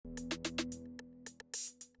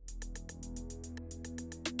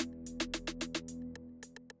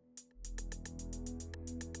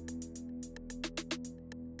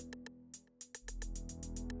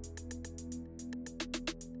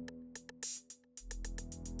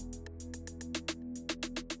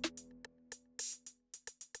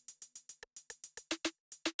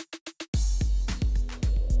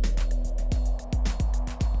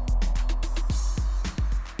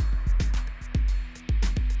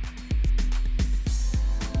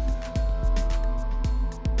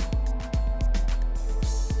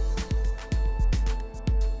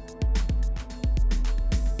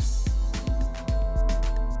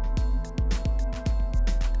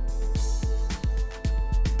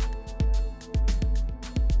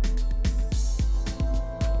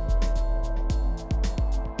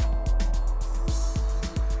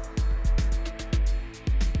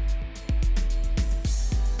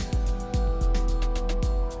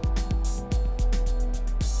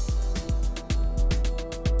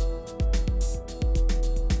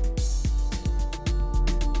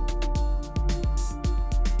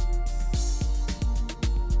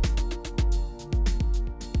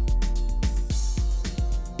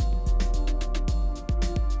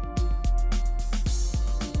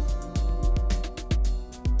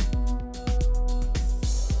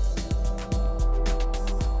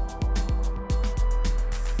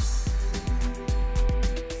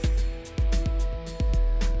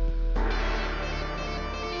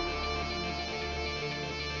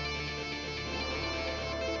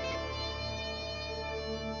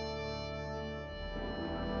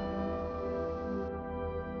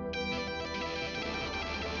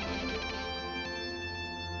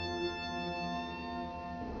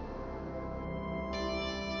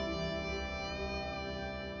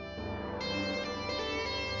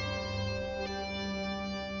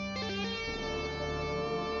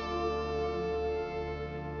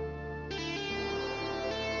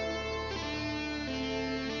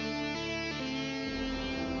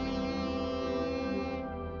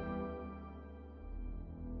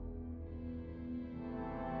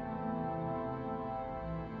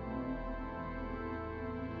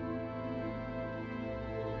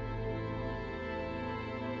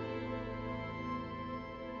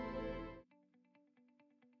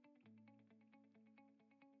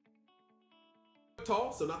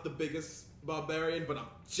tall, so not the biggest barbarian, but I'm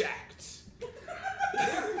jacked.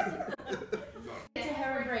 To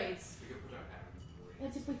hair and braids.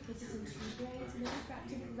 What if we put it into braids and then we wrapped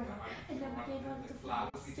it around and then we gave them the flowers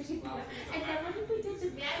sticking out and then what if we did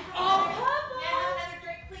this? Oh, purple! May I have another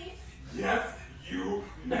drink, please? Yes, you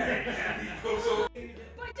may. And he goes over.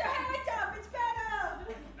 Put your hands up, it's better!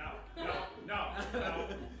 No.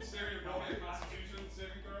 Sarah, roll me a Constitution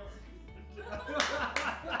saving throw.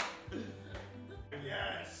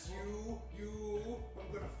 Yes, you. I'm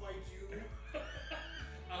gonna fight you.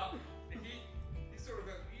 He's sort of a,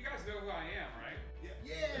 you guys know who I am, right?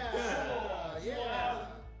 Yeah.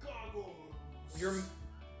 Goggles. You're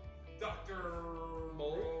Dr.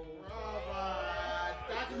 Mole.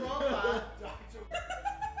 Dr. Robot.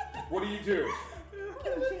 What do you do?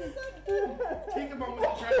 Take a moment to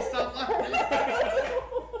try to stop laughing.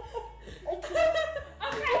 Okay, so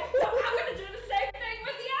I'm gonna do the same thing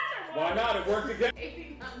with the other one. Why not? It worked again.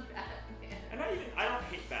 Hating on Batman. And I don't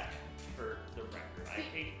hate Batman, for the record.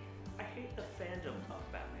 I hate the fandom of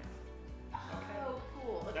Batman. Oh,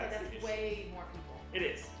 cool. Okay, That's the that's issue. way more people. It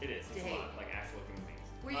is. It's a Dang. lot of, like, actual human beings.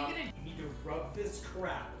 Were you gonna? You need to rub this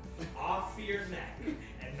crap off your neck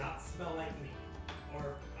and not smell like me.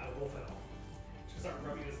 Or Wolf at all. Just start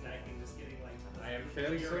rubbing his neck and just getting like... I am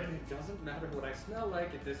fairly certain it doesn't matter what I smell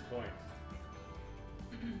like at this point.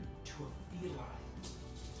 To a feline,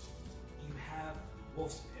 you have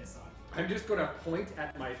wolf's piss on you. I'm just gonna point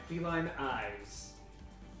at my feline eyes.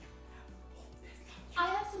 I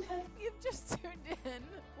have some time. You've just tuned in.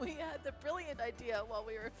 We had the brilliant idea while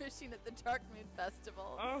we were fishing at the Dark Moon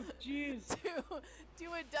Festival. Oh, jeez. To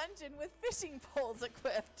do a dungeon with fishing poles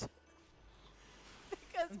equipped.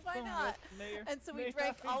 Because why not? And so we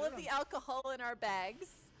drank all of the alcohol in our bags,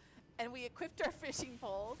 and we equipped our fishing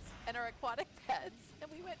poles and our aquatic pets,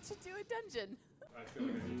 and we went to do a dungeon. I feel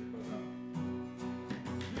like I need to put it up.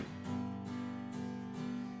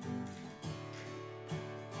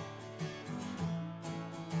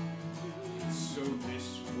 So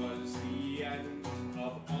this was the end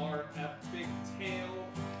of our epic tale.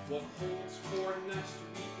 What holds for next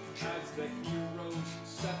week as the heroes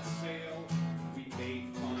set sail? We may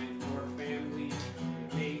find more family,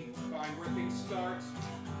 we may find where things start.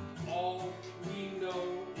 All we know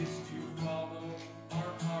is to follow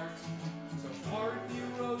our hearts. So our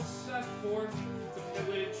heroes set forth to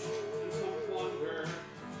pillage and to wander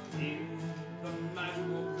in the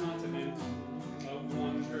magical continent of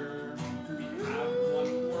wonder. We have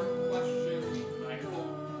one more question. I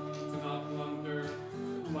hope to not blunder.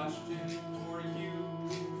 Question for you,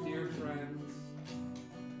 dear friends.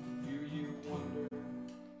 Do you wonder?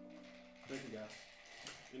 Thank you, guys.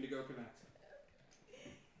 Indigo Connect.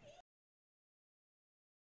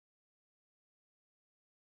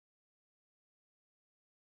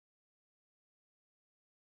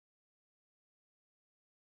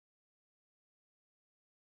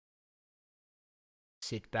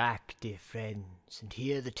 Sit back, dear friends, and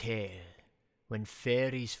hear the tale, when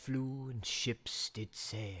fairies flew and ships did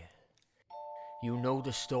sail. You know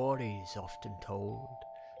the stories often told,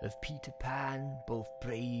 of Peter Pan, both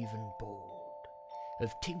brave and bold,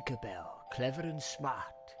 of Tinker Bell, clever and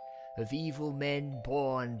smart, of evil men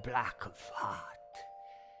born black of heart,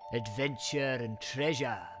 adventure and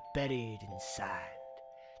treasure buried in sand,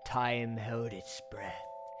 time held its breath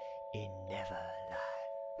in Neverland.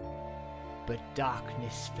 But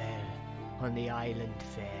darkness fell on the island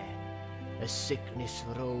fair, a sickness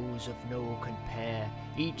rose of no compare.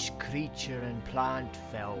 Each creature and plant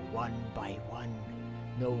fell one by one,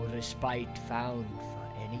 no respite found for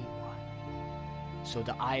anyone. So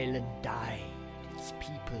the island died, its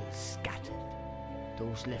people scattered,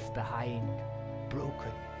 those left behind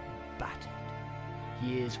broken and battered.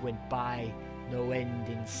 Years went by, no end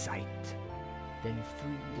in sight. Then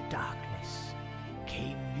through the darkness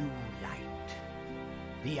came new light.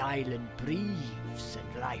 The island breathes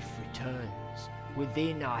and life returns.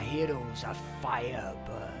 Within our heroes a fire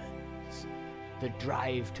burns. The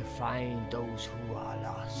drive to find those who are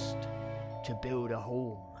lost, to build a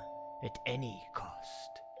home at any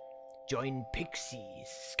cost. Join pixies,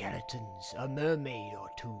 skeletons, a mermaid or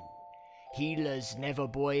two, healers, never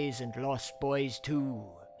boys and lost boys too.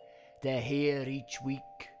 They're here each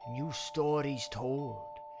week, new stories told.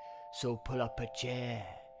 So pull up a chair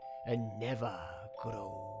and never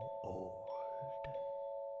grow old.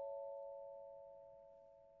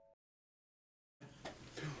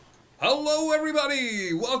 Hello,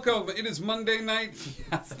 everybody! Welcome. It is Monday night.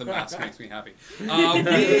 Yes, the mask makes me happy.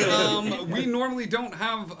 We normally don't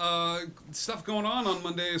have stuff going on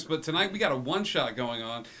Mondays, but tonight we got a one-shot going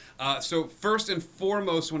on. So first and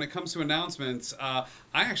foremost, when it comes to announcements, I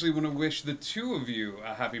actually want to wish the two of you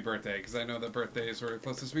a happy birthday, because I know that birthday is very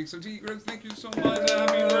close this week. So T-Rex, thank you so much.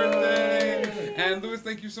 Happy birthday. And Lewis,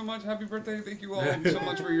 thank you so much. Happy birthday. Thank you all so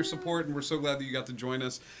much for your support, and we're so glad that you got to join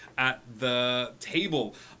us at the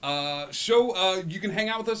table. You can hang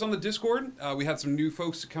out with us on the Discord. We had some new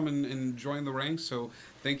folks come and join the ranks, so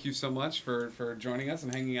thank you so much for joining us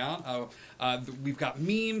and hanging out. We've got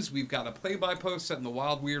memes. We've got a play-by-post set in the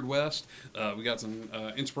Wild Weird West. We got some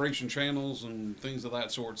inspiration channels and things of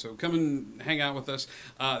that sort. So come and hang out with us.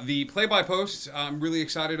 The play-by-post I'm really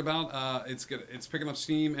excited about. It's picking up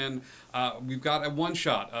steam, and we've got a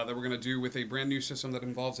one-shot that we're going to do with a brand new system that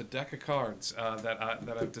involves a deck of cards that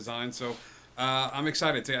I've designed. So I'm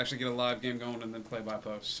excited to actually get a live game going and then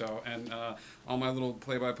play-by-post. So, and all my little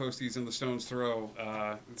play-by-posties in the Stone's Throw,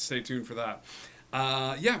 stay tuned for that.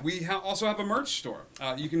 We also have a merch store.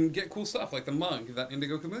 You can get cool stuff like the mug that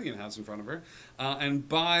Indigo Chameleon has in front of her, and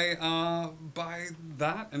buy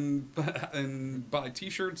that and buy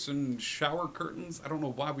T-shirts and shower curtains. I don't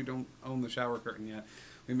know why we don't own the shower curtain yet.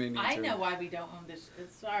 We may need to. I know why we don't own this.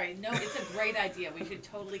 Sorry, no, it's a great idea. We should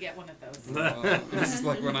totally get one of those. This is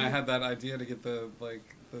like when I had that idea to get the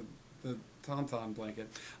Tauntaun blanket.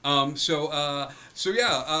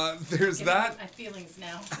 There's that. My feelings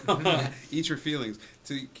now. Eat your feelings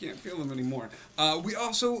till you can't feel them anymore. We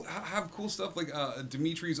also have cool stuff like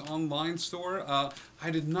Dimitri's online store.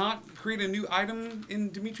 I did not create a new item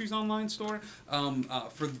in Dimitri's online store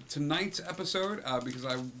for tonight's episode because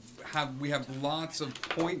we have lots of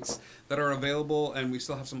points that are available, and we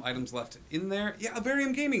still have some items left in there. Yeah,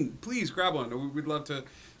 Avarium Gaming, please grab one. We'd love to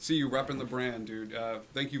see you repping the brand, dude.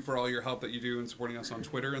 Thank you for all your help that you do in supporting us on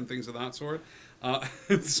Twitter and things of that sort.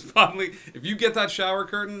 Finally, if you get that shower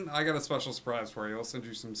curtain, I got a special surprise for you. I'll send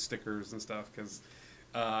you some stickers and stuff, because,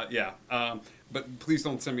 but please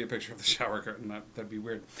don't send me a picture of the shower curtain. That'd be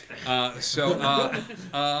weird. But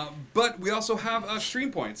we also have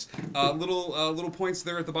stream points. Little points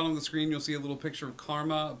there at the bottom of the screen. You'll see a little picture of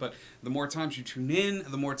Karma, but the more times you tune in,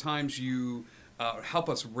 the more times you help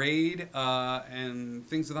us raid and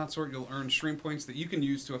things of that sort, you'll earn stream points that you can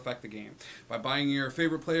use to affect the game by buying your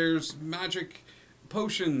favorite players' magic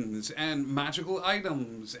potions and magical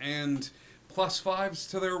items and +5s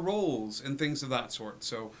to their rolls and things of that sort.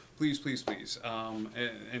 So please, please, please.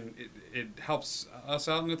 And it helps us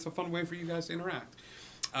out, and it's a fun way for you guys to interact.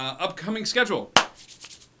 Upcoming schedule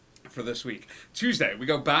for this week. Tuesday, we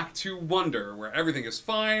go back to Wonder, where everything is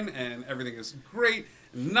fine and everything is great.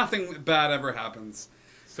 Nothing bad ever happens.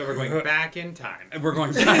 So we're going back in time. And we're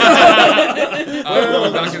going back in time.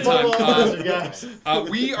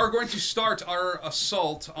 We are going to start our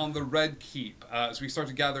assault on the Red Keep as we start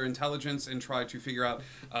to gather intelligence and try to figure out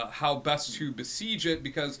how best to besiege it,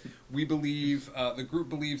 because we believe, the group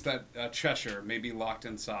believes that Cheshire may be locked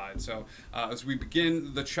inside. So as we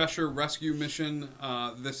begin the Cheshire rescue mission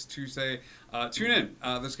this Tuesday, tune in.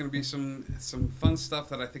 There's going to be some fun stuff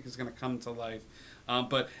that I think is going to come to life.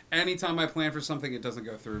 But anytime I plan for something, it doesn't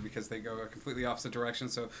go through because they go a completely opposite direction.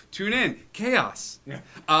 So tune in. Chaos. Yeah.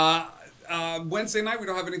 Wednesday night, we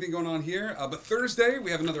don't have anything going on here. But Thursday,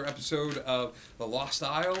 we have another episode of The Lost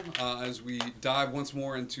Isle as we dive once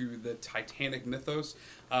more into the Titanic mythos.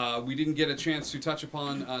 We didn't get a chance to touch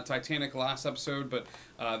upon Titanic last episode, but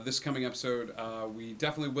this coming episode, we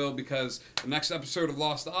definitely will, because the next episode of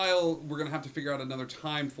Lost Isle, we're going to have to figure out another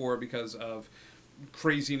time for because of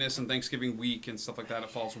craziness and Thanksgiving week and stuff like that.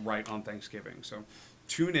 It falls right on Thanksgiving, so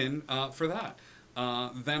tune in for that.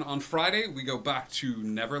 Then on Friday we go back to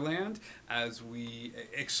Neverland as we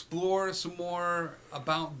explore some more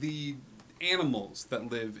about the animals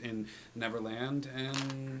that live in Neverland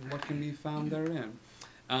and what can be found therein.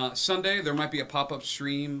 Sunday there might be a pop-up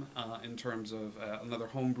stream in terms of another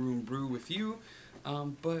homebrew and brew with you,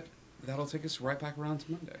 but that'll take us right back around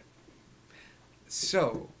to Monday.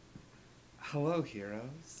 So hello,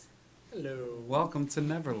 heroes. Hello. Welcome to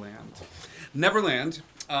Neverland. Neverland,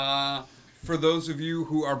 for those of you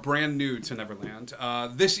who are brand new to Neverland,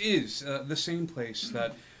 this is the same place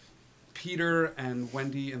that Peter and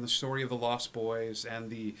Wendy in the story of the Lost Boys and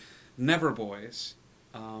the Never Boys,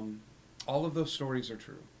 all of those stories are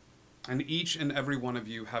true. And each and every one of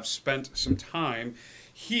you have spent some time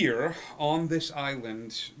here on this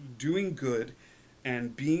island doing good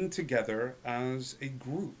and being together as a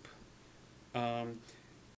group.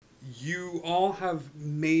 You all have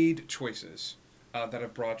made choices that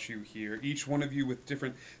have brought you here, each one of you with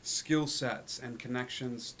different skill sets and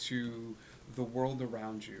connections to the world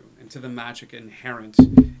around you and to the magic inherent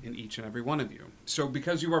in each and every one of you. So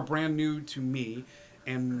because you are brand new to me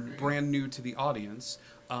and brand new to the audience,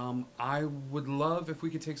 I would love if we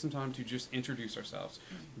could take some time to just introduce ourselves.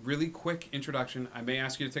 Really quick introduction. I may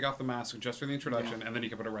ask you to take off the mask just for the introduction, and then you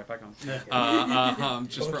can put it right back on,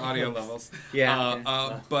 just for audio levels.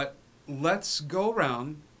 But let's go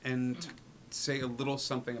around and say a little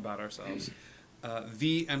something about ourselves.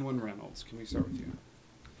 The Enwin Reynolds. Can we start with you?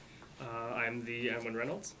 I'm the Enwin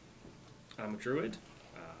Reynolds. I'm a druid,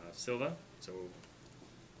 Silva, so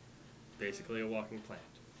basically a walking plant.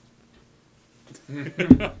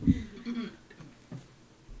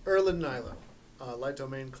 Erlen Nilo, Light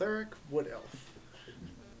Domain Cleric, Wood Elf.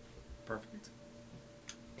 Perfect.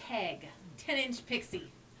 Peg, 10-inch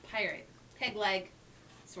pixie, pirate, peg leg,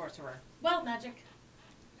 sorcerer. Well, magic.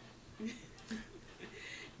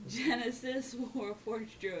 Genesis,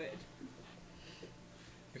 Warforged Druid.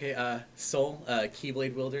 Okay, Soul,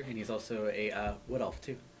 Keyblade Wielder, and he's also a Wood Elf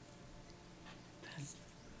too.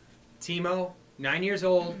 Timo, 9 years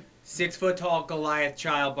old, 6 foot tall Goliath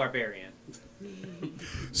child barbarian.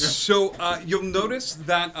 So you'll notice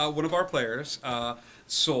that one of our players,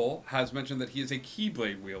 Soul, has mentioned that he is a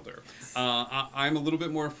Keyblade wielder. I'm a little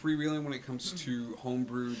bit more freewheeling when it comes to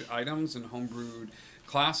homebrewed items and homebrewed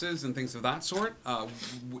classes and things of that sort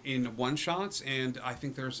in one-shots, and I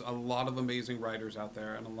think there's a lot of amazing writers out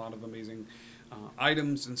there and a lot of amazing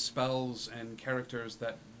items and spells and characters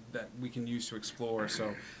that we can use to explore.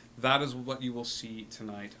 So that is what you will see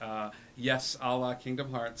tonight. Yes, a la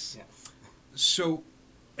Kingdom Hearts. Yes. So,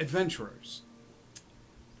 adventurers,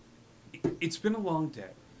 it's been a long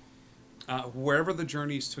day. Wherever the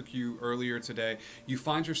journeys took you earlier today, you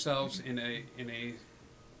find yourselves in a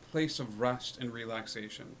place of rest and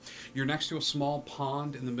relaxation. You're next to a small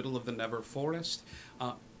pond in the middle of the Never Forest.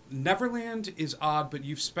 Neverland is odd, but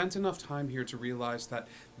you've spent enough time here to realize that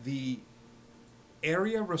the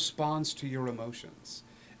area responds to your emotions,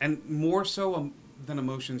 and more so than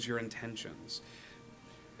emotions, your intentions.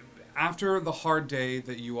 After the hard day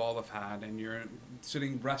that you all have had, and you're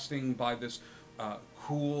sitting resting by this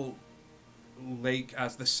cool lake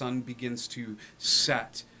as the sun begins to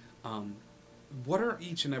set, what are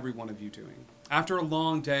each and every one of you doing? After a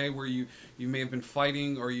long day where you may have been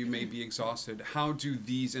fighting or you may be exhausted, how do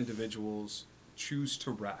these individuals choose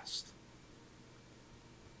to rest?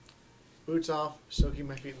 Boots off, soaking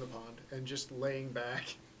my feet in the pond, and just laying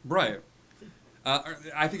back. Right.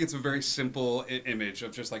 I think it's a very simple image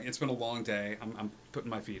of just like, it's been a long day, I'm putting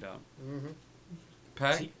my feet up. Mm-hmm.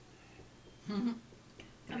 Peg? Come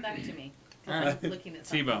back to me. All right. I'm looking at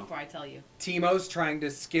something Timo. before I tell you. Timo's trying to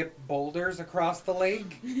skip boulders across the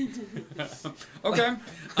lake. Okay.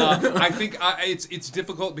 I think it's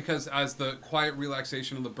difficult because as the quiet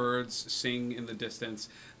relaxation of the birds sing in the distance,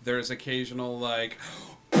 there's occasional like...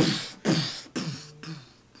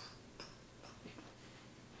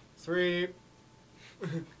 Three.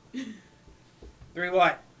 3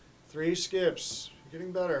 what? 3 skips. You're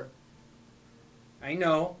getting better. I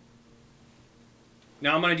know.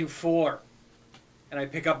 Now I'm going to do 4. And I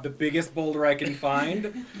pick up the biggest boulder I can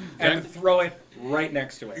find and throw it right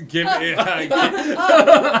next to it. Give me... Then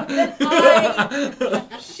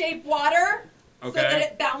I shape water so that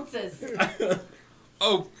it bounces.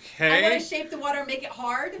 Okay. I'm going to shape the water and make it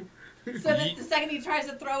hard so that the second he tries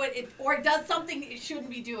to throw it, or it does something it shouldn't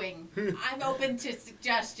be doing. I'm open to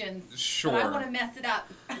suggestions. Sure. But I want to mess it up.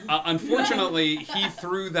 Unfortunately, he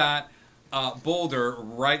threw that boulder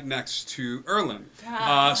right next to Erlen.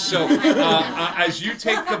 So as you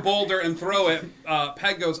take the boulder and throw it,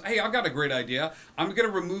 Peg goes, hey, I've got a great idea. I'm going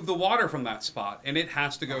to remove the water from that spot, and it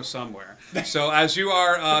has to go somewhere. So as you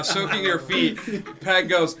are soaking your feet, Peg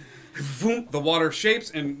goes, boom, the water shapes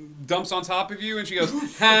and dumps on top of you, and she goes,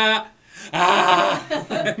 ha, ah.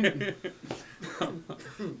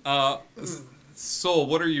 Soul,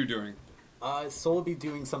 what are you doing? Soul will be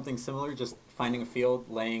doing something similar, just finding a field,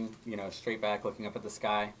 laying, straight back, looking up at the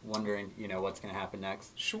sky, wondering, what's going to happen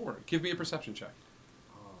next. Sure. Give me a perception check.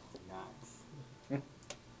 Oh, nice.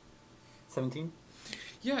 17?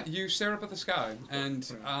 Yeah, you stare up at the sky, and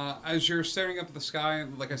as you're staring up at the sky,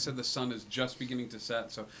 like I said, the sun is just beginning to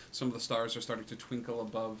set, so some of the stars are starting to twinkle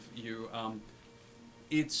above you.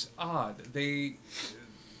 It's odd. There's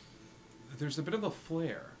a bit of a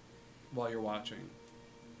flare while you're watching.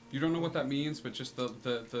 You don't know what that means, but just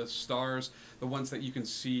the stars, the ones that you can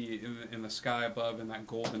see in the sky above in that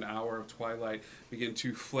golden hour of twilight, begin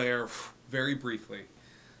to flare very briefly.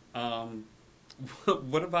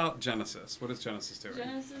 What about Genesis? What is Genesis doing?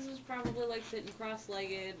 Genesis is probably like sitting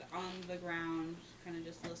cross-legged on the ground, kind of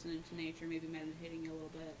just listening to nature, maybe meditating a little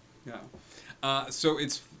bit. Yeah. So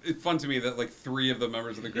it's fun to me that like 3 of the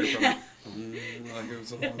members of the group are like, like it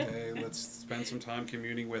was a long day. Let's spend some time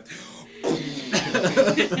communing with.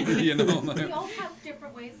 You know. Like, We all have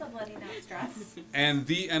different ways of letting out stress. and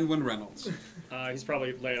the Edwin Reynolds. He's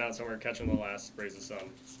probably laying out somewhere catching the last rays of sun.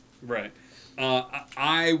 Right.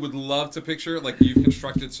 I would love to picture like you've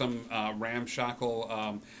constructed some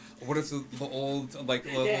ramshackle. What is the old like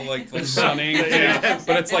sunning? Yeah.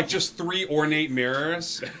 But it's like just 3 ornate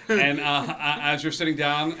mirrors, and as you're sitting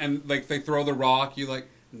down and like they throw the rock, you like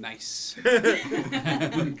nice,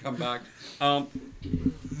 and then come back.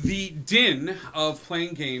 The din of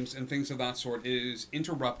playing games and things of that sort is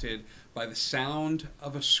interrupted by the sound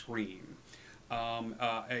of a scream.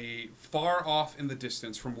 A far off in the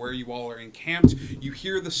distance from where you all are encamped, you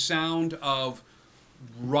hear the sound of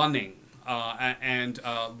running and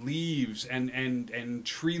leaves and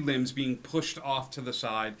tree limbs being pushed off to the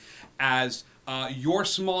side as your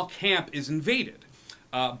small camp is invaded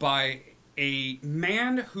by a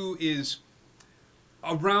man who is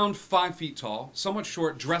around 5 feet tall, somewhat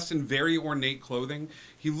short, dressed in very ornate clothing.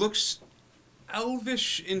 He looks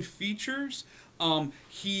elvish in features.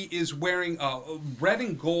 He is wearing a red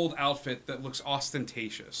and gold outfit that looks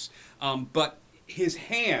ostentatious, but his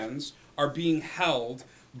hands are being held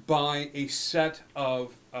by a set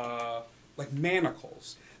of like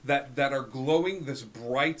manacles that are glowing this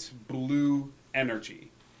bright blue energy.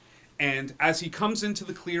 And as he comes into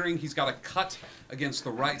the clearing, he's got a cut against the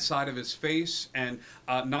right side of his face, and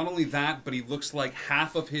not only that, but he looks like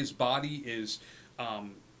half of his body is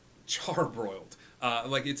charbroiled.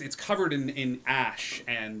 Like it's covered in ash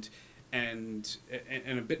and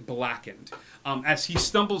a bit blackened. As he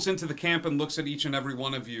stumbles into the camp and looks at each and every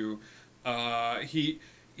one of you,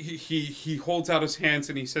 he holds out his hands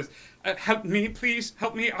and he says, "Help me, please,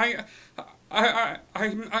 help me.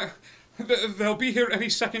 They'll be here any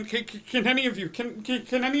second. Can any of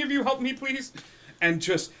you help me, please?" And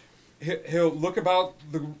just he'll look about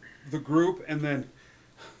the group and then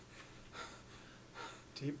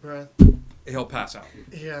deep breath. He'll pass out.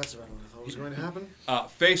 Yeah, that's what I thought was going to happen.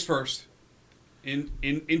 Face first,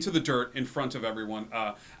 into the dirt in front of everyone.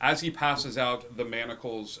 As he passes out, the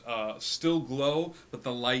manacles still glow, but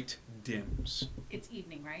the light dims. It's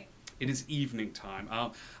evening, right? It is evening time.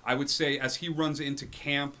 I would say as he runs into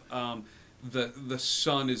camp, the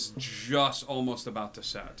sun is just almost about to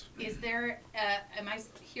set. Is there, am I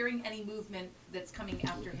hearing any movement that's coming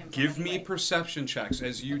after him? Give me perception checks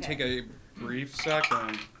as you take a brief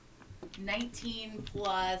second. 19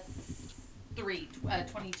 plus 3,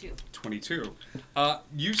 22. 22.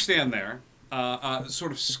 You stand there,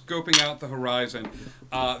 sort of scoping out the horizon.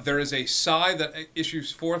 There is a sigh that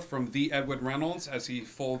issues forth from the Edwin Reynolds as he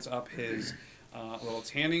folds up his little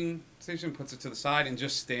tanning station, puts it to the side, and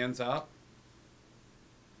just stands up.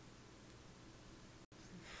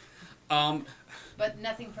 But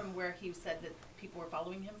nothing from where he said that people were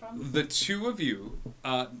following him from? The 2 of you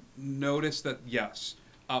notice that, yes,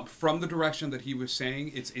 from the direction that he was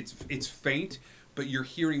saying, it's faint, but you're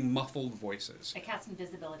hearing muffled voices. I cast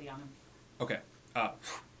invisibility on him. Okay.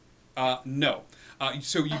 No.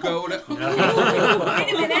 So you go to... Wait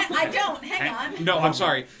a minute, I don't. Hang on. No, I'm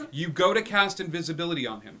sorry. You go to cast invisibility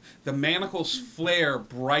on him. The manacles flare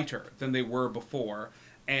brighter than they were before,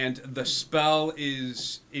 and the spell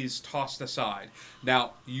is tossed aside.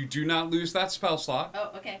 Now, you do not lose that spell slot.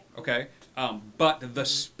 Oh, okay. Okay. But the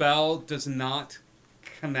spell does not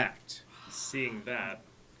connect. Seeing that,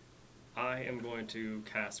 I am going to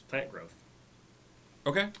cast Plant Growth.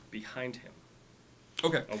 Okay. Behind him.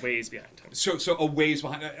 Okay. A ways behind him. So a ways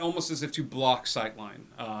behind, almost as if to block sightline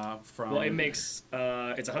from... Well, it makes,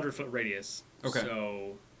 it's a 100-foot radius. Okay.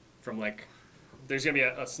 So from like, there's going to be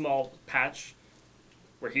a small patch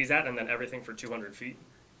where he's at, and then everything for 200 feet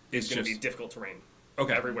is going to be difficult terrain.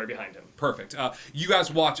 Okay. Everywhere behind him. Perfect. You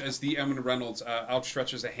guys watch as the Edwin Reynolds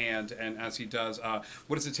outstretches a hand, and as he does,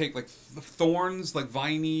 what does it take? Like thorns, like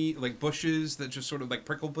viney, like bushes that just sort of like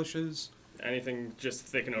prickle bushes? Anything just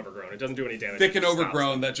thick and overgrown. It doesn't do any damage. Thick and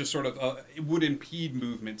overgrown that just sort of it would impede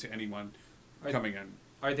movement to anyone coming in.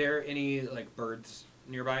 Are there any like birds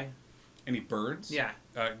nearby? Any birds? Yeah.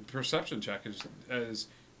 Perception check as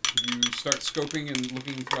you start scoping and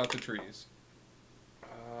looking throughout the trees.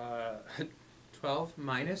 12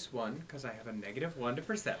 minus 1 because I have a -1 to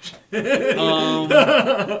perception.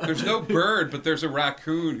 There's no bird, but there's a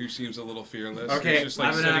raccoon who seems a little fearless. Okay, He's just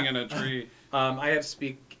like sitting in a tree. I have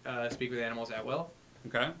speak with animals at will.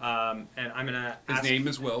 Okay. And I'm gonna. His name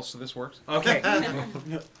is Will, so this works. Okay.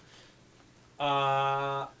 I'm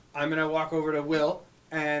gonna walk over to Will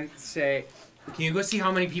and say, Can you go see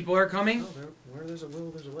how many people are coming? Oh, where there's a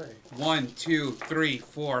will, there's a way. 1, 2, 3,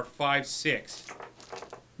 4, 5, 6.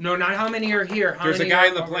 No, not how many are here. How There's a many guy are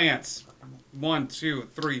in the over- plants. 1, 2,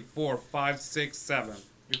 3, 4, 5, 6, 7.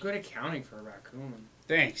 You're good at counting for a raccoon.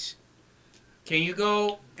 Thanks. Can you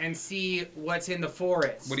go and see what's in the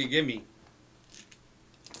forest? What do you give me?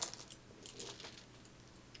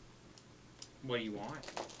 What do you want?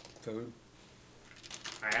 Food.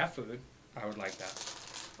 I have food. I would like that.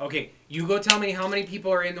 Okay, you go tell me how many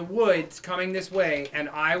people are in the woods coming this way, and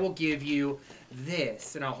I will give you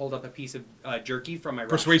this. And I'll hold up a piece of jerky from my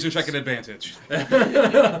Persuasion rations. check at advantage.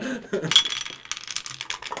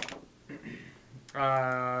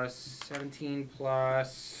 17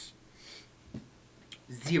 plus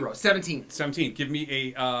 0. 17. 17. Give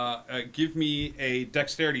me a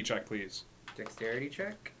dexterity check, please. Dexterity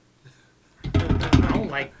check? I don't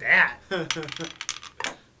like that.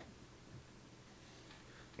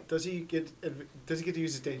 Does he get to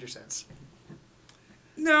use his danger sense?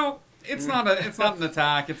 No, it's not an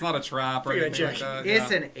attack. It's not a trap or anything like that.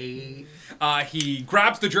 It's yeah. an 8. He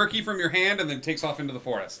grabs the jerky from your hand and then takes off into the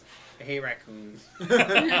forest. I hate raccoons.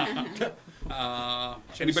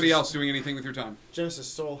 Anybody else doing anything with your time? Genesis,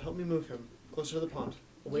 Soul, help me move him closer to the pond,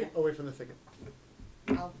 away from the thicket.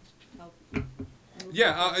 I'll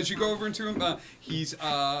Yeah, as you go over into him, he's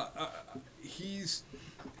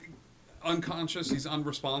unconscious. He's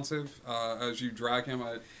unresponsive. As you drag him,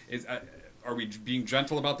 are we being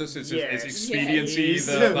gentle about this? Is expediency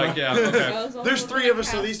okay. There's 3 of us,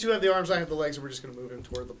 so these 2 have the arms, I have the legs, and we're just going to move him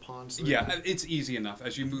toward the pond. So Yeah, it's easy enough.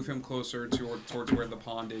 As you move him closer towards where the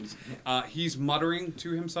pond is, he's muttering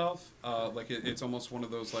to himself. It's almost one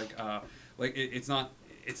of those it's not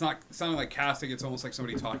sounding like casting. It's almost like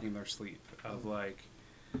somebody talking in their sleep of like.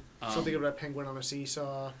 Something about a penguin on a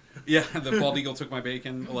seesaw. Yeah, the bald eagle took my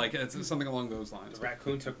bacon. Like it's something along those lines. The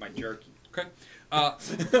raccoon took my jerky. Okay.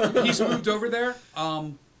 He's moved over there.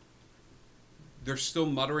 They're still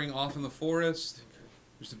muttering off in the forest.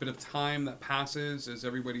 There's a bit of time that passes as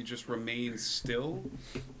everybody just remains still.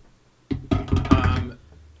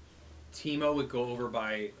 Timo would go over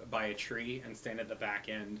by a tree and stand at the back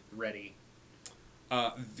end, ready.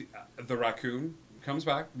 The raccoon comes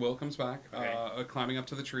back. Will comes back, Okay. climbing up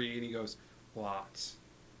to the tree, and he goes, "Lots.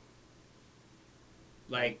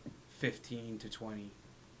 Like 15 to 20.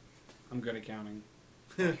 I'm good at counting."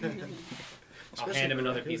 I'll hand him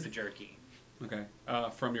another piece of jerky. Okay.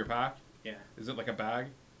 From your pack? Yeah. Is it like a bag?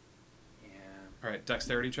 Yeah. All right.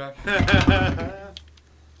 Dexterity check.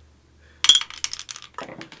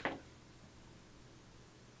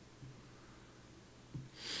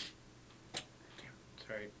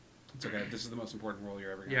 Sorry. It's okay. This is the most important roll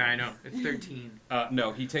you're ever going to Yeah, I know. It's 13.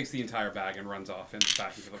 No, he takes the entire bag and runs off and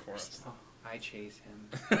back into the forest. Oh, I chase him.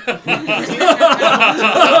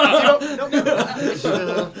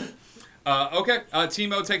 Okay,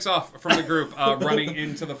 Timo takes off from the group, running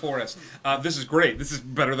into the forest. This is great. This is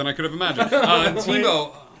better than I could have imagined.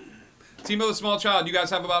 Timo, the small child, you guys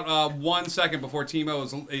have about 1 second before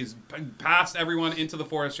Timo is past everyone into the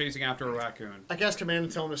forest chasing after a raccoon. I cast command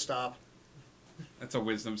and tell him to stop. That's a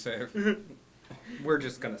wisdom save. We're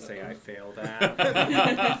just gonna say I failed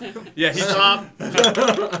that. Yeah, stop.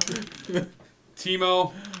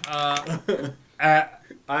 Timo,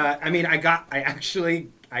 I mean, I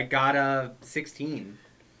got a 16.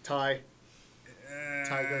 Tie.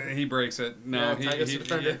 He breaks it. No, Yeah, Ty gets to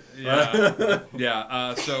defend it. Yeah.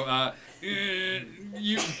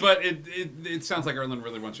 But it sounds like Erlen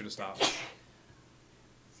really wants you to stop.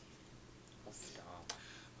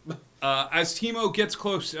 As Timo gets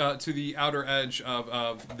close to the outer edge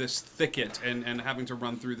of this thicket and having to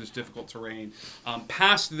run through this difficult terrain,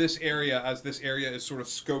 past this area, as this area is sort of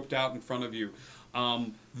scoped out in front of you,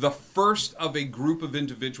 the first of a group of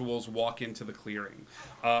individuals walk into the clearing.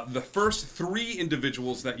 The first 3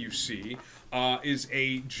 individuals that you see is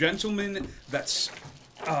a gentleman that's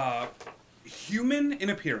human in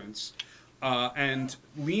appearance and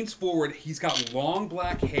leans forward. He's got long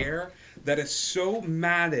black hair that is so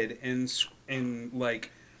matted and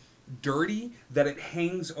like dirty that it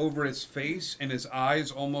hangs over his face and his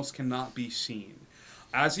eyes almost cannot be seen.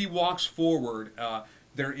 As he walks forward,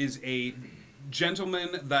 there is a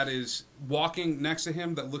gentleman that is walking next to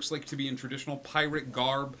him that looks like to be in traditional pirate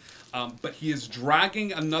garb, but he is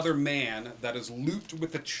dragging another man that is looped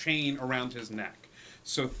with a chain around his neck.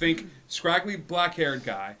 So think scraggly black-haired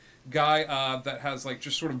guy that has like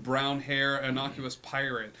just sort of brown hair, innocuous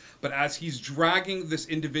pirate. But as he's dragging this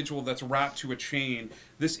individual that's wrapped to a chain,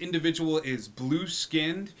 this individual is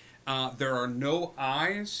blue-skinned. There are no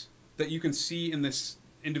eyes that you can see in this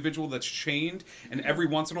individual that's chained, and every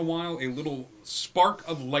once in a while, a little spark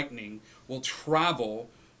of lightning will travel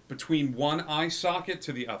between one eye socket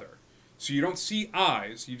to the other. So you don't see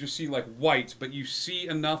eyes, you just see like white, but you see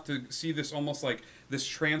enough to see this almost like this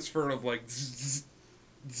transfer of like zzz,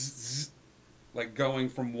 zzz, like going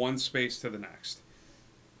from one space to the next.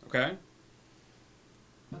 Okay?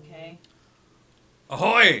 Okay.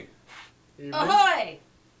 Ahoy! Ahoy!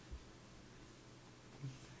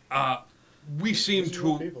 We seem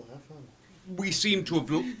to People, have fun. we seem to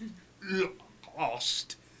have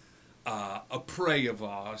lost a prey of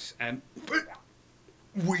ours, and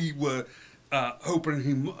we were hoping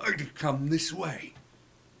he might come this way.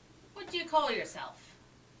 What do you call yourself?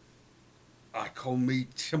 I call me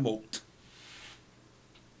Tumult.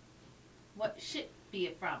 What ship be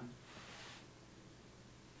it from?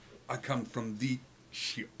 I come from the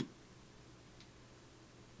ship.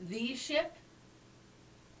 The ship?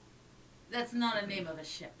 That's not a name of a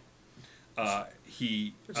ship.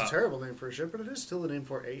 It's a terrible name for a ship, but it is still a name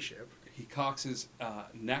for a ship. He cocks his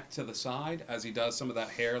neck to the side as he does. Some of that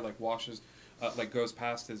hair like washes, like goes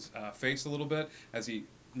past his face a little bit. As he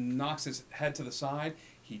knocks his head to the side,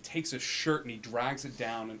 he takes his shirt and he drags it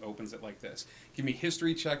down and opens it like this. Give me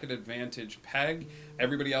history check at advantage, Peg.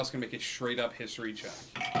 Everybody else can make a straight up history check.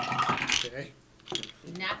 Okay.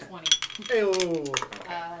 Nat 20. Ew.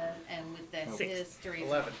 And with the history.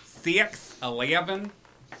 11. 6, 11.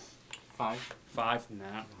 5. 5,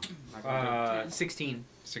 nah. 16.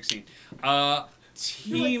 16. You like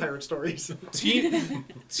Team, pirate stories.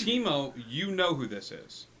 Timo, you know who this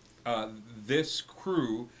is. This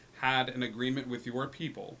crew had an agreement with your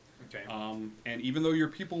people. Okay. And even though your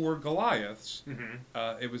people were Goliaths,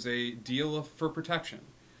 Mm-hmm. it was a deal for protection.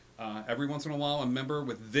 Every once in a while, a member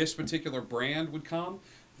with this particular brand would come.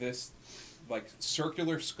 This like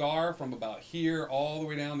circular scar from about here all the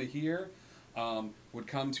way down to here would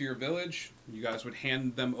come to your village. You guys would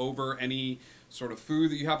hand them over any sort of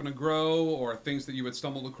food that you happen to grow or things that you had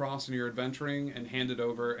stumbled across in your adventuring and hand it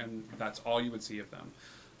over, and that's all you would see of them.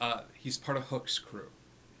 He's part of Hook's crew.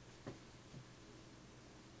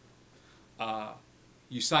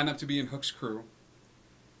 You sign up to be in Hook's crew.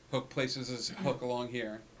 Hook places his hook along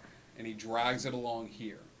here, and he drags it along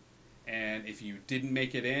here. And if you didn't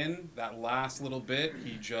make it in, that last little bit,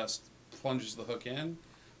 he just plunges the hook in.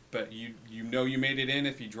 But you know you made it in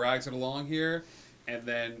if he drags it along here, and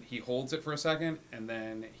then he holds it for a second, and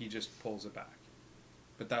then he just pulls it back.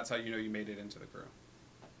 But that's how you know you made it into the crew.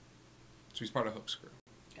 So he's part of Hook's crew.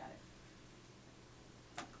 Got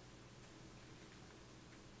it.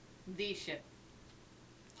 The ship.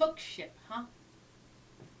 Hook ship, huh?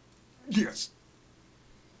 Yes.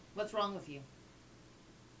 What's wrong with you?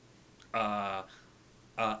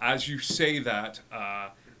 As you say that,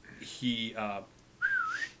 he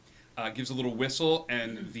gives a little whistle,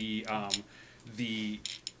 and the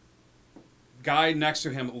guy next to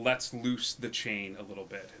him lets loose the chain a little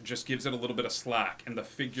bit, just gives it a little bit of slack, and the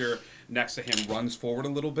figure next to him runs forward a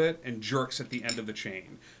little bit and jerks at the end of the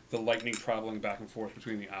chain, the lightning traveling back and forth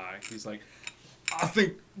between the eye. He's like, I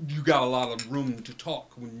think you got a lot of room to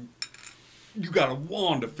talk when you got a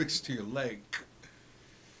wand affixed to your leg.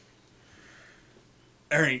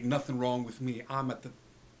 There ain't nothing wrong with me. I'm at the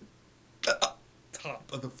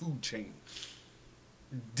top of the food chain.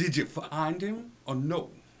 Did you find him or no?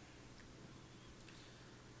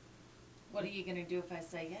 What are you going to do if I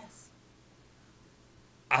say yes?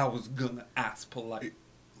 I was gonna ask politely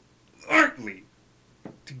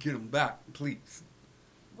to get him back, please.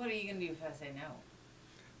 What are you going to do if I say no?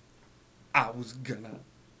 I was gonna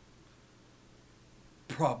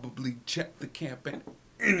probably check the camp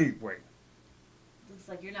anyway. Looks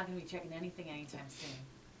like you're not going to be checking anything anytime soon.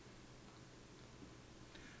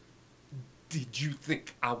 Did you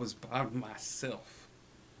think I was by myself?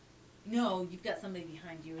 No, you've got somebody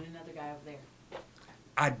behind you and another guy over there.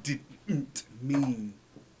 I didn't mean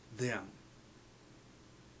them.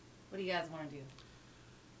 What do you guys want to do?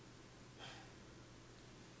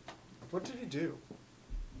 What did he do?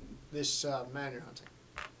 This man you're hunting.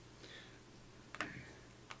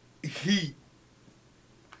 He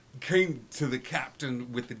came to the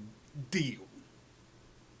captain with a deal.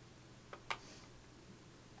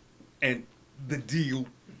 And the deal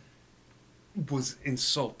was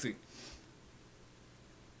insulting.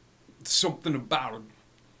 Something about a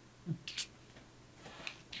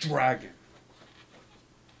dragon.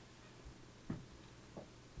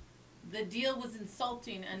 The deal was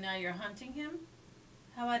insulting and now you're hunting him?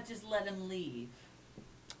 How about just let him leave?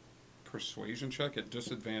 Persuasion check at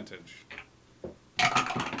disadvantage.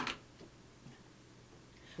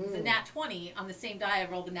 It's a nat 20 on the same die I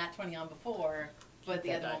rolled the nat 20 on before, but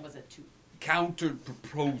the other one was a 2. counter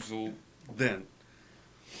proposal then.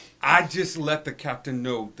 I just let the captain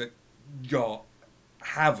know that y'all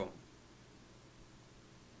have them.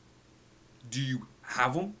 Do you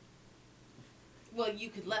have them? Well, you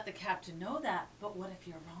could let the captain know that, but what if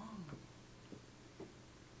you're wrong?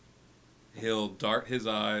 He'll dart his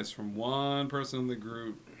eyes from one person in the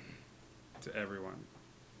group to everyone.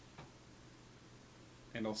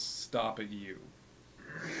 And he'll stop at you.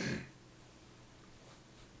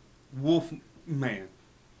 Wolf man,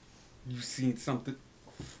 you seen something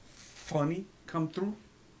funny come through?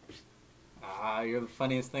 Ah, you're the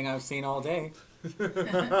funniest thing I've seen all day.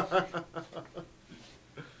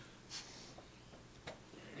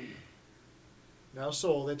 Now,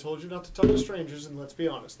 Soul, they told you not to talk to strangers, and let's be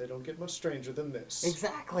honest, they don't get much stranger than this.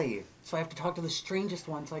 Exactly. So I have to talk to the strangest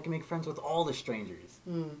one so I can make friends with all the strangers.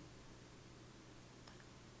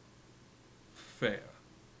 Fair.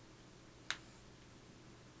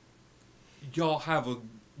 Y'all have a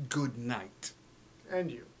good night.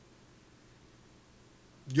 And you.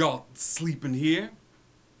 Y'all sleeping here?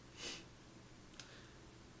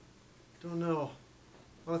 Don't know.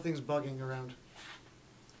 A lot of things bugging around.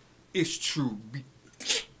 It's true. Be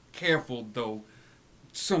careful, though.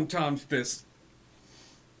 Sometimes there's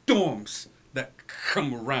storms that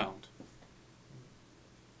come around.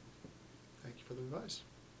 Thank you for the advice.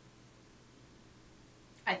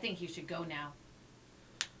 I think you should go now.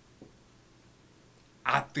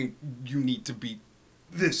 I think you need to be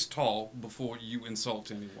this tall before you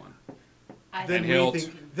insult anyone.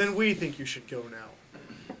 Then we think you should go now.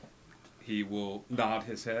 He will nod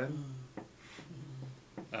his head,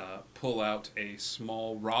 pull out a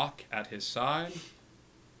small rock at his side,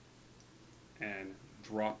 and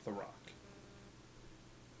drop the rock.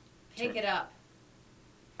 Pick it up.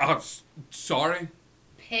 I'm sorry?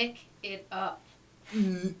 Pick it up.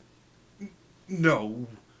 No,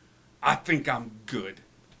 I think I'm good.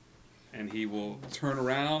 And he will turn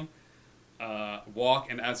around, walk,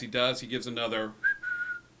 and as he does, he gives another.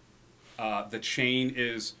 The chain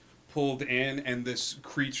is pulled in, and this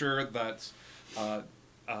creature that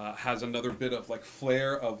has another bit of like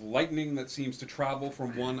flare of lightning that seems to travel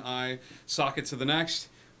from one eye socket to the next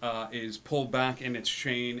is pulled back in its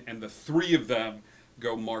chain, and the three of them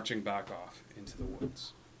go marching back off into the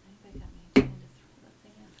woods.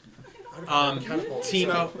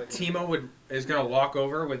 Timo is gonna walk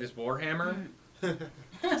over with his warhammer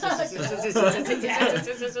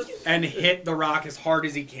and hit the rock as hard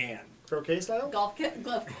as he can. Croquet style? Golf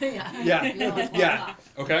glove. Yeah. Yeah.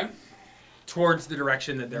 Okay. Towards the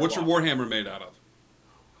direction that they're What's your walking. warhammer made out of?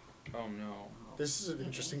 Oh no. This is an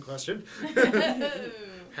interesting question.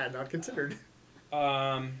 Had not considered.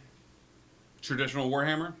 Traditional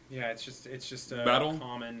warhammer? Yeah, it's just a Metal?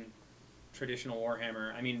 common traditional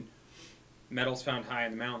warhammer. I mean, metal's found high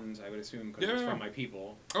in the mountains, I would assume, because it's Yeah. from my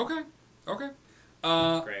people. Okay.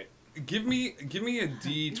 Great. Give me a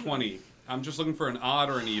D20. I'm just looking for an odd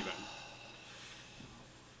or an even.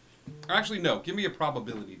 Actually, no. Give me a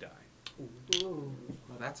probability die. Well,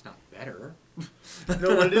 that's not better.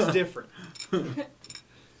 No, but it is different.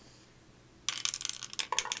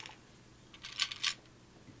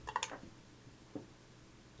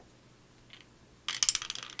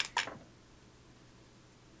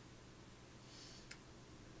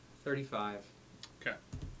 $35. Okay.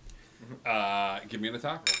 Give me an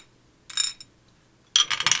attack roll.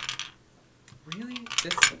 Really?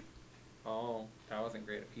 This? Oh, that wasn't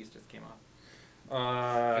great. A piece just came off.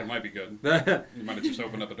 It might be good. You might have just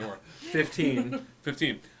opened up a door. 15.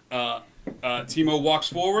 15. Timo walks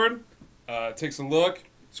forward, takes a look,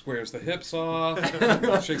 squares the hips off,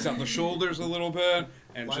 shakes out the shoulders a little bit,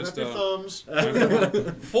 and Line just up your thumbs.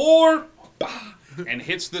 4, bah, and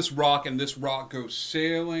hits this rock, and this rock goes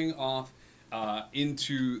sailing off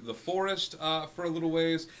into the forest for a little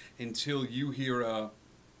ways until you hear a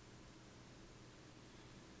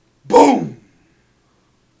boom.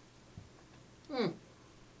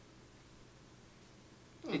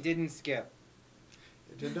 It didn't skip.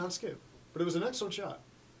 It did not skip, but it was an excellent shot.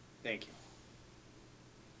 Thank you.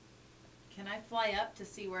 Can I fly up to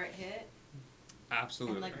see where it hit?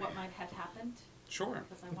 Absolutely. And like what might have happened? Sure.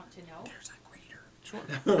 Because I want to know. There's a crater. Sure.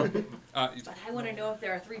 But I want to know if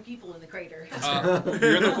there are 3 people in the crater.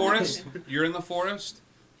 You're in the forest. You're in the forest.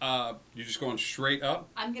 You're just going straight up.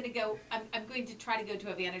 I'm going to try to go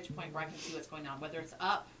to a vantage point where I can see what's going on, whether it's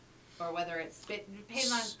up or whether it's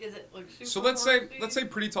depending on is it like super So let's say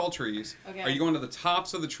pretty tall trees. Okay. Are you going to the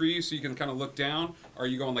tops of the trees so you can kind of look down? Or are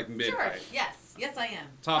you going like mid Sure. height? Yes, I am.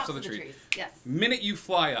 Tops of the trees. Yes. Minute you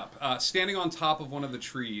fly up, standing on top of one of the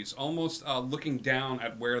trees, almost looking down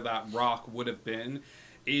at where that rock would have been,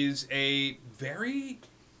 is a very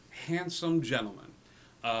handsome gentleman.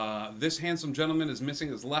 This handsome gentleman is missing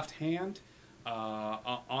his left hand.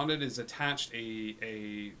 On it is attached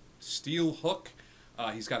a steel hook.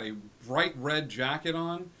 He's got a bright red jacket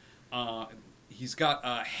on. He's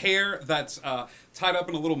got hair that's tied up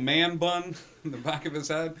in a little man bun in the back of his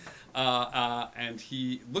head. And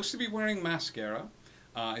he looks to be wearing mascara.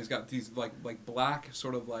 He's got these like black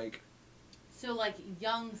sort of like... So like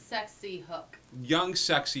young, sexy Hook. Young,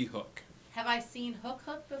 sexy Hook. Have I seen Hook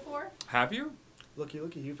before? Have you? Looky,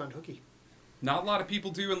 you found Hooky. Not a lot of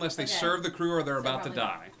people do unless they Okay. serve the crew or they're So about to probably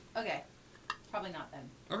die. not. Okay. Probably not then.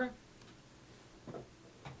 Okay.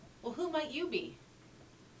 Well, who might you be?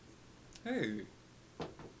 Hey,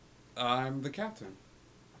 I'm the captain.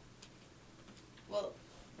 Well,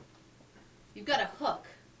 you've got a hook.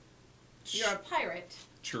 You're a pirate.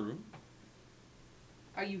 True.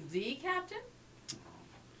 Are you the captain?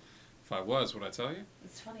 If I was, would I tell you?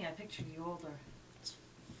 It's funny, I pictured you older.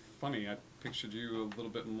 Funny, I pictured you a little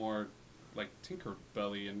bit more like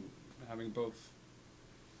Tinkerbelly and having both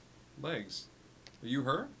legs. Are you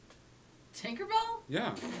her? Tinkerbell?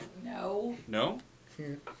 Yeah. No. No?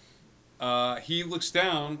 He looks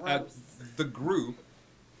down at the group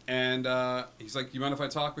and he's like, you mind if I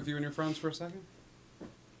talk with you and your friends for a second?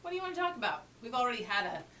 What do you want to talk about? We've already had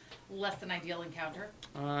a less than ideal encounter.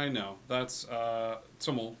 I know. That's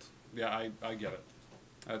tumult. Yeah, I get it.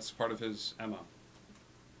 That's part of his MO.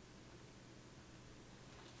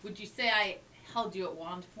 Would you say I held you at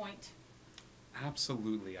wand point?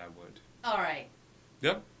 Absolutely, I would. All right.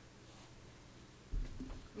 Yep.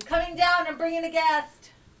 I'm coming down. I'm bringing a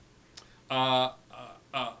guest.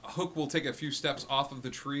 Hook will take a few steps off of the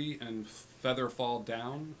tree and feather fall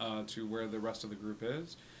down to where the rest of the group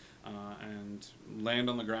is and land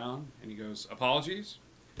on the ground. And he goes, apologies.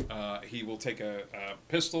 He will take a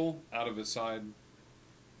pistol out of his side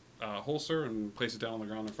holster and place it down on the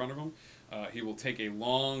ground in front of him. He will take a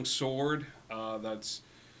long sword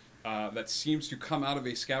that seems to come out of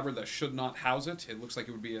a scabbard that should not house it. It looks like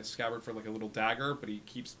it would be a scabbard for like a little dagger, but he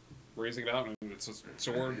keeps raising it out and it's a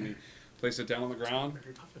sword and he places it down on the ground.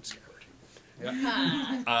 Very tough and scabbard.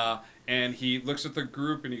 Yeah. And he looks at the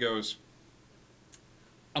group and he goes,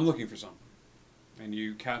 I'm looking for something. And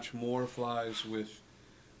you catch more flies with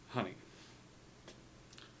honey.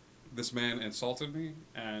 This man insulted me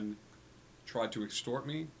and tried to extort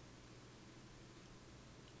me.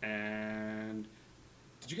 And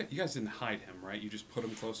you guys didn't hide him, right? You just put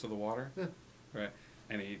him close to the water? Yeah. Right.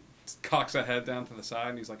 And he cocks a head down to the side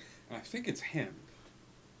and he's like, I think it's him.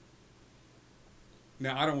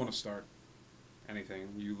 Now, I don't want to start anything.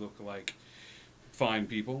 You look like fine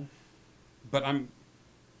people. But I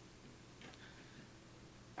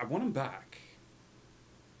want him back.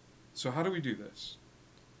 So how do we do this?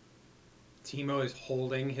 Timo is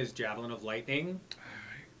holding his javelin of lightning.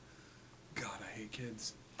 God, I hate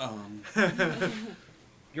kids.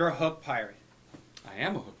 You're a hook pirate. I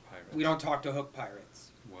am a hook pirate. We don't talk to hook pirates.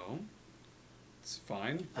 Well, it's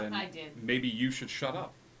fine. Then I did. maybe you should shut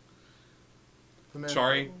up. The man-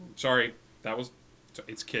 Sorry. That was...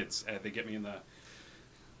 It's kids. They get me in the...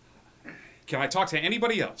 Can I talk to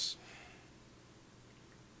anybody else?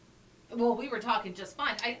 Well, we were talking just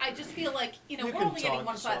fine. I just feel like, You we're can only getting talk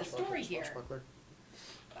one side of the swashbuckler, story here. swashbuckler.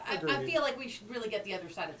 I Agreed. feel like we should really get the other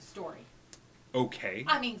side of the story. Okay.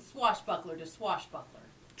 I mean, swashbuckler to swashbuckler.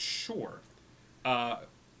 Sure.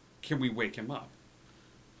 Can we wake him up?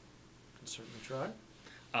 Can certainly try.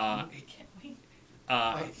 Can we?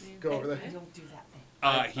 Go over there. I don't do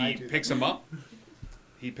that thing. He do picks that. him up.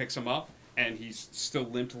 He picks him up, and he's still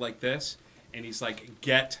limped like this. And he's like,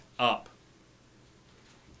 "Get up!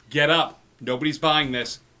 Get up! Nobody's buying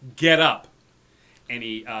this. Get up!" And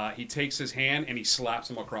he takes his hand and he slaps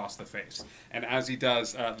him across the face. And as he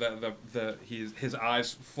does, his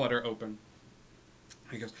eyes flutter open.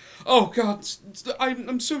 He goes, "Oh God,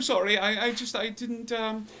 I'm so sorry. I didn't.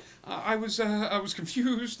 I was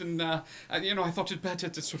confused, and I thought it better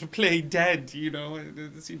to sort of play dead.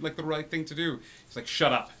 It seemed like the right thing to do." He's like,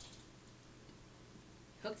 "Shut up."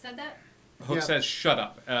 Hook said that? Hook Yeah. says, "Shut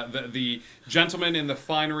up." The gentleman in the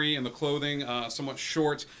finery and the clothing, somewhat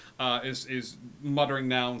short, is muttering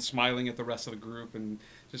now and smiling at the rest of the group and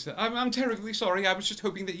just, I'm terribly sorry. I was just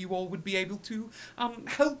hoping that you all would be able to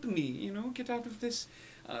help me, get out of this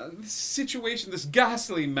situation, this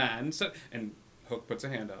ghastly man. And Hook puts a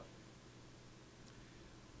hand up.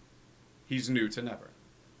 He's new to Never.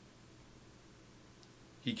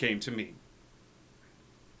 He came to me,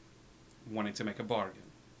 wanting to make a bargain,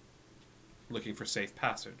 looking for safe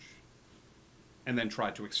passage, and then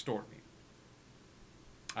tried to extort me.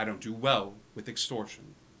 I don't do well with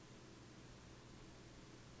extortion.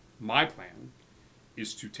 My plan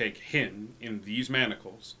is to take him in these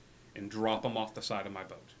manacles and drop him off the side of my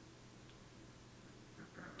boat.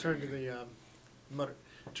 Turn to the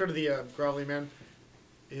grovelly man.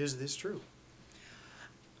 Is this true?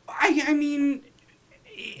 I mean...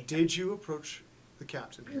 Did you approach the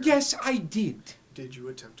captain here? Yes, I did. Did you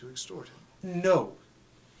attempt to extort him? No.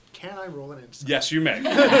 Can I roll an insight? Yes, you may.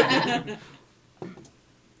 That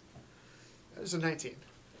is a 19.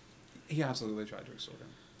 He absolutely tried to extort him.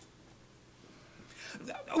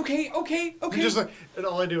 Okay. I'm just like, and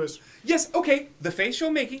all I do is... Yes, okay, the face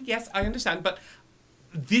you're making, yes, I understand, but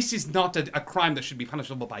this is not a crime that should be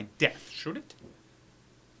punishable by death, should it?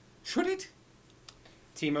 Should it?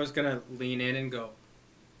 Timo's gonna lean in and go,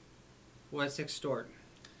 what's extort?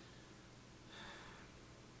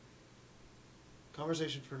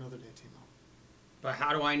 Conversation for another day, Timo. But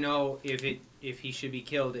how do I know if he should be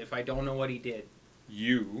killed if I don't know what he did?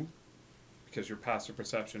 You, because your passive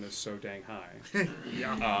perception is so dang high.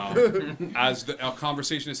 Yeah. As the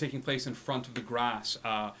conversation is taking place in front of the grass,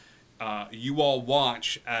 you all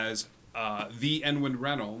watch as the Enwyn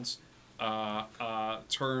Reynolds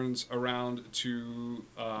turns around to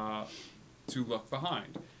look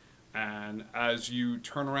behind, and as you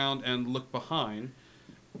turn around and look behind,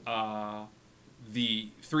 the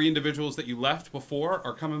 3 individuals that you left before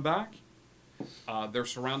are coming back. They're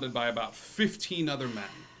surrounded by about 15 other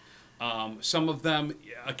men. Some of them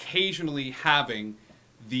occasionally having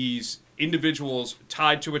these individuals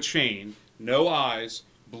tied to a chain, no eyes,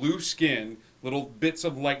 blue skin, little bits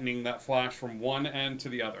of lightning that flash from one end to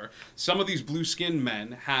the other. Some of these blue-skinned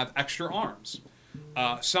men have extra arms.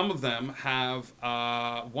 Some of them have,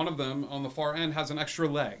 one of them on the far end has an extra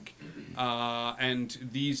leg. And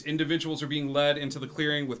these individuals are being led into the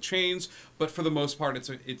clearing with chains, but for the most part,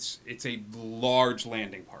 it's a large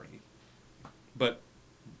landing party. But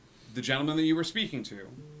the gentleman that you were speaking to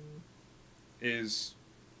is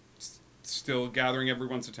still gathering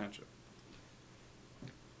everyone's attention.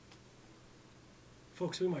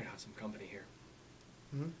 Folks, we might have some company here.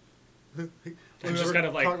 Hmm? And just kind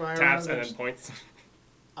of like taps and then points.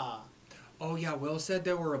 Oh yeah, Will said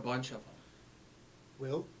there were a bunch of them.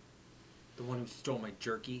 Will? The one who stole my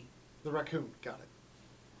jerky. The raccoon, got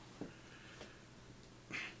it.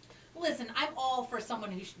 Listen, I'm all for someone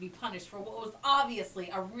who should be punished for what was obviously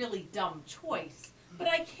a really dumb choice. But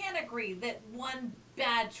I can't agree that one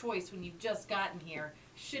bad choice when you've just gotten here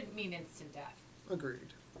shouldn't mean instant death.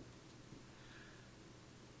 Agreed.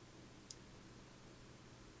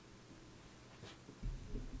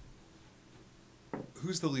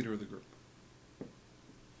 Who's the leader of the group?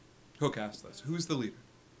 Hook asked this. Who's the leader?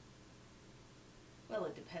 Well,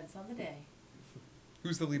 it depends on the day.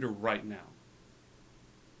 Who's the leader right now?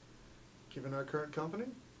 Given our current company?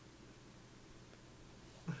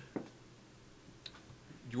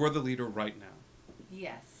 You're the leader right now,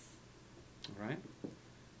 Yes. all right?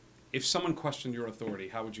 If someone questioned your authority,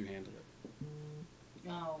 how would you handle it?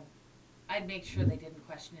 No. I'd make sure they didn't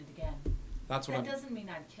question it again. That's what That I'm... doesn't mean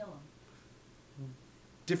I'd kill them.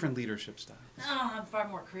 Different leadership styles. Oh, I'm far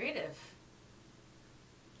more creative.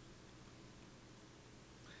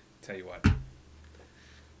 Tell you what.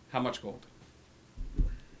 How much gold?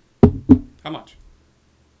 How much?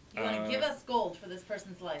 You want to give us gold for this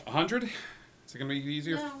person's life? 100? Is it going to be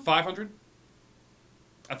easier? No. 500?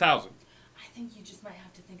 1,000? I think you just might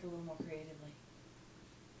have to think a little more creatively.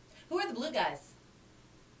 Who are the blue guys?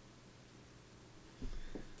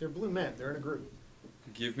 They're blue men. They're in a group.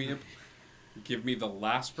 Give me the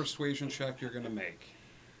last persuasion check you're going to make.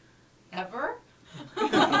 Ever?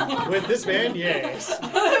 With this man, yes. It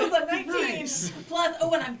was a 19. Nice. Plus,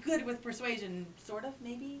 oh, and I'm good with persuasion. Sort of,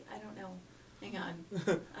 maybe? I don't know. Hang on.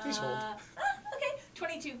 Please hold. Okay,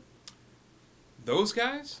 22. Those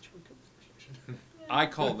guys? I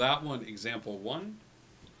call that one example 1.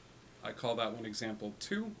 I call that one example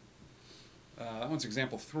 2. That one's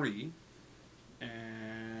example 3.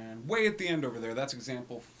 And way at the end over there, that's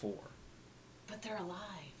example 4. But they're alive.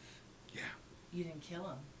 Yeah. You didn't kill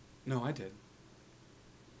them. No, I did.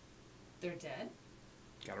 They're dead?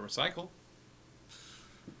 Gotta recycle.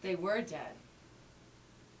 They were dead.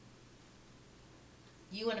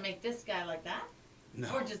 You want to make this guy like that?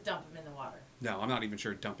 No. Or just dump him in the water? No, I'm not even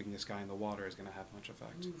sure dumping this guy in the water is going to have much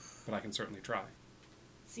effect. Oof. But I can certainly try.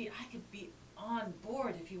 See, I could be on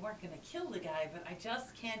board if you weren't going to kill the guy, but I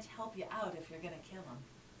just can't help you out if you're going to kill him.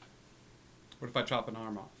 What if I chop an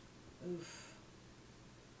arm off? Oof.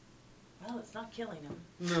 Well, it's not killing him.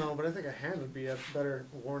 No, but I think a hand would be a better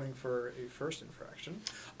warning for a first infraction.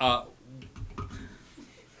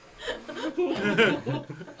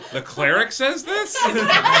 The cleric says this?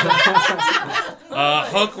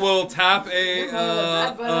 Hook will tap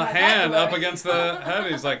a hand up against the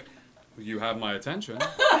head. He's like, you have my attention.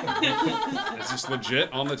 Is this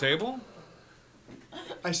legit on the table?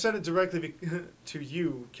 I said it directly to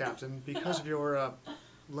you, Captain, because of your,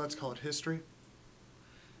 let's call it history.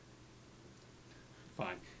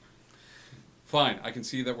 Fine. Fine. I can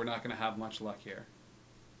see that we're not going to have much luck here.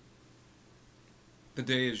 The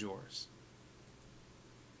day is yours.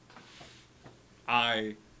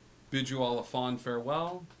 I bid you all a fond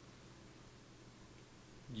farewell.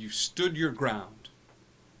 You stood your ground.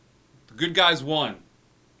 The good guys won.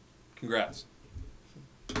 Congrats.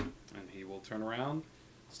 And he will turn around,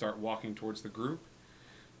 start walking towards the group.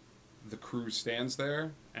 The crew stands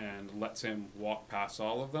there and lets him walk past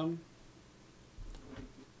all of them.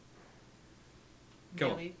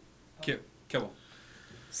 Kill him. Kill him.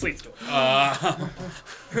 Sleet Storm.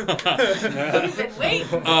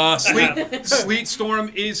 Sleet Storm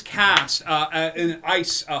is cast. And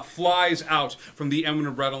ice flies out from the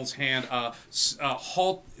Edwin Reynolds' hand.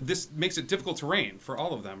 Halt. This makes it difficult terrain for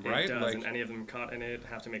all of them, right? It does, Like, and any of them caught in it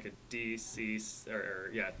have to make a DC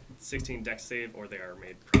 16 Dex save, or they are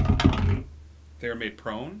made prone. They are made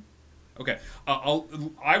prone. Okay,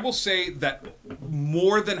 I will say that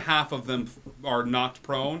more than half of them are knocked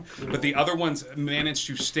prone, but the other ones manage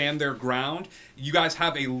to stand their ground. You guys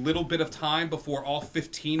have a little bit of time before all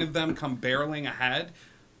 15 of them come barreling ahead.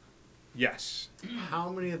 Yes. How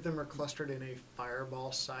many of them are clustered in a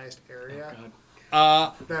fireball-sized area?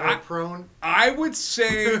 That are prone? I would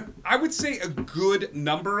say a good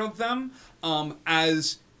number of them,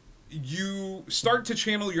 as you start to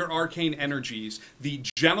channel your arcane energies. The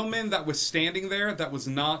gentleman that was standing there that was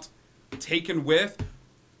not taken with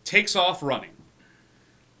takes off running.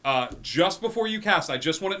 Just before you cast, I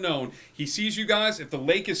just want it known, he sees you guys. If the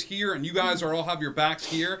lake is here and you guys are all have your backs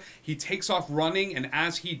here, he takes off running, and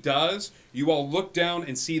as he does, you all look down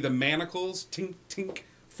and see the manacles tink tink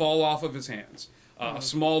fall off of his hands. A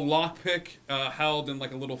small lockpick held in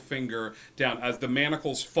like a little finger down as the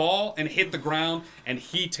manacles fall and hit the ground, and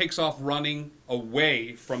he takes off running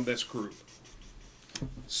away from this group.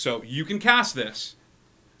 So you can cast this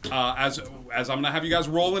as I'm going to have you guys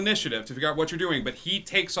roll initiative to figure out what you're doing, but he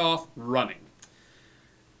takes off running.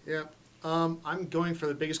 Yeah. I'm going for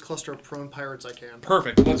the biggest cluster of prone pirates I can.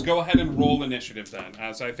 Perfect. Let's go ahead and roll initiative then,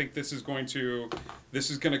 as I think this is going to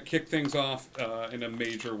kick things off in a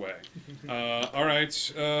major way. All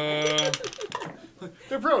right. They're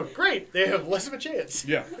prone. Great. They have less of a chance.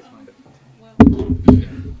 Yeah.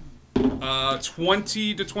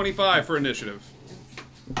 20 to 25 for initiative.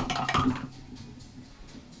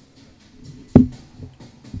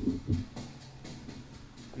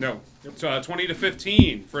 No. 20 to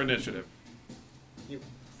 15 for initiative.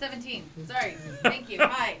 17. Sorry. Thank you.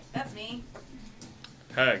 Hi. That's me.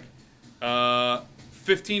 Peg.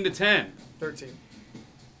 15 to 10. 13.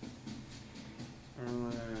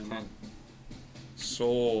 10.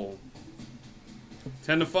 Soul.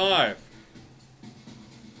 10 to 5.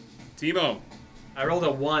 Timo. I rolled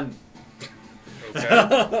a 1.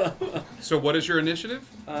 Okay. So what is your initiative?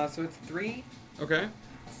 So it's 3. Okay.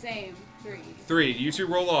 Same. 3. 3. You two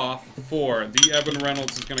roll off. 4. The Evan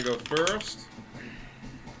Reynolds is going to go first.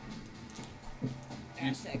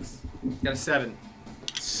 And 6. Got a 7.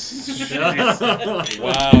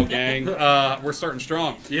 Wow, gang. We're starting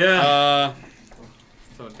strong. Yeah.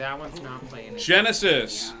 So that one's not playing it.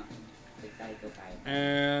 Genesis.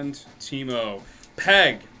 And Timo.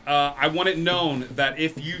 Peg. I want it known that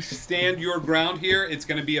if you stand your ground here, it's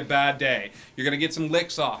going to be a bad day. You're going to get some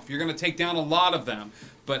licks off. You're going to take down a lot of them.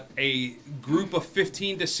 But a group of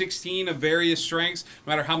 15 to 16 of various strengths,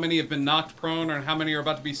 no matter how many have been knocked prone or how many are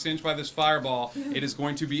about to be singed by this fireball, it is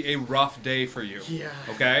going to be a rough day for you. Yeah.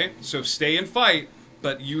 Okay? So stay and fight,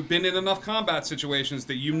 but you've been in enough combat situations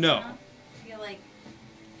that you know. I feel like,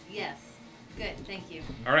 yes. Good. Thank you.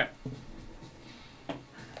 All right.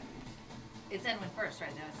 It's Edwin first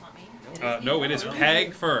right now. It's not me. No, it is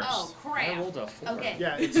Peg first. Oh, crap. I rolled a 4. Okay.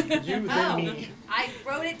 Yeah, it's you, then me. I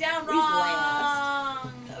wrote it down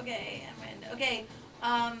wrong. Okay. Okay.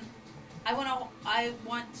 I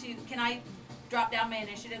want to. Can I drop down my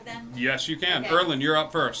initiative then? Yes, you can. Okay. Erlen, you're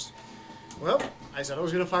up first. Well, I said I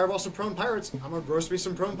was going to fireball some prone pirates. I'm going to roast me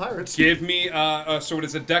some prone pirates. Give me, so it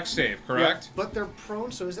is a dex save, correct? Yeah, but they're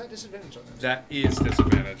prone, so is that disadvantage on that? That is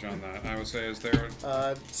disadvantage on that. I would say, is there...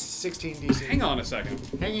 16 DC. Hang on a second.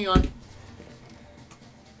 Hanging on.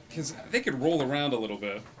 Because they could roll around a little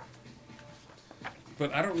bit.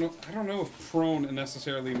 But I don't know if prone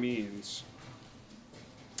necessarily means...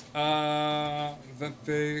 that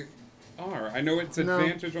they are. I know it's No.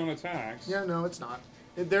 advantage on attacks. Yeah, no, it's not.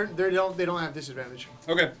 They don't have disadvantage.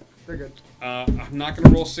 Okay. They're good. I'm not going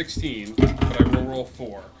to roll 16, but I will roll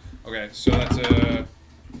 4. Okay, so that's a...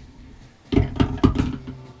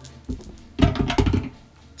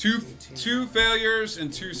 Two failures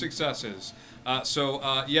and 2 successes.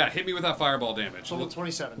 Yeah, hit me with that fireball damage. Total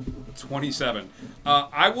 27. 27.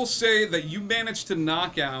 I will say that you managed to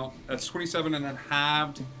knock out, that's 27 and then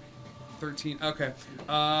halved, 13. Okay.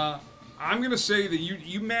 I'm going to say that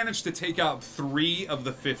you managed to take out 3 of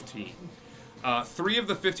the 15. 3 of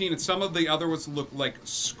the 15, and some of the other ones look like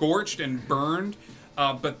scorched and burned,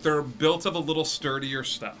 but they're built of a little sturdier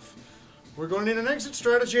stuff. We're going in an exit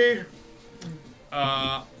strategy.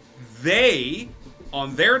 They,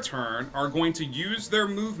 on their turn, are going to use their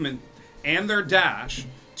movement and their dash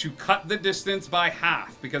to cut the distance by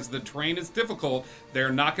half because the terrain is difficult.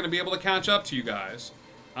 They're not going to be able to catch up to you guys.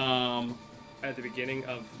 At the beginning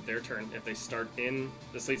of their turn, if they start in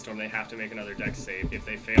the Sleet Storm, they have to make another dex save. If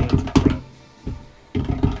they fail, it's pro.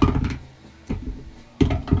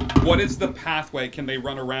 What is the pathway? Can they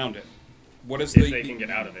run around it? What is If they can get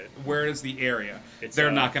out of it. Where is the area? It's They're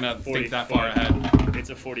a not going to 40 think that foot- far ahead. It's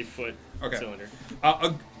a 40-foot cylinder.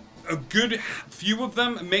 A good few of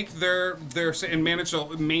them make their and manage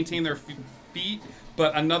to maintain their feet,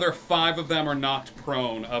 but another 5 of them are knocked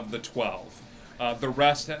prone of the 12. The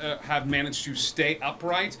rest have managed to stay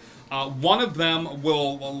upright. One of them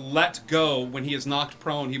will let go when he is knocked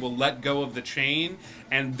prone. He will let go of the chain,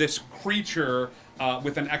 and this creature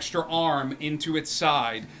with an extra arm into its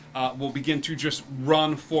side will begin to just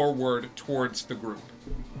run forward towards the group.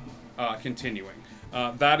 Continuing.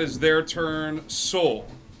 That is their turn. Soul.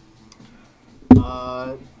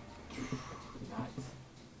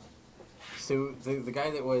 So the guy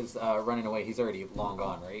that was running away, he's already long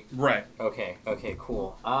gone, right? Right. Okay,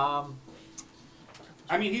 cool.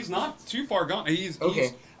 I mean, he's not too far gone. He's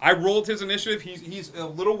Okay. I rolled his initiative. He's a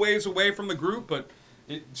little ways away from the group, but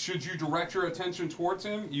should you direct your attention towards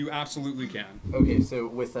him, you absolutely can. Okay, so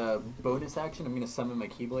with a bonus action, I'm going to summon my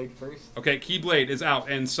Keyblade first. Okay, Keyblade is out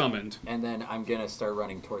and summoned. And then I'm going to start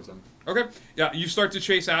running towards him. Okay, yeah, you start to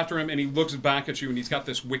chase after him, and he looks back at you, and he's got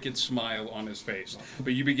this wicked smile on his face.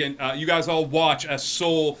 But you begin, you guys all watch as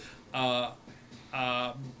Soul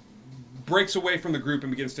breaks away from the group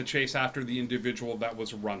and begins to chase after the individual that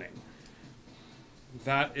was running.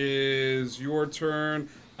 That is your turn.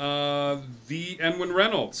 The Enwin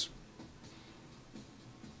Reynolds.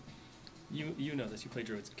 You know this. You play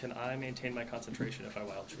druids. Can I maintain my concentration if I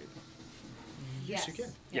wild shape? Yes. You can.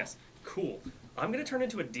 Yes. Cool. I'm gonna turn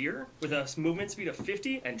into a deer with a movement speed of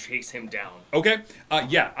 50 and chase him down. Okay.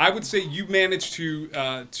 Yeah, I would say you managed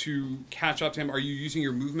to catch up to him. Are you using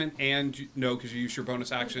your movement and no, because you used your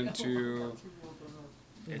bonus action to.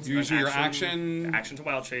 It's You using an your action to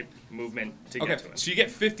wild shape, movement to Okay, get to him. so you get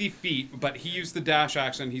 50 feet, but he used the dash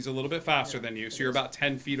action. He's a little bit faster than you, so you're about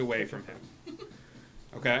 10 feet away from him.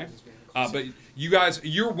 Okay? But you guys,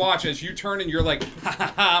 your watch as you turn and you're like, ha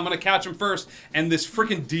ha ha, I'm going to catch him first. And this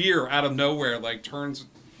freaking deer out of nowhere, like, turns.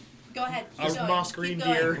 Go ahead. A Keep going. moss green Keep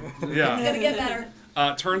going. deer. Yeah. It's gonna get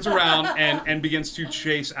better. Turns around and begins to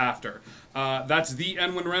chase after. That's the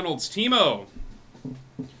Enwin Reynolds. Timo.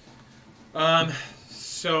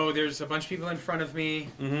 So there's a bunch of people in front of me,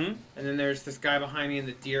 Mm-hmm. and then there's this guy behind me, and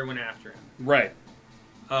the deer went after him. Right.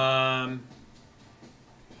 I'm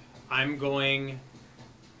going.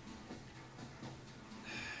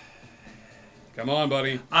 Come on,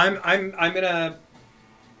 buddy. I'm gonna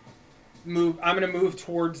move. I'm gonna move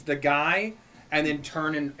towards the guy, and then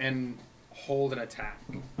turn and hold an attack.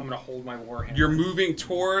 I'm gonna hold my warhammer. You're moving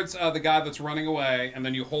towards the guy that's running away, and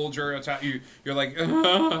then you hold your attack. You're like,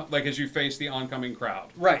 like as you face the oncoming crowd.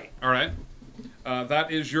 Right. All right. That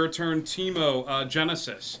is your turn, Timo.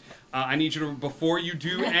 Genesis. I need you to, before you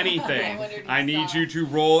do anything, I need you to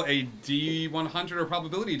roll a D100 or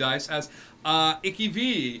probability dice as Icky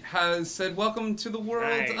V has said, welcome to the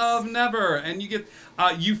world of Never. And you get,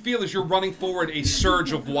 you feel as you're running forward a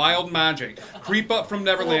surge of wild magic. Creep up from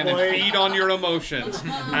Neverland and feed on your emotions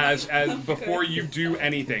as before you do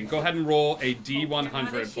anything. Go ahead and roll a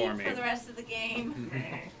D100 for me. For the rest of the game.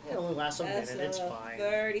 It'll only last a minute. That's, It's fine.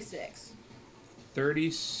 36.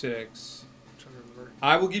 36.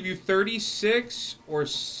 I will give you 36 or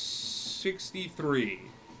 63.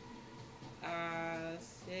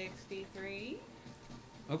 63.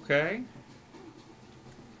 Okay.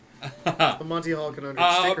 The Monty Hall can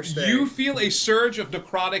stick or stay. You feel a surge of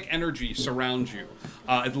necrotic energy surround you.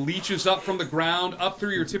 It leaches up from the ground, up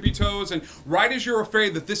through your tippy toes, and right as you're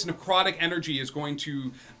afraid that this necrotic energy is going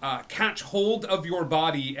to catch hold of your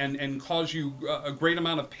body and cause you a great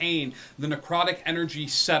amount of pain, the necrotic energy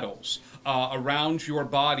settles around your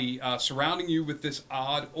body, surrounding you with this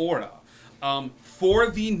odd aura. For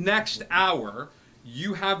the next hour,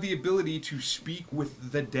 you have the ability to speak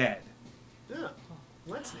with the dead. Yeah.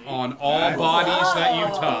 Let's on all bodies that you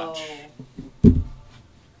touch.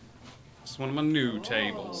 It's one of my new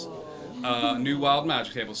tables. New wild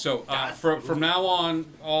magic tables. So from now on,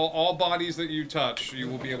 all bodies that you touch, you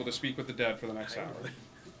will be able to speak with the dead for the next hour.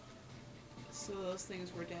 So those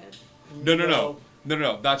things were dead?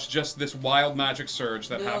 No. That's just this wild magic surge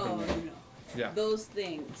that happened. No. Yeah. Those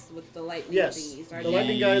things with the lightning thingies are the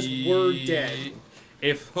lightning guys were dead.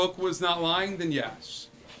 If Hook was not lying, then yes.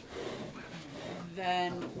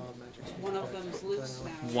 Then one of them's loose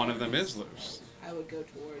now. One of them is loose. I would go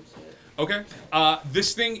towards it. Okay.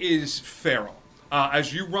 This thing is feral.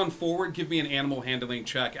 As you run forward, give me an animal handling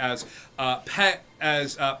check. As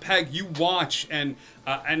Peg, you watch, and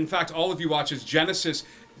in fact, all of you watch as Genesis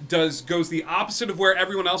goes the opposite of where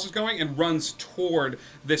everyone else is going and runs toward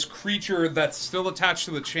this creature that's still attached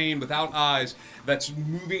to the chain without eyes, that's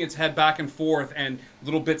moving its head back and forth, and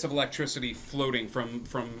little bits of electricity floating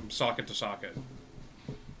from socket to socket.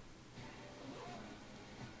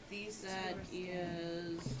 That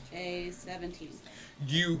is a 17.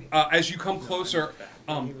 You, as you come closer,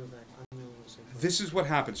 this is what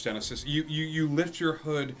happens, Genesis. You lift your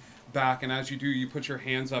hood back, and as you do, you put your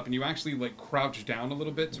hands up, and you actually like crouch down a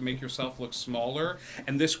little bit to make yourself look smaller.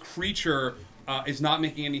 And this creature is not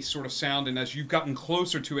making any sort of sound. And as you've gotten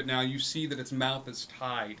closer to it now, you see that its mouth is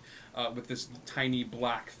tied with this tiny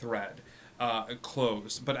black thread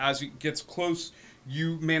closed. But as it gets close,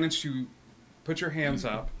 you manage to put your hands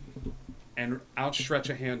up and outstretch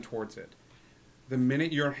a hand towards it. The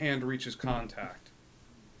minute your hand reaches contact,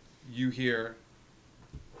 you hear,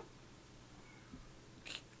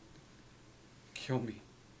 "Kill me."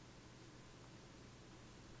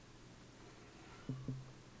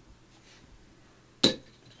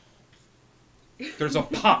 There's a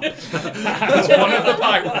pop as one of the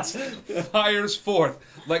pirates fires forth.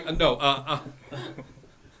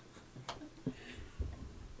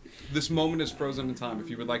 This moment is frozen in time. If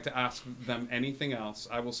you would like to ask them anything else,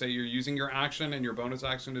 I will say you're using your action and your bonus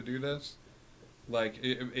action to do this. Like,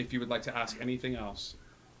 if you would like to ask anything else.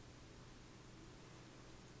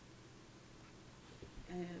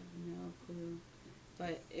 I have no clue.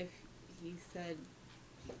 But if he said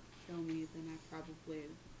kill me, then I probably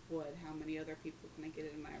would. How many other people can I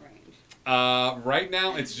get in my range? Right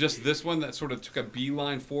now, it's just this one that sort of took a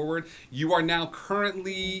beeline forward. You are now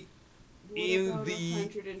currently in the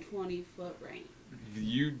 120-foot range.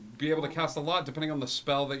 You'd be able to cast a lot depending on the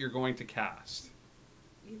spell that you're going to cast.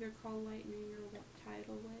 Either call lightning or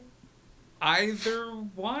tidal wave. Either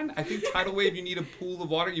one. I think tidal wave, you need a pool of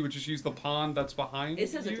water. You would just use the pond that's behind you. It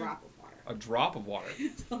says a drop of water. A drop of water.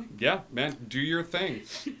 Yeah, man, do your thing.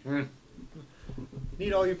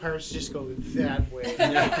 Need all you pirates to just go that way.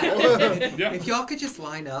 Yeah. If y'all could just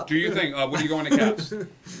line up. Do your thing. What are you going to cast?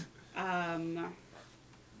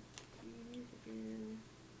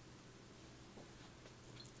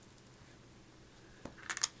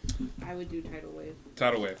 I would do tidal wave.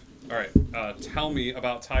 Tidal wave. All right. Tell me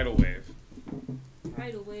about tidal wave.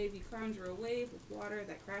 Tidal wave, you conjure a wave of water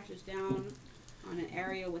that crashes down on an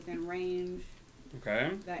area within range.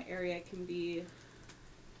 Okay. That area can be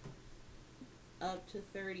up to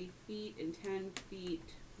 30 feet and 10 feet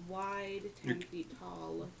wide, 10 feet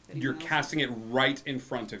tall. You're casting it right in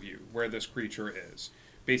front of you, where this creature is.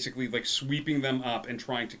 Basically, like sweeping them up and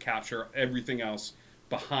trying to capture everything else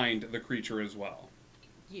behind the creature as well.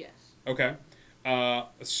 Yes. Okay.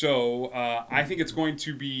 So I think it's going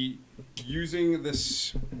to be using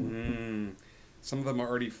this. Some of them are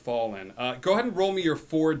already fallen. Go ahead and roll me your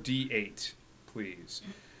 4d8, please.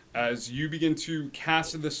 As you begin to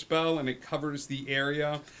cast the spell and it covers the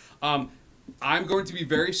area, I'm going to be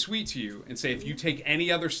very sweet to you and say if you take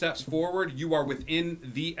any other steps forward, you are within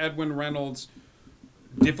the Edwin Reynolds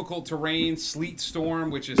difficult terrain, sleet storm,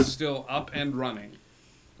 which is still up and running.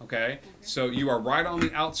 Okay? So you are right on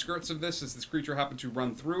the outskirts of this as this creature happened to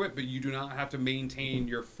run through it, but you do not have to maintain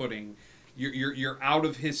your footing. You're out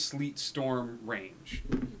of his sleet storm range.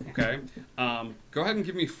 Okay? Go ahead and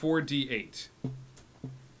give me 4d8.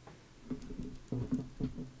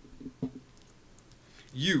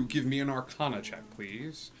 You give me an Arcana check,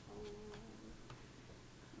 please.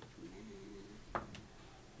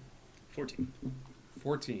 14.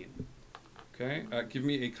 14. Okay. Give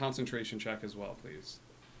me a concentration check as well, please.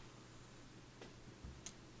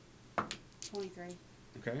 23.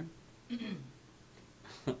 Okay.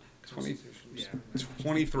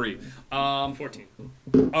 23. 14.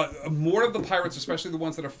 More of the pirates, especially the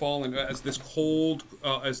ones that have fallen, as this cold,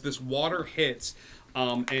 as this water hits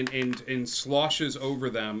and sloshes over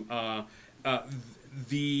them,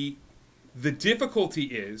 the difficulty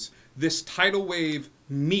is this tidal wave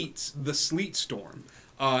meets the sleet storm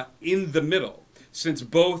in the middle, since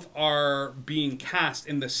both are being cast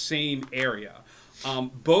in the same area.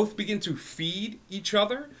 Both begin to feed each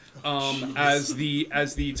other as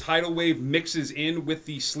the tidal wave mixes in with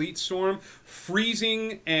the sleet storm,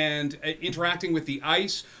 freezing and interacting with the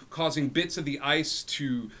ice, causing bits of the ice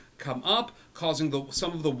to come up, causing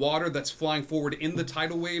some of the water that's flying forward in the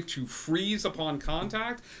tidal wave to freeze upon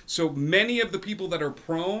contact. So many of the people that are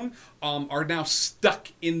prone are now stuck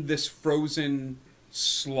in this frozen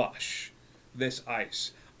slush, this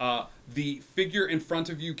ice. The figure in front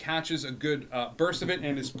of you catches a good burst of it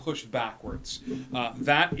and is pushed backwards.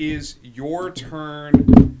 That is your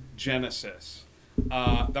turn, Genesis.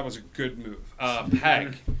 That was a good move.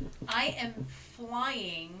 Peg. I am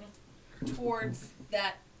flying towards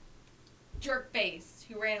that jerk face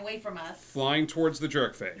who ran away from us. Flying towards the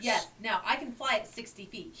jerk face. Yes. Now, I can fly at 60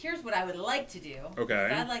 feet. Here's what I would like to do. Okay.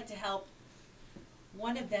 I'd like to help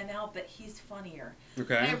one of them out, but he's funnier.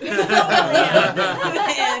 Okay. Because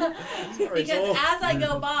as I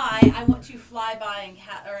go by, I want to fly by and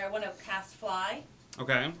I want to cast fly.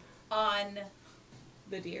 Okay. On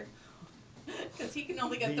the deer. Because he can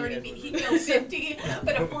only go 30 feet. He can go 50,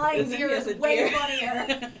 but a flying deer is way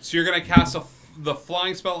funnier. So you're going to cast the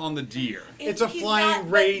flying spell on the deer. It's a flying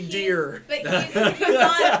reindeer. But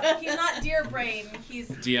he's not deer brain. He's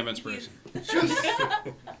DM inspiration.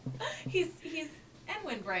 He's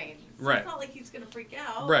Enwin brain. So Right. It's not like he's going to freak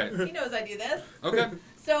out. Right. He knows I do this. Okay.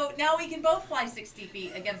 So now we can both fly 60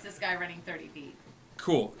 feet against this guy running 30 feet.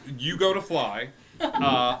 Cool. You go to fly,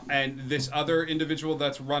 and this other individual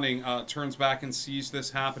that's running turns back and sees this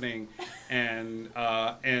happening, and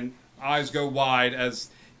eyes go wide as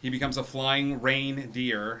he becomes a flying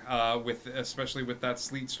reindeer, especially with that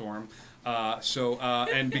sleet storm.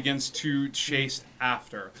 And begins to chase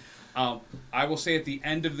after. I will say at the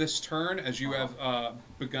end of this turn, as you have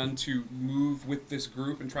begun to move with this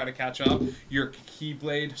group and try to catch up, your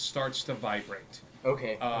keyblade starts to vibrate.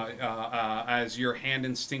 Okay. As your hand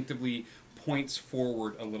instinctively points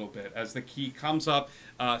forward a little bit. As the key comes up,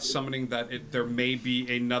 summoning that there may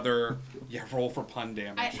be another... Yeah, roll for pun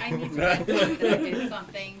damage. I need to recognize that I did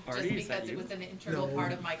something just because it was an integral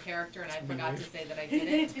part of my character and I forgot to say that I did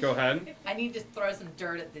it. Go ahead. I need to throw some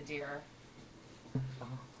dirt at the deer.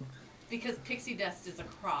 Because pixie dust is a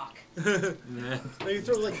crock. No, you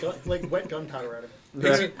throw like wet gunpowder at it.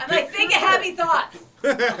 I'm like, think a happy thought.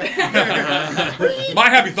 My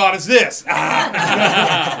happy thought is this.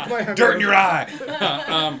 Dirt in your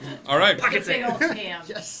eye. All right. Pocket sand.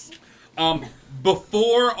 Yes.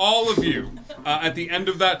 Before all of you, at the end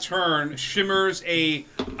of that turn, shimmers a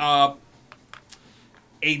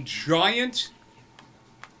giant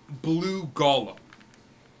blue golem.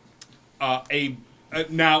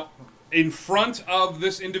 Now, in front of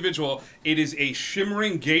this individual, it is a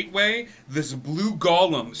shimmering gateway. This blue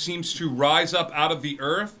golem seems to rise up out of the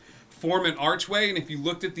earth, form an archway, and if you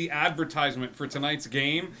looked at the advertisement for tonight's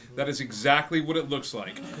game, that is exactly what it looks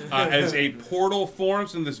like. As a portal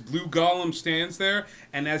forms and this blue golem stands there,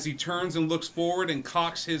 and as he turns and looks forward and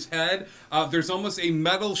cocks his head, there's almost a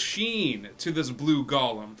metal sheen to this blue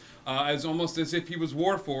golem, almost as if he was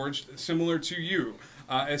warforged, similar to you.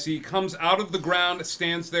 As he comes out of the ground,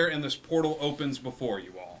 stands there, and this portal opens before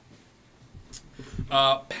you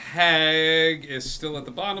all. Peg is still at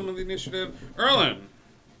the bottom of the initiative. Erlen.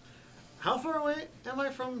 How far away am I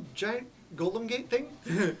from giant Golem Gate thing?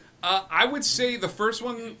 I would say the first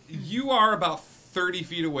one, you are about 30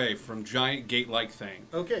 feet away from giant gate-like thing.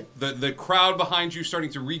 Okay. The crowd behind you starting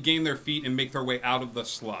to regain their feet and make their way out of the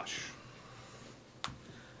slush.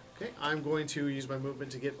 Okay, I'm going to use my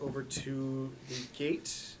movement to get over to the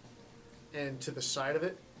gate and to the side of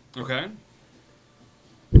it. Okay.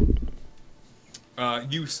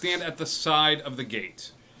 You stand at the side of the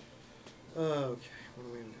gate. Okay, what are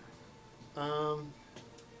we going to do? I'm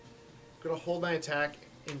going to hold my attack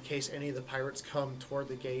in case any of the pirates come toward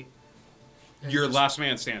the gate. You're last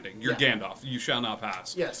man standing. You're Yeah. Gandalf. You shall not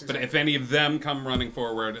pass. Yes, But exactly. if any of them come running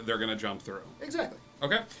forward, they're going to jump through. Exactly.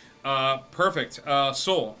 Okay. Perfect.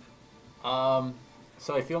 Soul.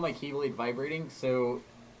 So I feel my keyblade vibrating, so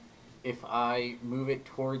if I move it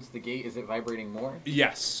towards the gate, is it vibrating more?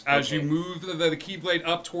 Yes. As you move the Keyblade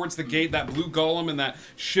up towards the gate, that blue golem and that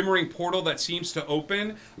shimmering portal that seems to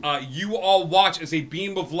open, you all watch as a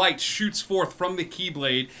beam of light shoots forth from the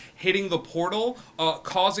Keyblade, hitting the portal,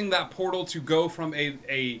 causing that portal to go from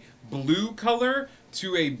a blue color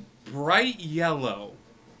to a bright yellow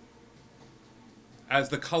as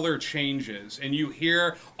the color changes. And you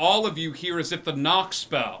hear, all of you hear as if the knock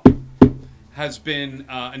spell has been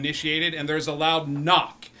initiated, and there's a loud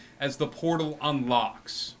knock as the portal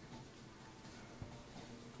unlocks.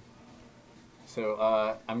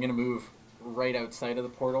 So I'm going to move right outside of the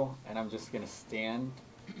portal, and I'm just going to stand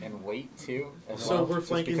and wait too. So we're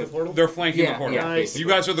flanking the portal? They're flanking the portal. Yeah, Nice. You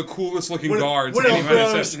guys are the coolest looking guards. what anyone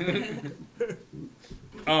up, has said.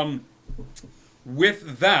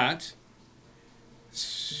 With that,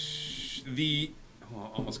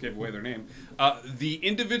 almost gave away their name. The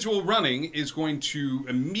individual running is going to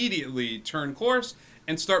immediately turn course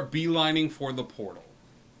and start beelining for the portal.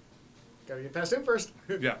 Gotta get past him first.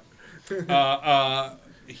 Yeah.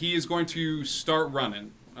 He is going to start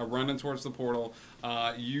running towards the portal.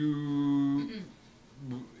 How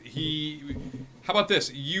about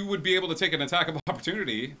this? You would be able to take an attack of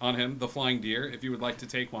opportunity on him, the flying deer, if you would like to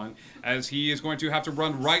take one, as he is going to have to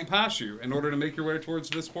run right past you in order to make your way towards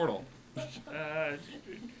this portal.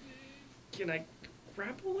 Can I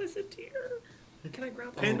grapple as a deer? Can I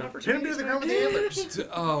grapple Pin- as an opportunity? pin him to the ground with the antlers.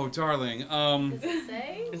 Oh, darling. Does it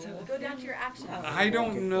say? Go down to your actions. I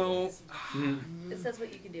don't know. It says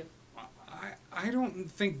what you can do. I don't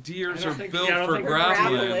think deers are think- built yeah, I don't for think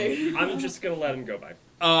grappling. I'm just gonna let him go by.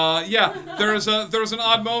 Yeah. There's an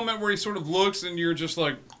odd moment where he sort of looks, and you're just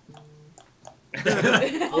like. Oh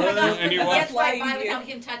my gosh, And you if walk- he gets right by without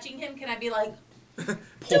him touching him, can I be like,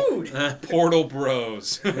 Dude! Portal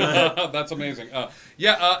Bros. That's amazing.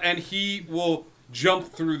 And he will jump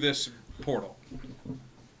through this portal.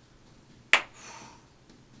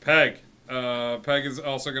 Peg. Peg is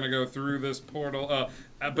also going to go through this portal.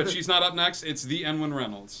 But she's not up next. It's the Enwin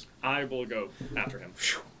Reynolds. I will go after him.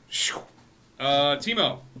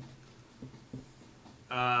 Timo.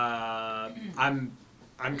 I'm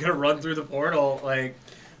gonna run through the portal like.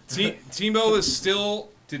 Timo is still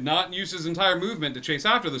did not use his entire movement to chase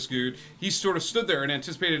after the Scoot. He sort of stood there and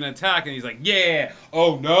anticipated an attack, and he's like, "Yeah,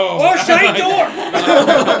 oh no, oh shut door!"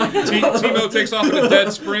 Timo takes off in a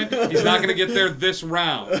dead sprint. He's not going to get there this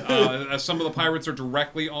round, as some of the pirates are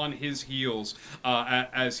directly on his heels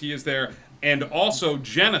as he is there, and also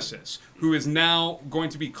Genesis, who is now going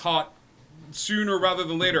to be caught sooner rather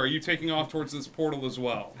than later. Are you taking off towards this portal as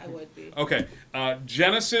well? I would be. Okay.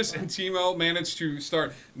 Genesis and Timo managed to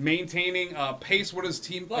start maintaining pace. What is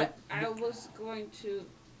Team? But I was going to,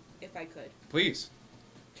 if I could, Please.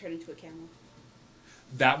 turn into a camel.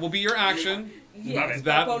 That will be your action. Yes,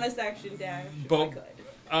 That bonus action dash. Bo- if I could.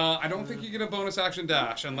 I don't think you get a bonus action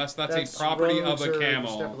dash unless that's That's a property of rogues a or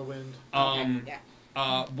camel. Step of the wind.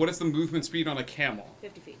 Yeah. What is the movement speed on a camel?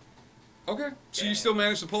 50 feet. Okay, so you still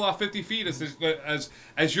manage to pull off 50 feet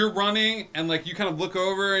as you're running, and like you kind of look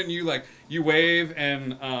over and you wave,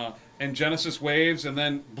 and Genesis waves, and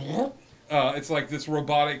then it's like this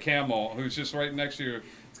robotic camel who's just right next to you.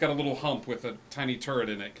 It's got a little hump with a tiny turret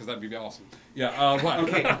in it because that'd be awesome. Yeah. What?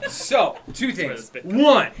 Okay. So 2 things.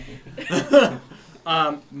 One.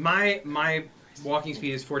 My walking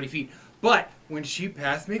speed is 40 feet. But when she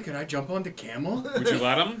passed me, could I jump on the camel? Would you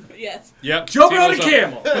let him? Yes. Yep. Jump on the Timo's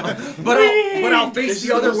camel. but I'll face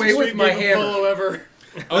the other way with my hammer. Ever.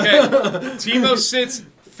 Okay. Timo sits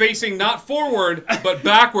facing not forward but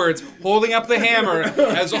backwards, holding up the hammer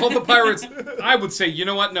as all the pirates. I would say, you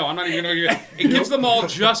know what? No, I'm not even going to. It gives them all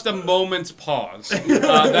just a moment's pause.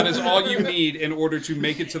 That is all you need in order to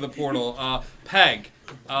make it to the portal. Peg,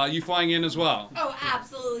 you flying in as well? oh,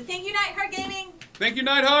 absolutely. Thank you, Nightheart Gaming. Thank you,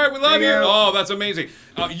 Nightheart. We love Thank you. you. Oh, that's amazing.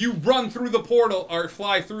 You run through the portal, or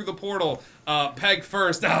fly through the portal. Peg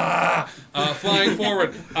first, flying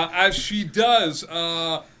forward. As she does,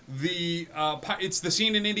 it's the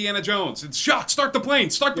scene in Indiana Jones. It's Shock. Start the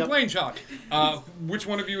plane. Start the plane, Shock. Which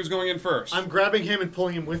one of you is going in first? I'm grabbing him and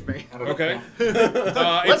pulling him with me. Okay.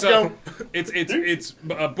 Let's go. It's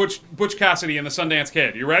Butch Cassidy and the Sundance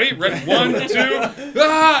Kid. You ready? Ready? 1, 2,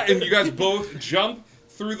 and you guys both jump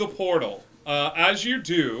through the portal. As you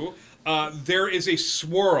do, there is a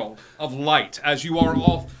swirl of light as you are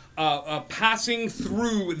all passing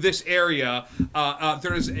through this area.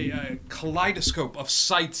 There is a kaleidoscope of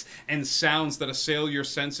sights and sounds that assail your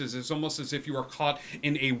senses. It's almost as if you are caught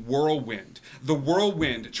in a whirlwind. The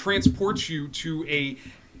whirlwind transports you to a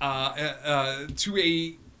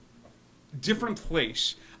different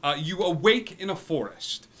place. You awake in a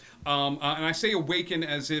forest. And I say awaken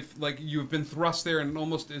as if like you've been thrust there, and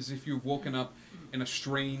almost as if you've woken up in a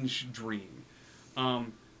strange dream.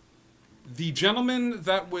 The gentleman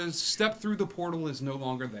that was stepped through the portal is no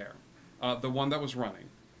longer there. The one that was running.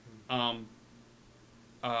 The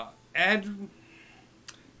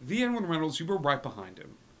Edwin Reynolds, you were right behind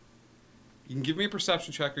him. You can give me a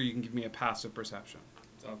perception check, or you can give me a passive perception.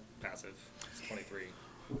 Passive. It's 23.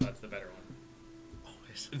 That's the better one.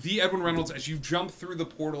 The Edwin Reynolds, as you jump through the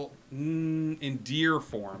portal in deer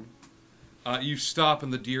form, you stop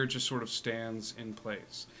and the deer just sort of stands in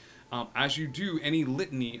place. As you do, any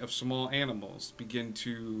litany of small animals begin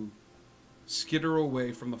to skitter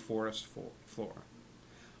away from the forest floor.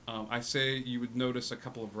 I say you would notice a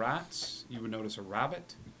couple of rats, you would notice a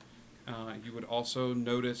rabbit, you would also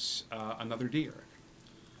notice another deer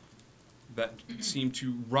that seem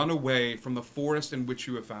to run away from the forest in which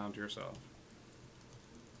you have found yourself.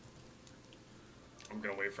 I'm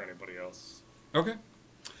going to wait for anybody else. Okay.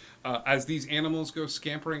 As these animals go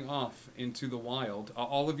scampering off into the wild,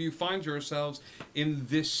 all of you find yourselves in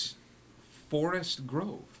this forest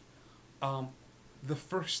grove. The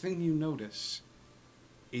first thing you notice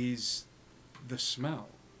is the smell.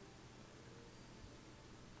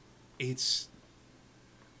 It's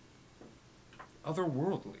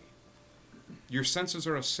otherworldly. Your senses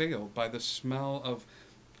are assailed by the smell of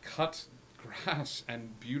cut grass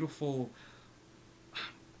and beautiful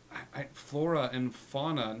flora and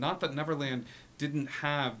fauna. Not that Neverland didn't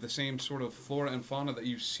have the same sort of flora and fauna that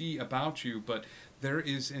you see about you, but there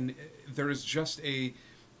is just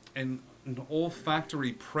an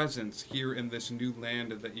olfactory presence here in this new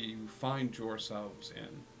land that you find yourselves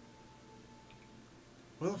in.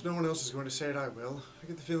 Well, if no one else is going to say it, I will. I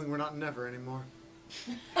get the feeling we're not in Never anymore.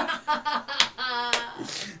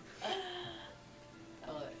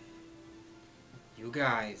 You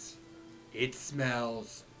guys, it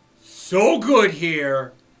smells so good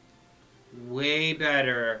here. Way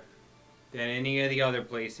better than any of the other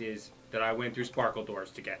places that I went through Sparkle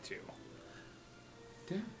Doors to get to.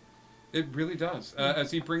 Yeah, it really does.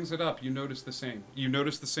 As he brings it up, you notice the same. You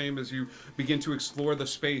notice the same as you begin to explore the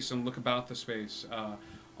space and look about the space.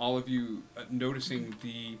 All of you noticing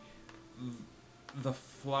the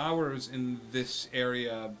flowers in this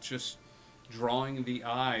area just drawing the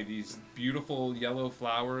eye. These beautiful yellow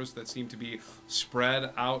flowers that seem to be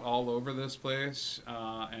spread out all over this place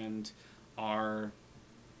and are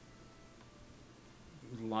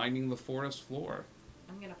lining the forest floor.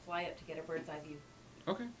 I'm going to fly up to get a bird's eye view.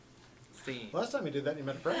 Okay. See. Last time you did that, you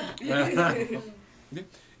met a friend. Yeah.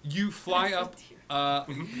 You fly up.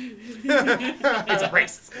 It's a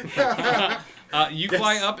race. You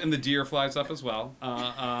fly up, and the deer flies up as well,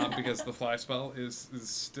 because the fly spell is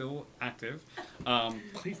still active.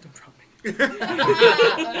 Please don't drop me.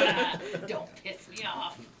 Don't piss me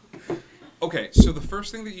off. Okay, so the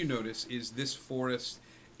first thing that you notice is this forest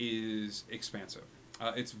is expansive.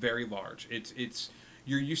 It's very large. It's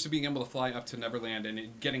you're used to being able to fly up to Neverland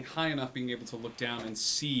and getting high enough, being able to look down and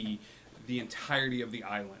see the entirety of the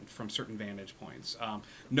island from certain vantage points,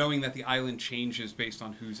 knowing that the island changes based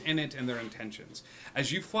on who's in it and their intentions.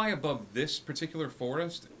 As you fly above this particular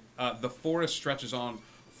forest, the forest stretches on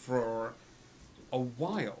for a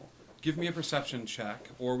while. Give me a perception check,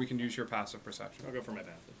 or we can use your passive perception. I'll go for my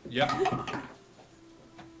passive. Yep.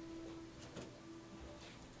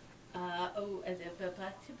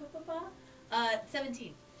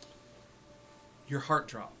 17. Your heart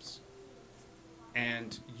drops.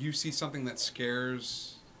 And you see something that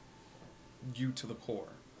scares you to the core.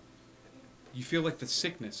 You feel like the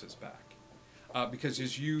sickness is back. Because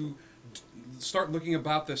as you start looking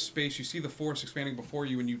about this space, you see the forest expanding before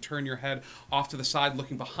you, and you turn your head off to the side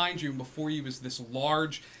looking behind you, and before you is this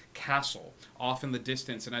large castle off in the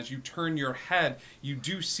distance. And as you turn your head, you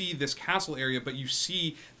do see this castle area, but you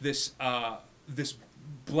see this this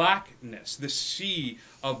blackness, this sea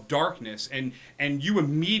of darkness, and you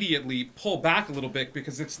immediately pull back a little bit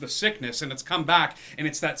because it's the sickness, and it's come back, and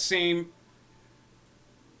it's that same,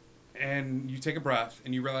 and you take a breath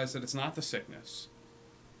and you realize that it's not the sickness,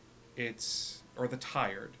 or the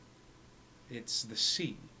tired, it's the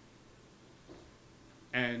sea.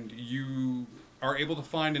 And you are able to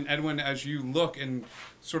find, and Edwin, as you look and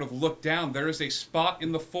sort of look down, there is a spot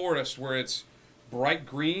in the forest where it's bright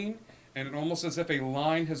green, and it almost as if a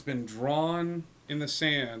line has been drawn in the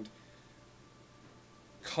sand.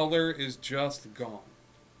 Color is just gone.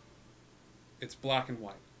 It's black and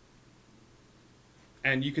white.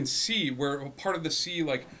 And you can see where part of the sea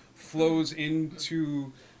like flows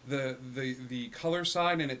into the color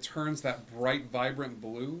side, and it turns that bright, vibrant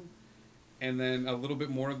blue. And then a little bit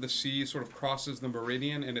more of the sea sort of crosses the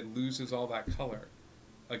meridian, and it loses all that color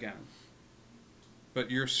again. But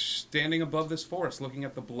you're standing above this forest, looking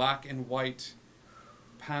at the black and white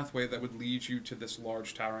pathway that would lead you to this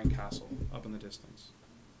large towering castle up in the distance.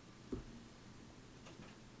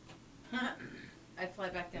 I fly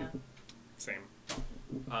back down. Same.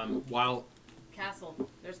 While Castle.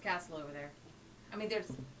 There's castle over there. I mean,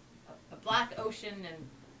 there's a black ocean and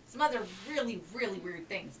some other really, really weird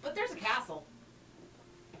things. But there's a castle.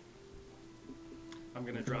 I'm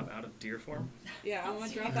gonna drop out of deer form. Yeah, I'm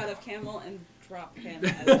gonna drop out of camel and drop him.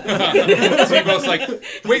 So he goes like,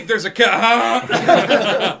 wait, there's a cat.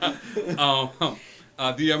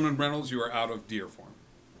 DM and Reynolds, you are out of deer form.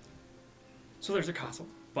 So there's a castle,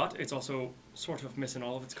 but it's also sort of missing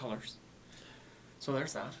all of its colors. So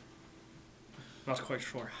there's that. Not quite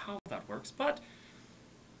sure how that works, but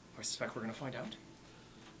I suspect we're gonna find out.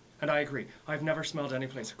 And I agree. I've never smelled any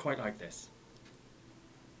place quite like this.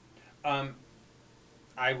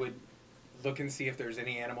 I would look and see if there's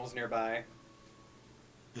any animals nearby.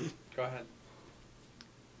 Go ahead.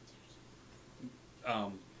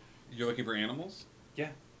 You're looking for animals? Yeah.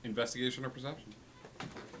 Investigation or perception?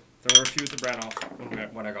 There were a few that ran off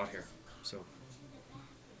when I got here, so.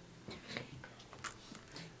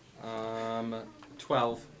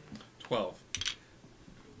 12. 12.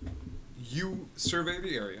 You survey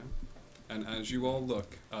the area, and as you all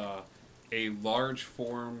look, a large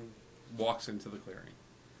form walks into the clearing.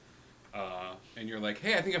 And you're like,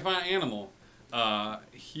 hey, I think I found an animal.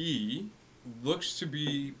 He looks to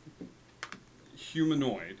be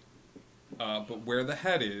humanoid, but where the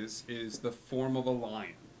head is the form of a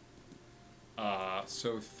lion.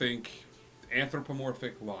 So think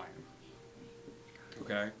anthropomorphic lion.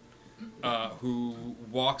 Okay? Who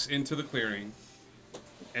walks into the clearing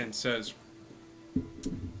and says,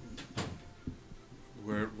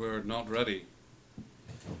 We're not ready.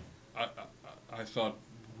 I thought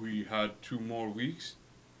we had 2 more weeks.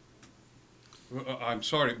 I'm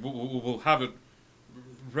sorry, we'll have it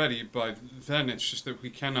ready by then. It's just that we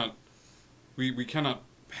cannot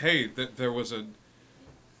pay. That there was a.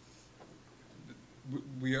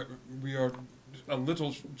 We are a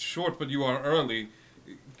little short, but you are early.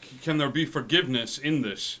 Can there be forgiveness in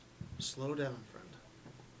this? Slow down, friend.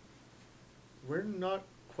 We're not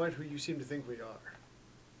quite who you seem to think we are.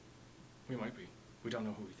 We might be. We don't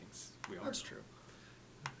know who he thinks we are. That's true.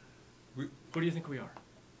 Who do you think we are?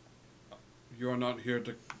 You are not here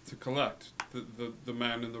to collect. The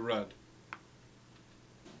man in the red.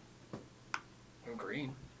 I'm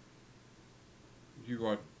green. You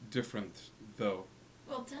are different, though.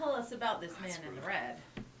 Well, tell us about this man in the red.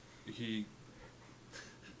 He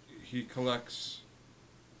collects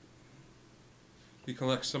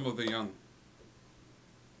some of the young.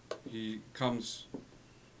 He comes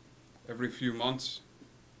every few months.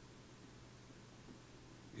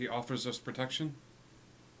 He offers us protection.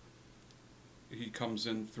 He comes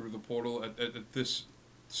in through the portal at this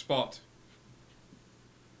spot.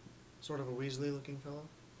 Sort of a Weasley-looking fellow?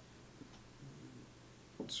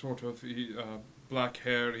 Sort of. He, black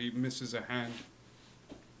hair. He misses a hand.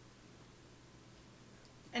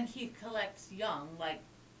 And he collects young, like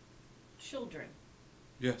children.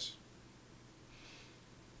 Yes.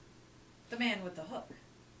 The man with the hook.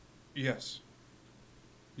 Yes.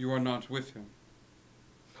 You are not with him.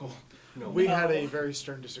 Oh, no. We had a very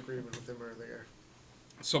stern disagreement with him earlier.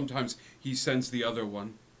 Sometimes he sends the other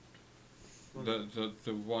one.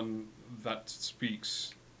 The one that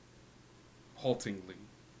speaks haltingly.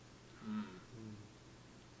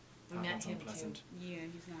 We met him too. Yeah,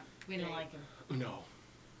 he's not. We don't like him. No.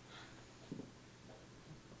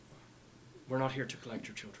 We're not here to collect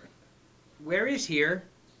your children. Where is here?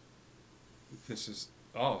 This is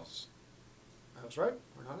Oz. That's right.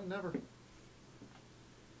 We're not in Never.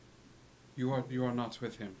 You are not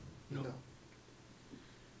with him. No.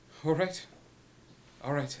 All right.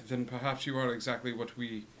 All right. Then perhaps you are exactly what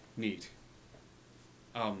we need.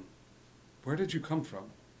 Where did you come from?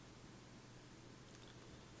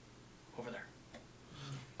 Over there.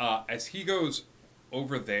 As he goes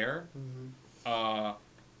over there,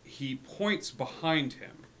 he points behind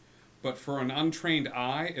him, but for an untrained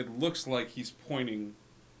eye, it looks like he's pointing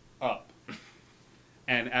up.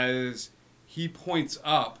 And as he points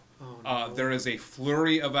up, there is a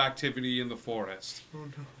flurry of activity in the forest. Oh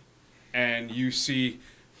no. And you see,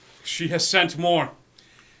 she has sent more.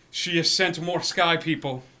 She has sent more sky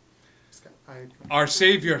people. Our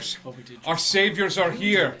saviors. Our saviors are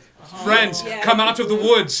here. Friends, Yeah. come out of the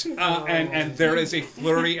woods. And there is a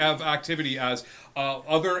flurry of activity as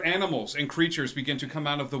other animals and creatures begin to come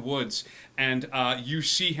out of the woods. And you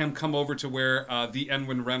see him come over to where the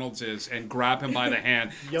Enwyn Reynolds is and grab him by the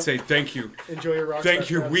hand. Yep. Say, thank you. Enjoy your rock Thank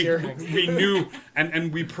star you. crabs We, here. we knew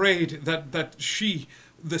and we prayed that she,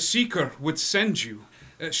 the Seeker, would send you.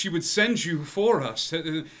 She would send you for us.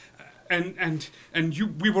 And you,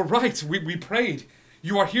 we were right. We prayed.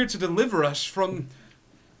 You are here to deliver us from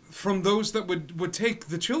those that would take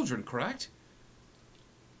the children, correct?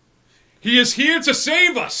 He is here to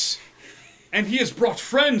save us, and he has brought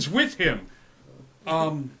friends with him.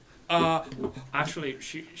 Actually,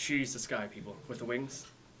 she's the sky people with the wings.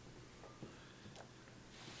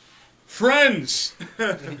 Friends,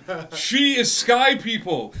 she is sky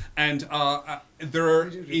people, and there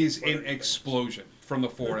is an explosion from the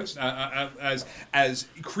forest as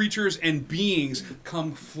creatures and beings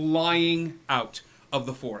come flying out of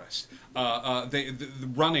the forest. They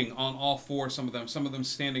running on all four, some of them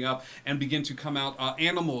standing up, and begin to come out.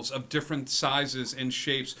 Animals of different sizes and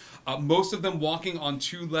shapes, most of them walking on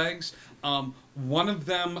two legs. One of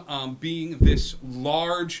them being this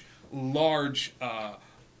large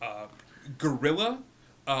gorilla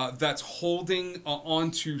that's holding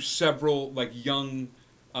onto several young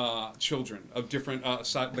children of different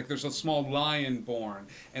size. Like there's a small lion born,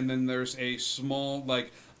 and then there's a small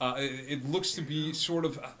it looks to be sort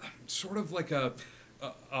of like a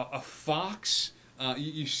fox.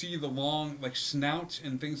 You see the long snout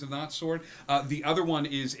and things of that sort. The other one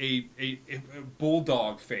is a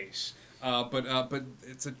bulldog face, but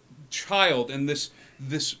it's a child, and this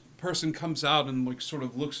person comes out and sort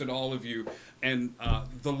of looks at all of you, and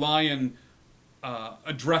the lion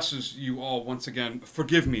addresses you all once again.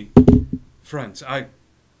 Forgive me, friends.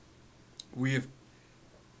 It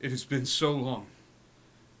has been so long.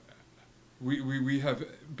 We have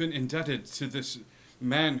been indebted to this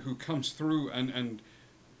man who comes through and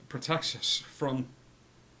protects us from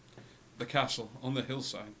the castle on the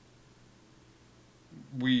hillside.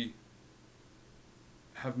 We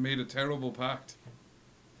have made a terrible pact.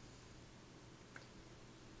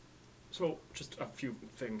 So, just a few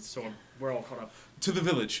things, so we're all caught up. To the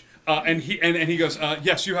village, and he goes,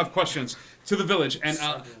 yes, you have questions. To the village, and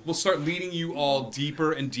we'll start leading you all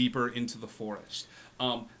deeper and deeper into the forest.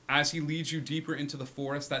 As he leads you deeper into the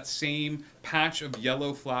forest, that same patch of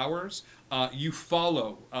yellow flowers, you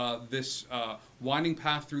follow this winding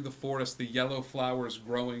path through the forest, the yellow flowers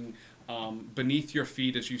growing beneath your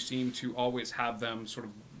feet as you seem to always have them sort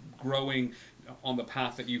of growing on the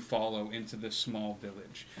path that you follow into this small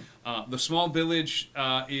village. The small village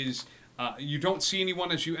is, you don't see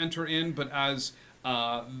anyone as you enter in, but as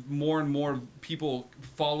more and more people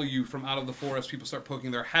follow you from out of the forest, people start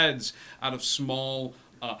poking their heads out of small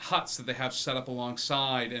huts that they have set up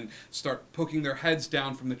alongside and start poking their heads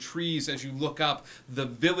down from the trees. As you look up, the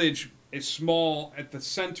village is small at the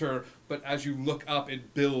center, but as you look up,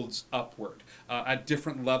 it builds upward. At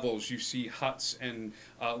different levels, you see huts and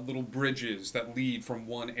little bridges that lead from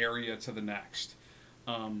one area to the next.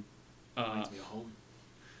 Reminds me of home.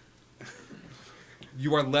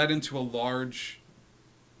 You are led into a large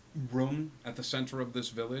room at the center of this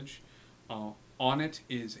village. On it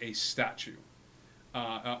is a statue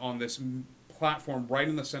on this platform right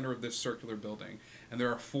in the center of this circular building. And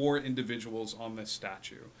there are 4 individuals on this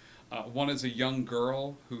statue. One is a young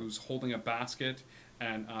girl who's holding a basket,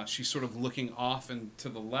 and she's sort of looking off and to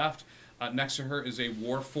the left. Next to her is a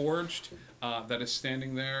Warforged that is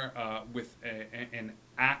standing there with an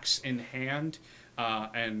axe in hand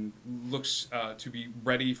and looks to be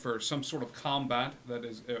ready for some sort of combat that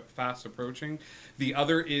is fast approaching. The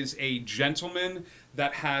other is a gentleman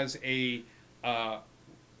that has a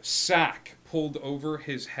sack pulled over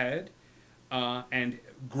his head, and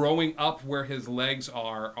growing up where his legs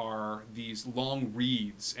are these long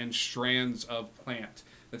reeds and strands of plant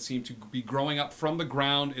that seem to be growing up from the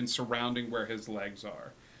ground and surrounding where his legs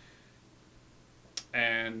are.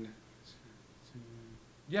 And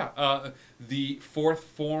yeah, the 4th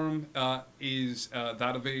form is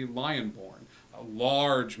that of a Lionborn, a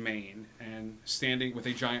large mane and standing with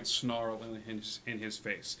a giant snarl in his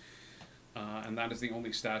face. And that is the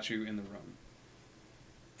only statue in the room.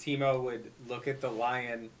 Timo would look at the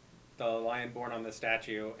lion born on the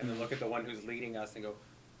statue, and then look at the one who's leading us and go,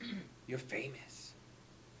 "You're famous."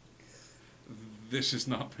 This is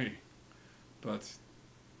not me, but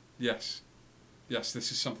yes,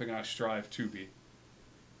 this is something I strive to be.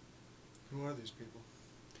 Who are these people?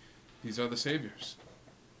 These are the saviors.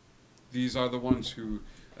 These are the ones who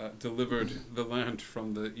delivered the land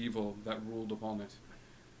from the evil that ruled upon it.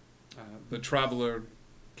 The traveler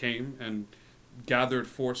came and gathered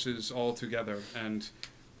forces all together, and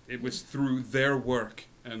it was through their work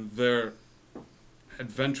and their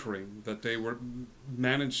adventuring that they were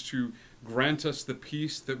managed to grant us the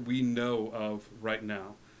peace that we know of right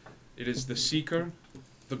now. It is the Seeker,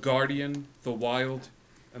 the Guardian, the Wild,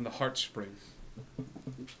 and the Heartspring.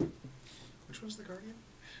 Which one's the Guardian?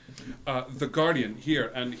 The Guardian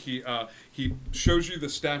here, and he shows you the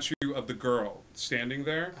statue of the girl standing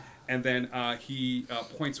there, and then he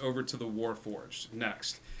points over to the Warforged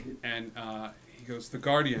next, and he goes, "The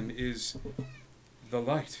Guardian is the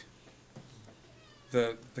light,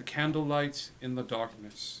 the candlelight in the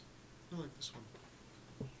darkness." I like this one.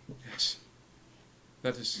 Yes,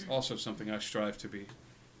 that is also something I strive to be.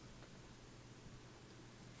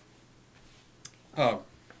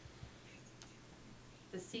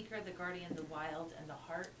 The Seeker, the Guardian, the Wild, and the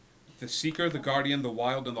Heart. The Seeker, the Guardian, the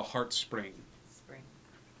Wild, and the Heartspring. Spring.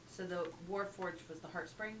 So the Warforged was the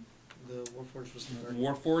Heartspring? The Warforged was the Guardian.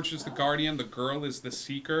 Warforged is the Guardian, the girl is the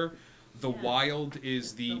Seeker, the Yeah. Wild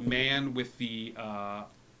is the man with the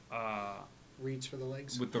reeds for the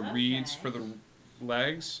legs. With the reeds for the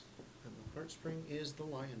legs. And the Heartspring is the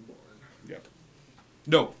Lionborn. Yep.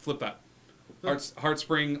 No, flip that.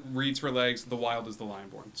 Heartspring, reeds for legs, the Wild is the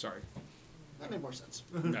Lionborn. Sorry. That made more sense.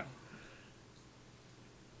 No.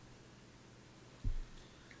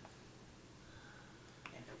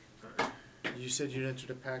 You said you'd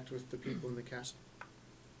entered a pact with the people in the castle.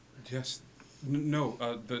 Yes. No.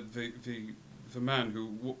 The man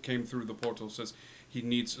who came through the portal says he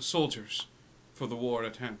needs soldiers for the war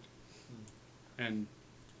at hand, and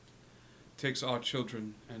takes our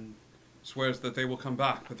children and swears that they will come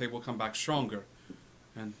back, but they will come back stronger,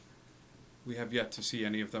 and we have yet to see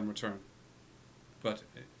any of them return. But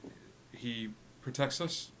he protects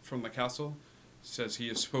us from the castle, says he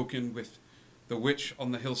has spoken with the witch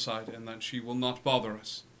on the hillside and that she will not bother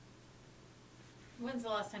us. When's the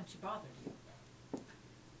last time she bothered you?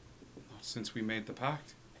 Not since we made the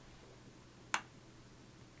pact.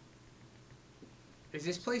 Is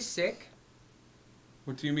this place sick?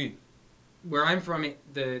 What do you mean? Where I'm from,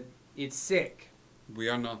 it's sick. We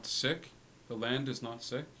are not sick. The land is not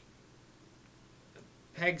sick.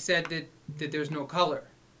 Peg said that there's no color.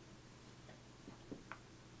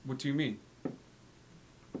 What do you mean?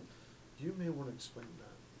 You may want to explain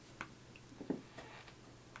that.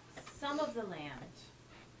 Some of the land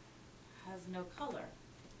has no color.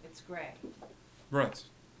 It's gray. Right.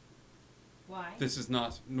 Why? This is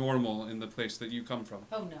not normal in the place that you come from.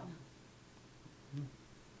 Oh,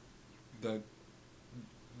 no.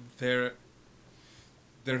 There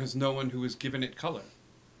is no one who has given it color.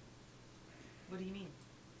 What do you mean?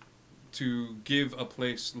 To give a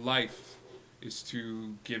place life is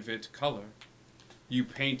to give it color. You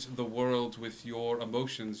paint the world with your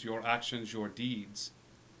emotions, your actions, your deeds.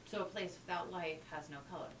 So a place without life has no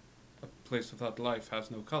color. A place without life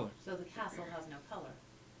has no color. So the castle has no color.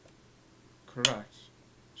 Correct.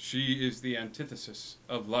 She is the antithesis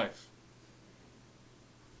of life.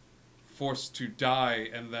 Forced to die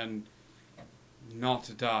and then not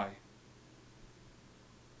die.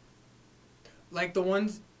 Like the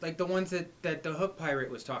ones that the hook pirate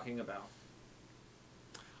was talking about.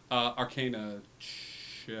 Arcana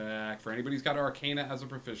check. For anybody who's got Arcana as a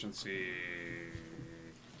proficiency.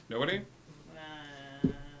 Nobody?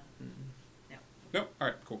 No. Nope.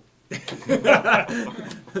 Alright, cool.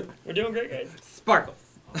 We're doing great, guys.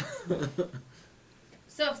 Sparkles.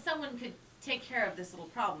 So if someone could take care of this little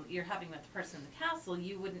problem you're having with the person in the castle,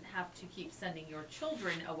 you wouldn't have to keep sending your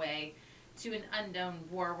children away to an unknown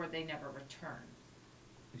war where they never return.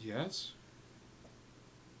 Yes?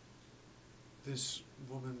 This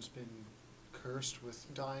woman's been cursed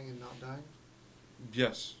with dying and not dying?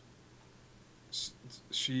 Yes.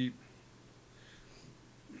 She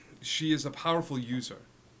is a powerful user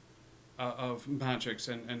of magics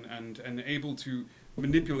and able to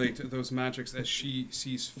manipulate those magics as she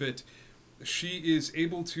sees fit. She is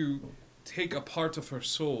able to take a part of her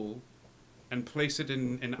soul and place it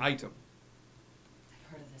in an item.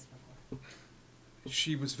 I've heard of this before.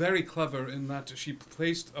 She was very clever in that she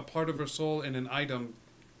placed a part of her soul in an item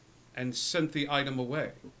and sent the item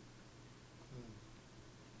away.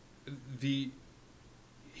 The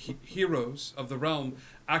heroes of the realm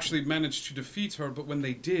actually managed to defeat her, but when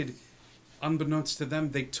they did, unbeknownst to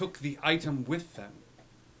them, they took the item with them.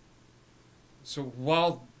 So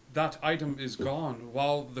while that item is gone,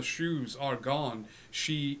 while the shoes are gone,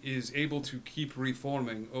 she is able to keep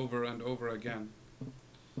reforming over and over again.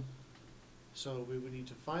 So we would need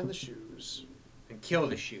to find the shoes. And kill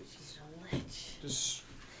the shoes.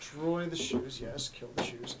 Destroy the shoes, yes, kill the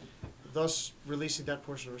shoes. thus releasing that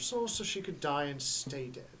portion of her soul so she could die and stay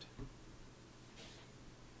dead.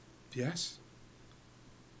 Yes.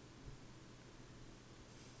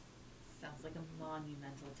 Sounds like a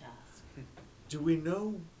monumental task. Do we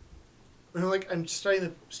know? Like, I'm studying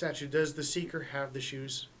the statue. Does the Seeker have the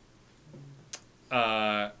shoes?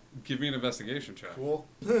 Give me an investigation check. Cool.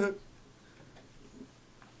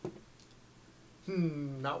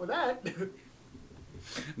 Not with that.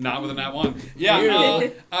 Not with a nat 1. Yeah,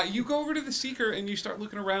 you go over to the Seeker and you start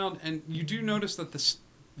looking around, and you do notice that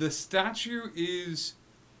the statue is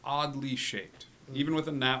oddly shaped. Even with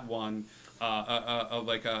a nat 1,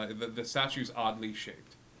 the statue's oddly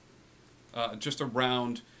shaped. Just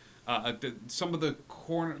around some of the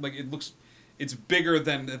corner, like it's bigger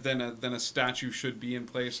than a statue should be in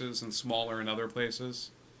places and smaller in other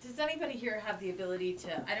places. Does anybody here have the ability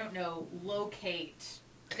to, I don't know, locate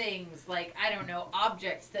things like, I don't know,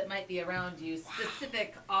 objects that might be around you,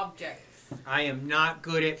 specific objects? I am not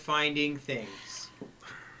good at finding things.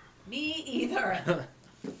 Me either.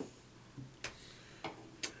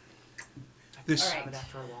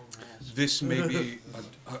 This may be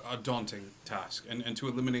a daunting task, and to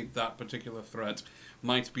eliminate that particular threat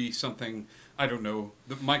might be something, I don't know,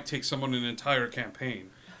 that might take someone an entire campaign.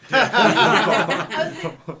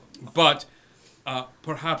 But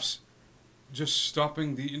perhaps just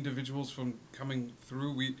stopping the individuals from coming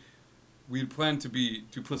through, we had planned to be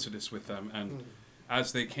duplicitous with them, and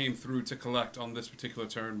as they came through to collect on this particular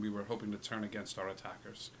turn, we were hoping to turn against our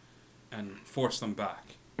attackers and force them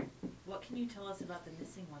back. What can you tell us about the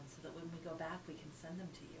missing ones so that when we go back we can send them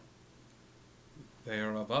to you? They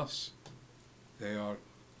are of us. They are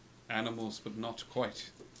animals, but not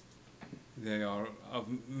quite. They are of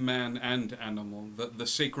man and animal, the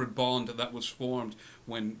sacred bond that was formed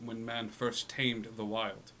when man first tamed the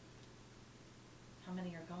wild. How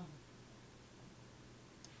many are gone?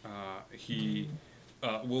 He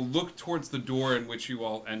will look towards the door in which you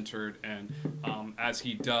all entered, and as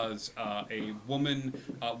he does, a woman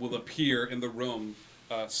will appear in the room,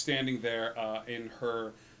 standing there in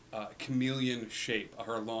her chameleon shape,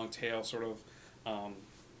 her long tail sort of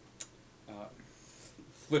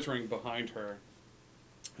flittering behind her,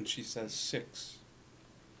 and she says 6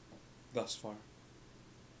 thus far.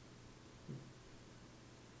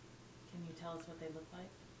 Can you tell us what they look like?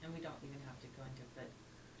 And we don't even have to go into it, but...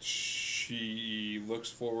 She looks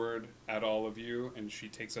forward at all of you, and she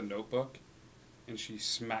takes a notebook, and she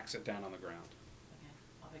smacks it down on the ground. Okay,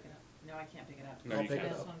 I'll pick it up. No, I can't pick it up. No, I'll you pick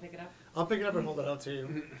can't. it up. Want to pick it up? I'll pick it up and hold it out to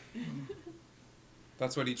you.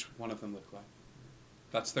 That's what each one of them look like.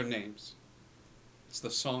 That's their names. It's the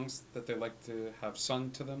songs that they like to have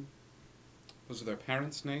sung to them. Those are their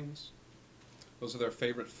parents' names. Those are their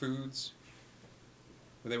favorite foods.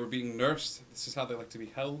 When they were being nursed, this is how they like to be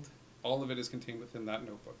held. All of it is contained within that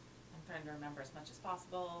notebook. I'm trying to remember as much as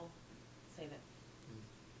possible. Save it.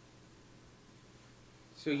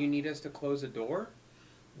 So you need us to close the door?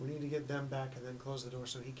 We need to get them back and then close the door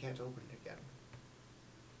so he can't open it again.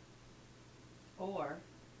 Or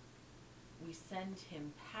we send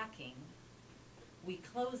him packing, we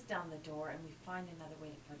close down the door, and we find another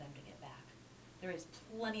way for them to get back. There is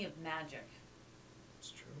plenty of magic.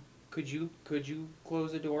 It's true. Could you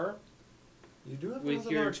close the door? You do have with a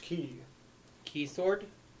your large key. Key sword?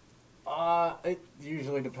 It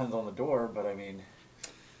usually depends on the door, but I mean,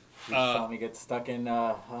 you saw me get stuck in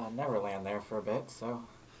Neverland there for a bit, so.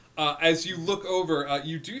 As you look over,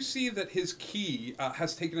 you do see that his key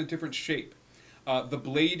has taken a different shape. The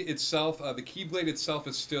blade itself, the key blade itself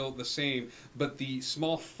is still the same, but the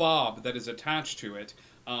small fob that is attached to it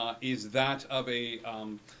is that of a,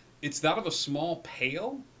 it's that of a small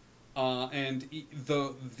pail, and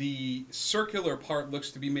the circular part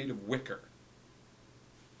looks to be made of wicker.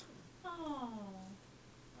 Oh,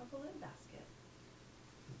 a balloon basket.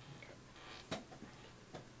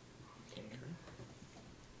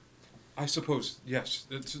 I suppose, yes,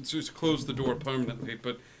 to close the door permanently,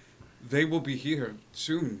 but they will be here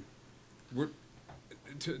soon. We're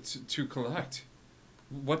to collect.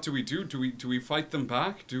 What do we do? Do we fight them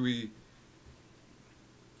back? Do we?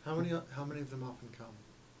 How many of them often come?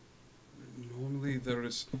 Normally there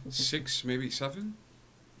is 6, maybe 7.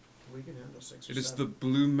 We can handle 6 or It is 7. the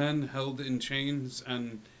blue men held in chains,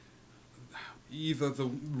 and either the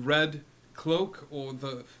red cloak or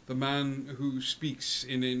the man who speaks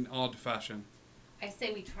in an odd fashion. I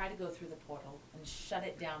say we try to go through the portal and shut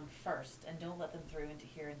it down first, and don't let them through into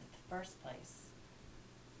here in the first place.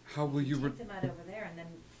 How will you? Take them out over there, and then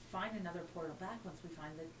find another portal back once we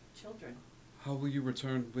find the children. How will you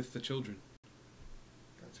return with the children?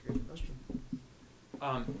 That's a good question.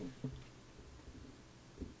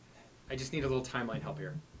 I just need a little timeline help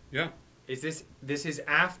here. Yeah. Is this is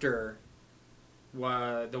after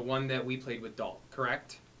the one that we played with Doll,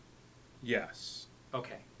 correct? Yes.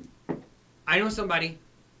 Okay. I know somebody.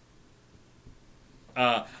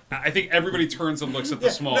 I think everybody turns and looks at the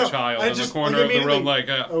small no, child I in just, the corner of the room, like,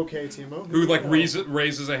 okay, Timo. who like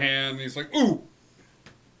raises a hand. And he's like, "Ooh."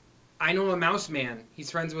 I know a mouse man. He's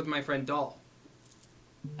friends with my friend Doll.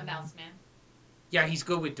 A mouse man. Yeah, he's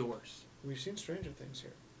good with doors. We've seen Stranger Things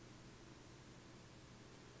here.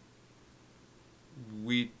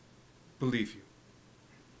 We believe you,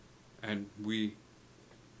 and we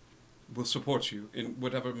will support you in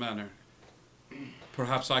whatever manner.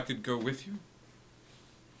 Perhaps I could go with you.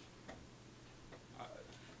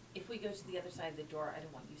 If we go to the other side of the door, I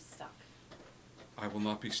don't want you stuck. I will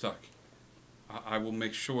not be stuck. I will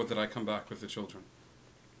make sure that I come back with the children.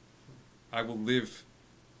 I will live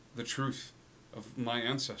the truth of my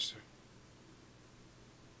ancestor.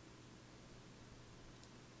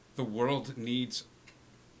 The world needs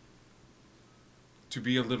to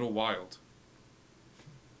be a little wild.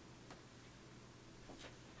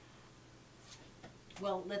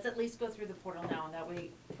 Well, let's at least go through the portal now, and that way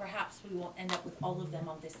perhaps we won't end up with all of them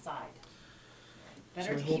on this side.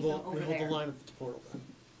 Better to keep them over there. We hold the line at the portal then.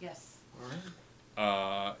 Yes. All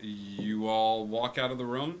right. You all walk out of the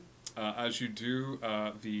room. As you do,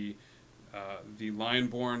 the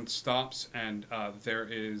Lionborn stops, and there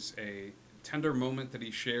is a tender moment that he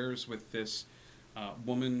shares with this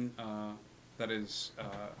woman that is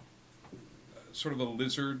sort of a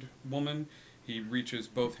lizard woman. He reaches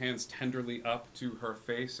both hands tenderly up to her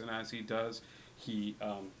face, and as he does, he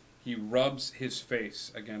rubs his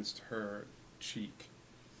face against her cheek,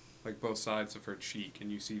 like both sides of her cheek,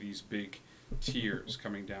 and you see these big tears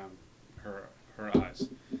coming down her eyes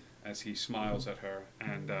as he smiles at her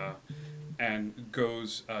and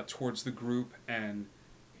goes towards the group, and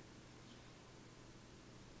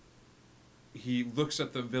he looks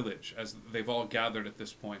at the village as they've all gathered at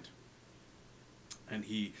this point, and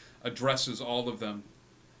he addresses all of them.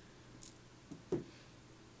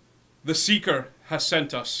 The Seeker has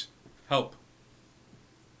sent us help.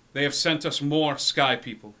 They have sent us more Sky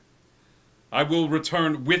People. I will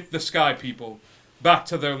return with the Sky People back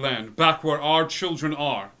to their land, back where our children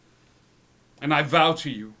are. And I vow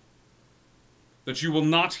to you that you will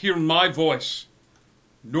not hear my voice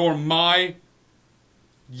nor my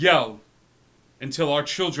yell until our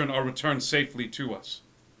children are returned safely to us.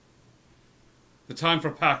 The time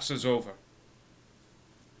for Pax is over.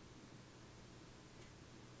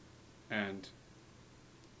 And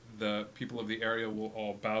the people of the area will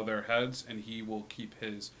all bow their heads, and he will keep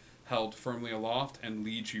his held firmly aloft and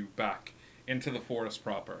lead you back into the forest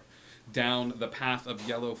proper, down the path of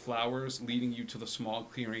yellow flowers, leading you to the small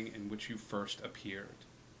clearing in which you first appeared.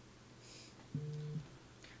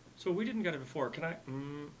 So we didn't get it before. Can I...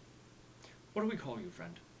 what do we call you,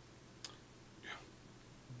 friend?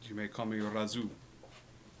 You may call me Razu.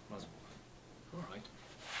 Razu. All right.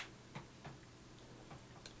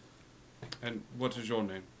 And what is your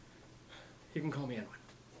name? You can call me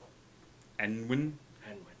Enwin. Enwin?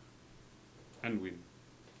 Enwin. Enwin.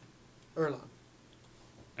 Erlan.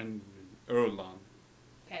 Enwin. Erlan.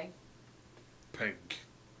 Peg. Peg.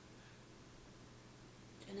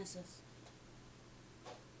 Genesis.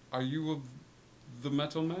 Are you of the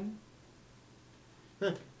Metal Men?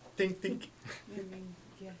 Think. I mean,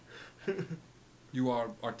 yeah. You are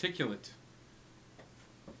articulate.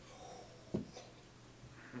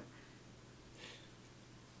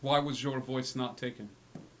 Why was your voice not taken?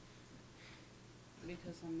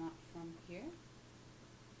 Because I'm not from here?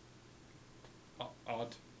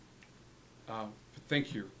 Odd.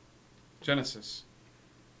 Thank you. Genesis.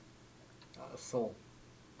 Soul.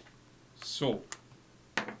 Soul.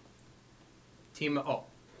 Timo O.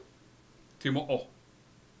 Timo O.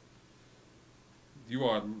 You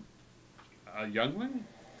are a youngling?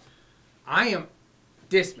 I am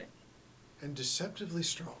Disman. And deceptively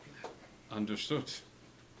strong. Understood.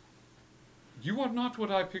 You are not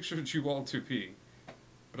what I pictured you all to be,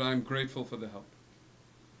 but I am grateful for the help.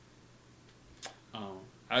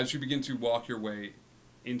 As you begin to walk your way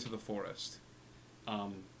into the forest,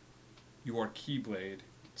 your Keyblade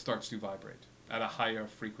starts to vibrate at a higher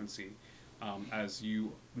frequency as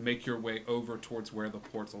you make your way over towards where the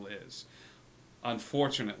portal is.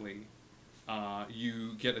 Unfortunately,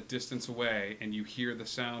 you get a distance away and you hear the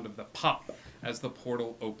sound of the pop as the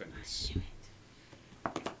portal opens.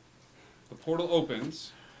 The portal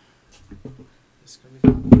opens.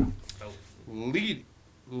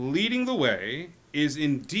 Leading the way is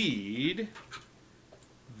indeed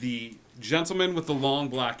the gentleman with the long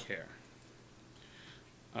black hair.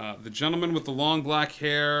 The gentleman with the long black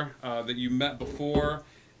hair that you met before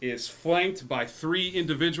is flanked by 3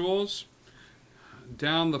 individuals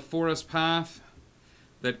down the forest path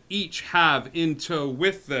that each have in tow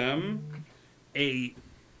with them a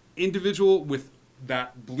individual with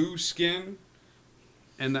that blue skin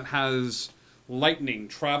and that has lightning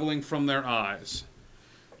traveling from their eyes.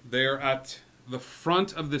 They're at the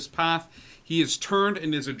front of this path. He is turned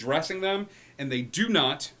and is addressing them, and they do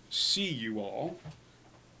not see you all,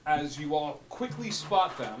 as you all quickly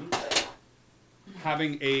spot them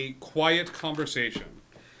having a quiet conversation.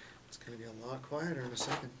 It's going to be a lot quieter in a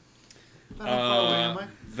second. How far away am I?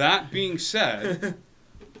 That being said,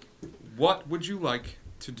 what would you like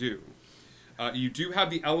to do? You do have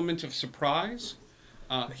the element of surprise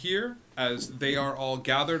here, as they are all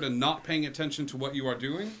gathered and not paying attention to what you are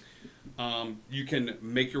doing. You can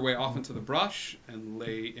make your way off into the brush and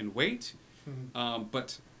lay in wait,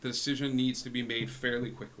 but the decision needs to be made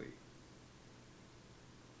fairly quickly.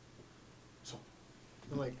 So,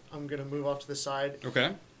 I'm going to move off to the side.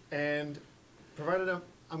 Okay. And provided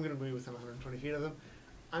I'm going to be within 120 feet of them,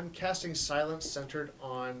 I'm casting silence centered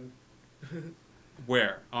on...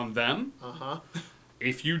 Where? On them? Uh-huh.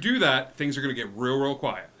 If you do that, things are going to get real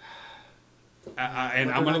quiet.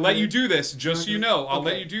 And I'm going to let you do this, just so you know. I'll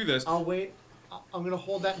let you do this. I'll wait. I'm going to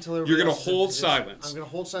hold that until everyone You're going else to is in hold position. silence. I'm going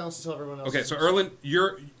to hold silence until everyone else Okay, is so in Erlen,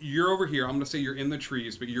 you're over here. I'm going to say you're in the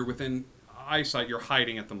trees, but you're within eyesight. You're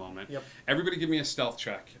hiding at the moment. Yep. Everybody give me a stealth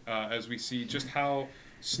check as we see just how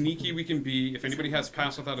sneaky we can be. If anybody has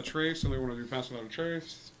Pass Without a Trace, somebody want to do Pass Without a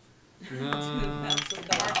Trace?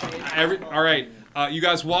 All right, you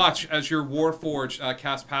guys watch as your Warforged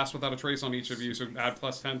cast Pass Without a Trace on each of you, so add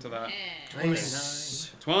 +10 to that.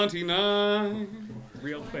 Nice. 29.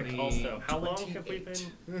 Real quick, also, how long have we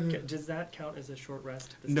been? Does that count as a short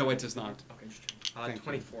rest? No, it does not. Okay. Thank you.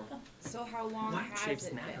 24. So how long Light has shapes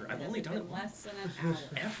it matter. been? I've Has only it done been it less than an hour?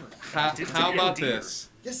 Ever. How about this?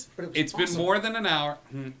 Yes, but It's been more than an hour.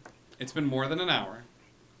 It's been more than an hour.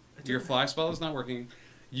 Your fly spell is not working.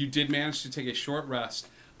 You did manage to take a short rest.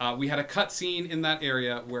 We had a cutscene in that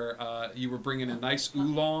area where you were bringing a nice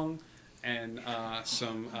oolong and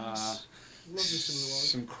some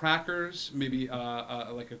crackers, maybe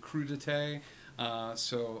like a crudité.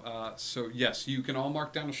 So yes, you can all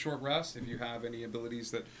mark down a short rest if you have any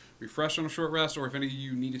abilities that refresh on a short rest, or if any of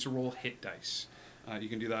you needed to roll hit dice, you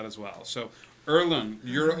can do that as well. So Erlen,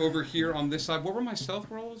 you're over here on this side. What were my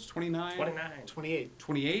stealth rolls? 29? 28.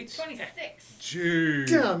 28? 26. Jeez.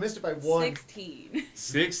 Damn, I missed it by 1. 16.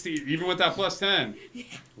 60, even with that +10. Yeah.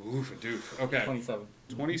 Oof, a doof. Okay. 27.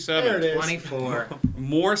 27. There it is. 24.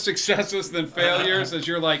 More successes than failures, as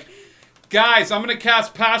you're like, guys, I'm going to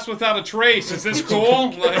cast Pass Without a Trace. Is this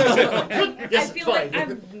cool? I feel like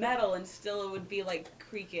I'm metal and still it would be like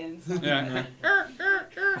creaking. Yeah.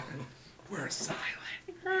 We're silent.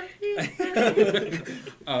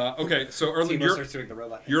 Okay, so Erlen, Timo starts doing the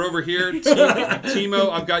robot. you're over here.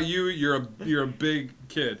 Timo, I've got you. You're a big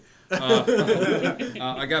kid.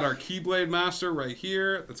 I got our Keyblade Master right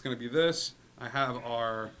here. That's going to be this. I have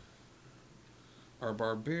our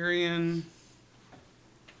Barbarian.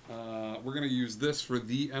 We're going to use this for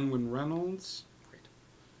the Enwin Reynolds.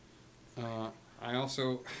 I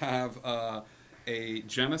also have a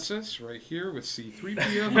Genesis right here with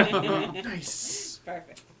C-3PO. Nice.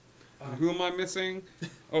 Perfect. Who am I missing?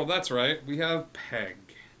 Oh, that's right. We have Peg.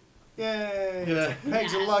 Yay!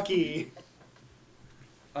 Pegs are lucky.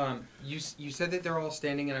 You said that they're all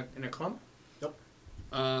standing in a clump? Yep.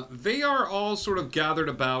 They are all sort of gathered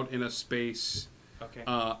about in a space. Okay.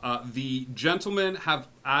 The gentlemen have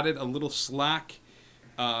added a little slack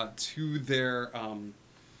to their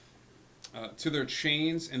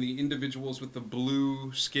chains, and the individuals with the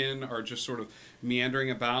blue skin are just sort of meandering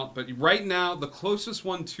about. But right now, the closest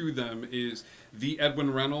one to them is the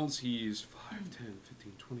Edwin Reynolds. He's 5, 10,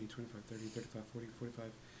 15, 20, 25, 30, 35, 40,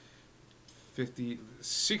 45, 50,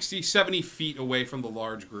 60, 70 feet away from the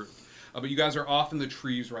large group. But you guys are off in the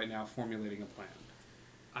trees right now formulating a plan.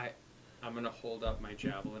 I'm going to hold up my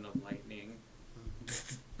javelin of lightning.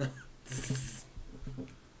 I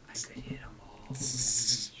could hit them all.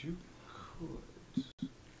 You could.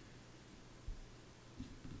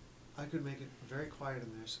 I could make it very quiet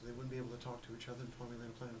in there so they wouldn't be able to talk to each other and formulate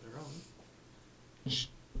a plan of their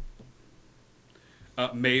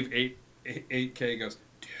own. Maeve 8K goes,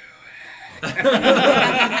 do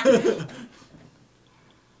it.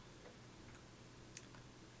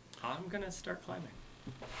 I'm going to start climbing.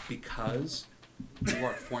 Because you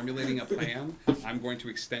are formulating a plan, I'm going to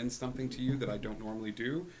extend something to you that I don't normally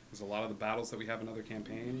do, because a lot of the battles that we have in other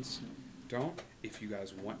campaigns don't. If you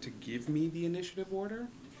guys want to give me the initiative order,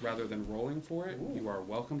 rather than rolling for it, you are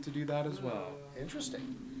welcome to do that as well.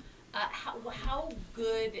 Interesting. How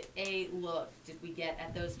good a look did we get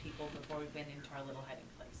at those people before we went into our little hiding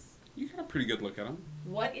place? You got a pretty good look at him.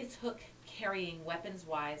 What is Hook carrying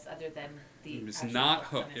weapons-wise other than the... It's not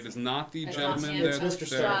Hook. It is not the It's gentleman not him. that... It's Mr.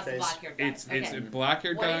 Starface. Black-haired guy. It's Okay. a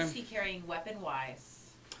black-haired guy. What is he carrying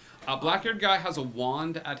weapon-wise? Black-haired guy has a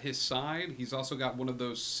wand at his side. He's also got one of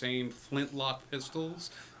those same flintlock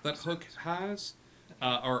pistols that Hook has,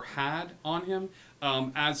 or had on him.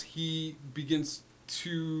 As he begins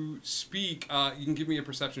to speak, you can give me a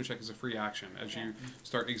perception check as a free action as you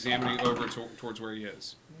start examining over towards where he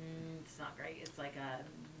is. It's not great. It's like a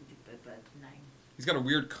 9. He's got a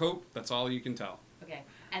weird coat. That's all you can tell. Okay.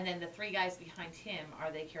 And then the 3 guys behind him,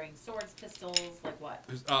 are they carrying swords, pistols, like what?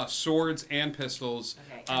 Swords and pistols.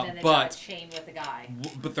 Okay. And then they've got but a chain with a guy.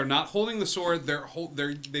 but they're not holding the sword.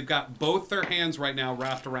 They've got both their hands right now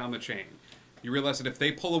wrapped around the chain. You realize that if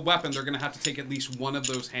they pull a weapon, they're going to have to take at least one of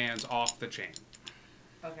those hands off the chain.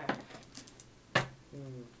 Okay.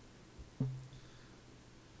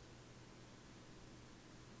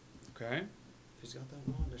 Okay. He's got that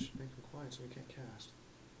wand. I should make him quiet so he can't cast.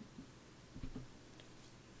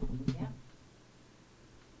 Yeah.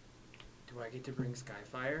 Do I get to bring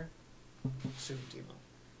Skyfire? Soon,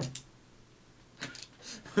 Timo.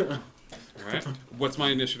 All right. What's my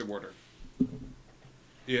initiative order?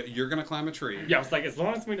 Yeah, you're gonna climb a tree. Yeah, it's like as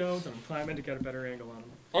long as we know that I'm climbing to get a better angle on him.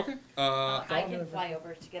 Okay. I can fly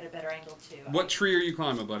over to get a better angle too. What tree are you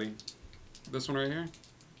climbing, buddy? This one right here?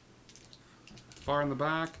 Far in the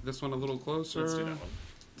back. This one a little closer. Let's do that one.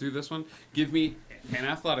 Do this one. Give me an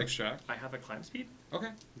athletics check. I have a climb speed. Okay.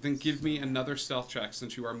 Then give me another stealth check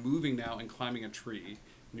since you are moving now and climbing a tree.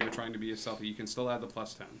 And you are trying to be a stealthy. You can still add the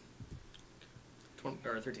plus 10.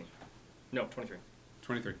 13. No, 23.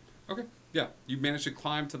 23. Okay. Yeah. You managed to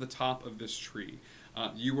climb to the top of this tree.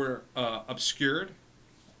 You were obscured.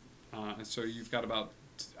 And so you've got about,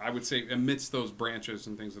 I would say, amidst those branches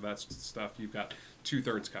and things of that stuff, you've got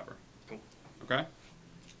 2/3 cover. Cool. Okay?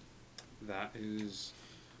 That is...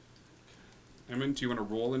 Emin, do you want to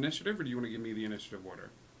roll initiative, or do you want to give me the initiative order?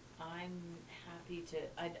 I'm happy to.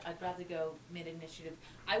 I'd rather go mid-initiative.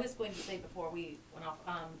 I was going to say before we went off,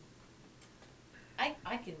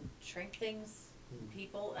 I can shrink things,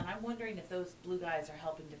 people, and I'm wondering if those blue guys are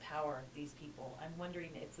helping to power these people. I'm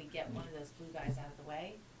wondering if we get one of those blue guys out of the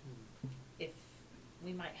way, if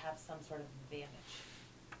we might have some sort of advantage.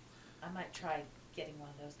 I might try getting one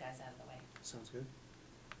of those guys out of the way. Sounds good.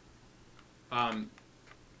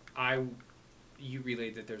 You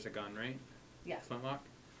relayed that there's a gun, right? Yeah. Flintlock?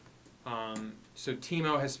 So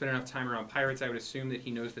Timo has spent enough time around pirates, I would assume that he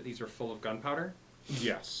knows that these are full of gunpowder?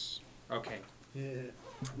 Yes. Okay. Yeah.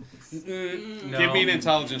 No. Give me an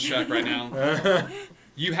intelligence check right now.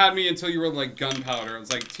 You had me until you were like gunpowder.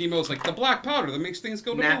 It's like Timo's like the black powder that makes things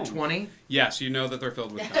go to Nat boom. 20? Yes, you know that they're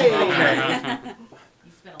filled with Hey. gunpowder.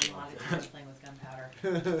 You spent a lot of time playing with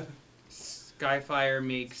gunpowder. Skyfire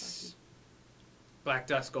makes black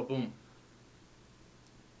dust go boom.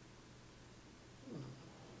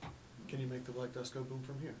 Can you make the black dust go boom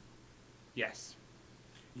from here? Yes.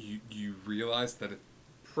 You realize that it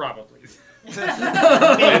probably.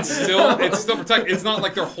 it's still protected. It's not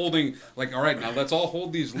like they're holding like, all right, now let's all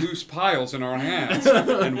hold these loose piles in our hands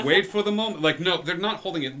and wait for the moment. Like, no, they're not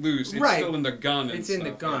holding it loose. It's still in the gun. And It's in the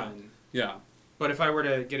stuff, gun. Yeah. But if I were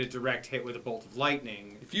to get a direct hit with a bolt of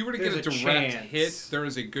lightning, If you were to get a direct hit, there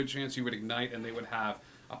is a good chance you would ignite, and they would have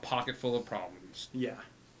a pocket full of problems. Yeah.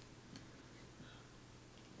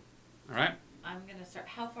 All right. I'm gonna start.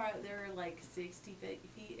 How far? They're like 60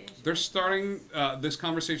 feet-ish. They're starting. This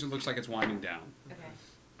conversation looks like it's winding down. Okay.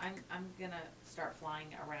 I'm gonna start flying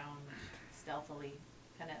around stealthily,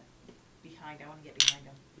 kind of behind. I want to get behind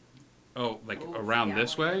them. Oh, like Ooh, around yeah,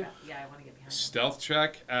 this I wanna way? get yeah, I want to get behind them. Stealth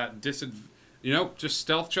check at disadvantage. You know, just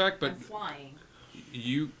stealth check, but I'm flying.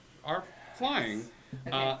 you are flying.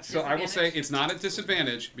 Okay, So I will say disadvantage? it's not a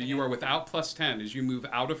disadvantage, but you are without plus 10 as you move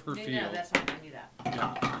out of her No, field. no, that's fine. I knew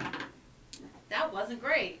that. That wasn't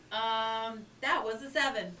great. That was a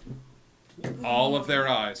 7. All of their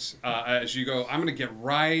eyes as you go. I'm gonna get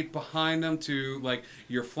right behind them to like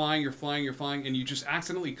you're flying, and you just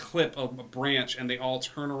accidentally clip a branch, and they all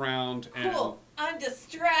turn around and. Cool. I'm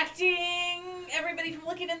distracting everybody from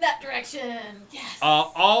looking in that direction. Yes.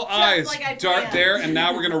 All Just eyes like I dart planned. there, and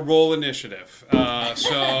now we're gonna roll initiative. So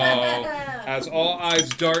as all eyes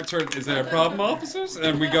dart toward, is there a problem, officers?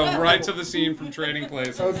 And we go right to the scene from Trading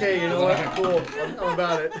Places. Okay, you know what? Cool. I'm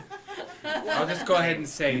about it. I'll just go ahead and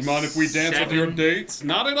say. You mind if we dance with 7. your dates?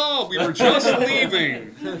 Not at all. We were just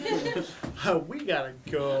leaving. We gotta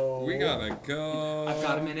go. We gotta go. I've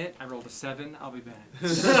got a minute. I rolled a 7. I'll be back.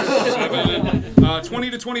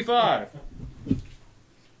 20 to 25.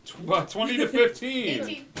 20 to 15.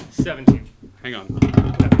 18. 17. Hang on.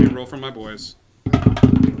 Let me roll from my boys.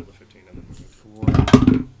 15 and then 4.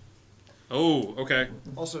 Oh, okay.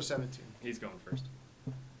 Also 17. He's going first.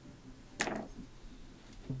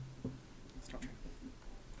 Stop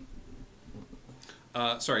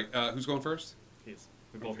trying. Sorry, who's going first? He's.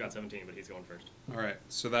 We both got 17, but he's going first. All right,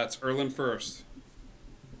 so that's Erlen first,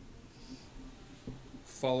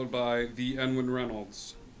 followed by the Enwin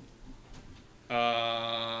Reynolds.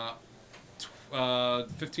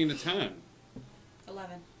 15 to 10.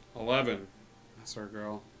 11. 11. That's our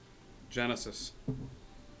girl. Genesis.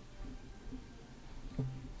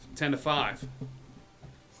 10 to 5.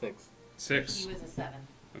 6. 6. He was a 7.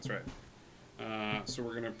 That's right. So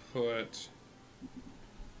we're gonna put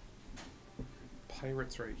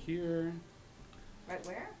pirates right here. Right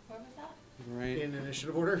where? Where was that? Right. In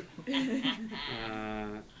initiative order.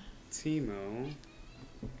 Timo.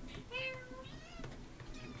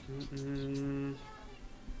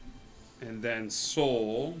 And then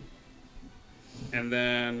Soul. And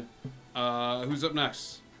then, who's up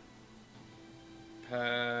next? Peg.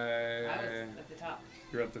 I was at the top.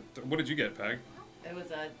 You're at the. What did you get, Peg? It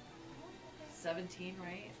was a 17,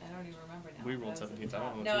 right? I don't even remember now. We rolled I was at 17, the so I don't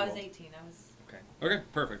top. know what No, you I was rolled. 18. I was. Okay,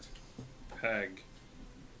 perfect. Peg.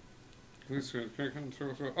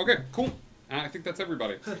 Okay, cool. I think that's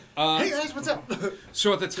everybody. Hey guys, what's up?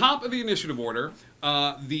 So at the top of the initiative order,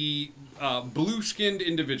 the blue-skinned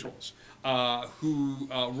individuals who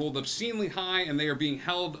rolled obscenely high, and they are being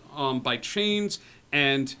held by chains,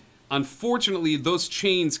 and unfortunately, those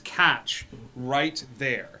chains catch right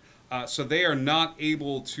there. So they are not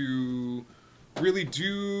able to really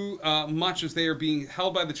do much as they are being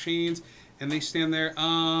held by the chains, and they stand there.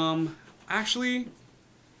 Actually,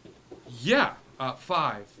 yeah,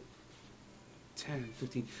 5. 10,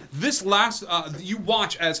 15. This last, you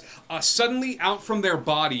watch as suddenly out from their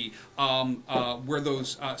body, where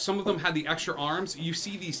those, some of them had the extra arms, you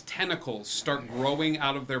see these tentacles start growing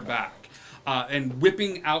out of their back. And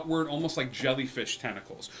whipping outward almost like jellyfish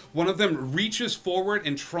tentacles. One of them reaches forward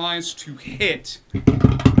and tries to hit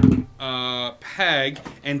Peg,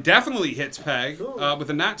 and definitely hits Peg with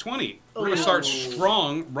a nat 20. We're going to start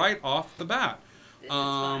strong right off the bat.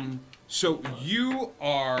 So you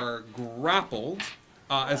are grappled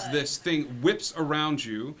as this thing whips around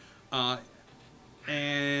you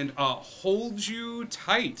and holds you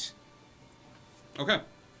tight. Okay.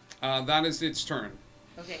 That is its turn.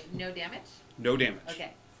 Okay, no damage? No damage.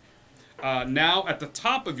 Okay. Now, at the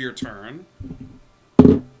top of your turn,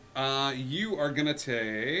 you are going to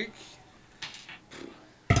take...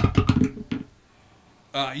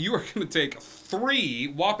 you are going to take 3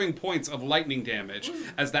 whopping points of lightning damage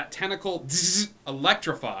as that tentacle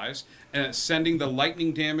electrifies, sending the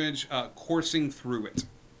lightning damage coursing through it.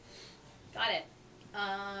 Got it.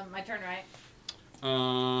 My turn, right?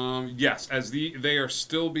 Yes, as they are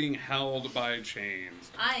still being held by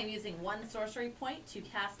chains. I am using 1 sorcery point to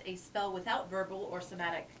cast a spell without verbal or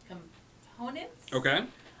somatic components. Okay.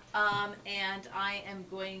 And I am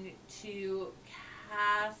going to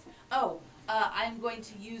cast... I'm going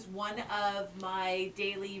to use one of my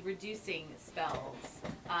daily reducing spells.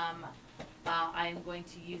 I'm going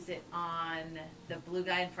to use it on the blue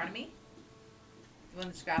guy in front of me. The one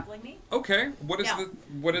that's grappling me. Okay.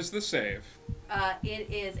 What is the save? It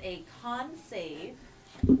is a con save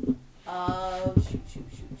of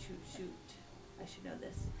shoot. I should know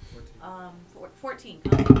this. 14.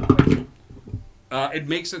 14. It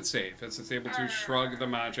makes it safe as it's able to shrug the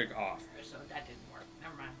magic off. So that didn't work.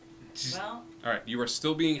 Never mind. Well. All right. You are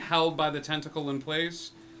still being held by the tentacle in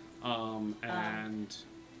place, and.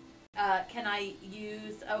 Can I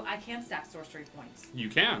use? Oh, I can stack sorcery points. You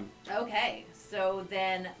can. Okay, so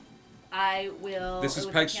then I will. This is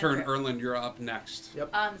Peg's turn. Erlen, you're up next.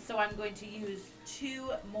 Yep. So I'm going to use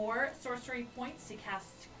 2 more sorcery points to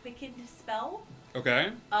cast Quickened Spell.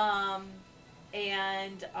 Okay.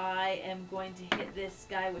 And I am going to hit this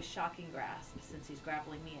guy with Shocking Grasp since he's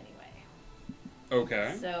grappling me anyway.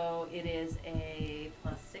 Okay. So it is a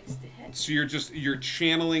 +6 to hit. So you're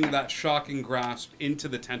channeling that shocking grasp into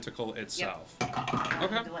the tentacle itself. Yep.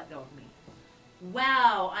 Okay. To let go of me.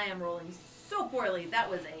 Wow, I am rolling so poorly. That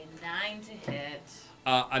was a 9 to hit.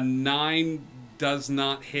 A 9 does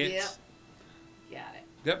not hit. Yep. Got it.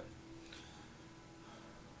 Yep.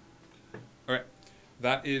 All right.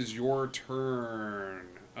 That is your turn.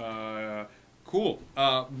 Cool.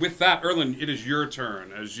 With that, Erlen, it is your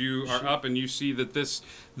turn as you are up and you see that this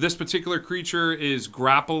particular creature is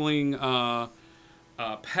grappling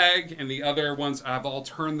Peg, and the other ones have all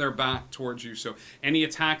turned their back towards you. So any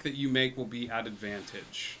attack that you make will be at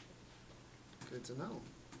advantage. Good to know.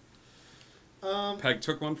 Peg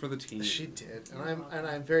took one for the team. She did, and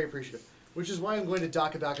I'm very appreciative. Which is why I'm going to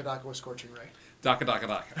Daka with Scorching Ray.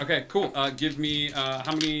 Daka. Okay, cool. Give me,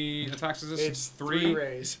 how many attacks is this? It's 3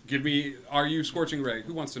 rays. Give me, are you Scorching Ray?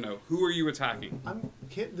 Who wants to know? Who are you attacking? I'm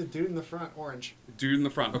hitting the dude in the front, orange. Dude in the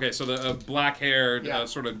front. Okay, so the black-haired,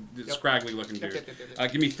 sort of scraggly-looking dude.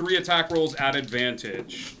 Give me 3 attack rolls at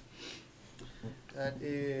advantage. That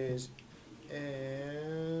is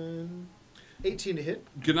an 18 to hit.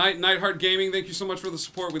 Good night, Nightheart Gaming. Thank you so much for the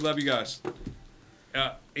support. We love you guys.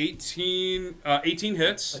 18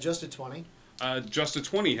 hits. Adjusted 20. Adjusted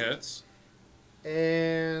 20 hits.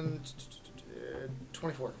 And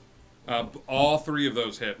 24. All 3 of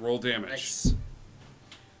those hit. Roll damage. Nice.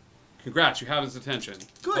 Congrats, you have his attention.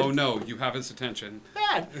 Good. Oh no, you have his attention.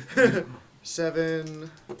 Bad. 7,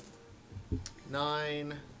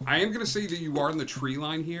 9. I am going to say that you are in the tree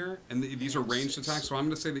line here, and these are ranged attacks, so I'm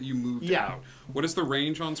going to say that you moved out. What is the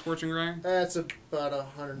range on Scorching Ray? That's about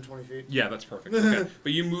 120 feet. Yeah, that's perfect. Okay.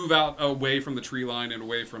 But you move out away from the tree line and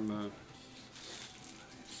away from the...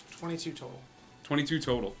 22 total. 22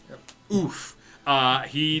 total. Yep. Oof.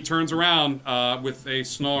 He turns around with a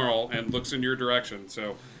snarl and looks in your direction.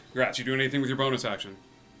 So, congrats. You doing anything with your bonus action?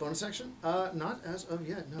 Bonus action? Not as of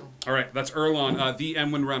yet, no. All right, that's Erlon. The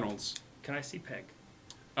Emwyn Reynolds. Can I see Peg?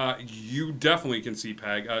 You definitely can see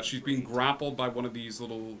Peg. She's being grappled by one of these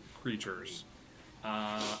little creatures.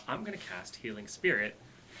 I'm going to cast Healing Spirit.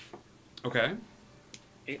 Okay.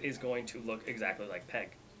 It is going to look exactly like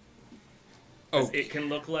Peg. Oh. It can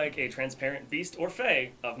look like a transparent beast or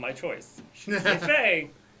fae of my choice. She's a fae,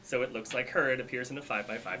 so it looks like her. It appears in a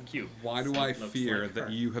 5x5 cube. Why do I fear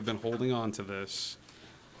that you have been holding on to this?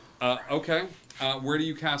 Okay. Where do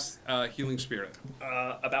you cast Healing Spirit?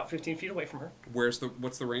 About 15 feet away from her. What's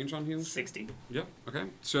the range on Healing? 60. Yep. Okay.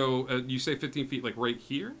 So you say 15 feet, like right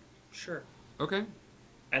here? Sure. Okay.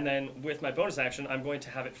 And then with my bonus action, I'm going to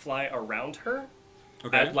have it fly around her,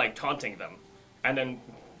 Okay. like taunting them, and then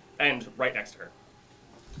end right next to her.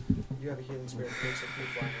 You have a Healing Spirit. Takes a few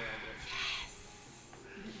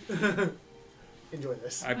flying around. Enjoy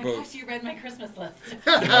this. Oh my gosh, you read my Christmas list.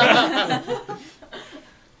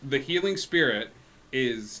 The Healing Spirit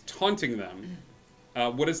is taunting them.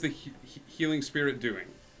 What is the Healing Spirit doing?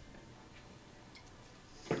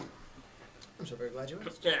 I'm so very glad you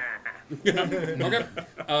asked. Okay.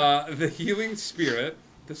 The Healing Spirit.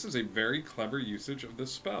 This is a very clever usage of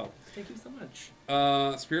this spell. Thank you so much.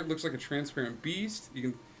 Spirit looks like a transparent beast. You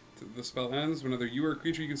can. The spell ends whenever you or a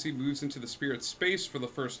creature you can see moves into the spirit's space for the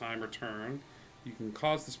first time or turn. You can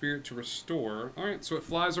cause the spirit to restore. All right, so it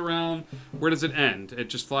flies around. Where does it end? It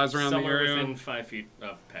just flies around Somewhere the area. within 5 feet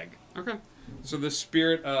of Peg. Okay. So the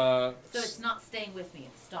spirit. So it's not staying with me.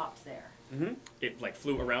 It stopped there. Mm-hmm. It like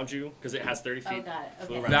flew around you because it has 30 feet. Oh, got it.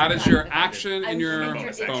 Flew Okay. around That you. is your action and your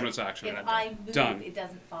If bonus action. If I move, Done. it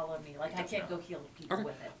doesn't follow me. Like I can't go heal people Okay.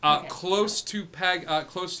 with it. Close to Peg,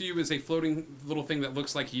 close to you is a floating little thing that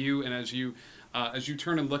looks like you, and as you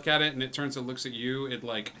turn and look at it, and it turns and looks at you, it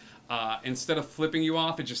like instead of flipping you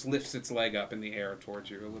off, it just lifts its leg up in the air towards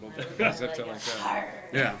you a little bit, as if to like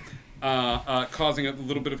yeah, causing a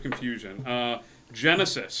little bit of confusion.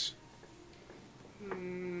 Genesis.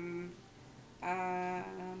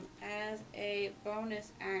 As a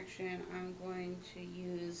bonus action, I'm going to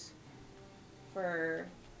use for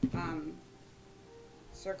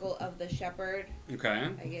Circle of the Shepherd. Okay.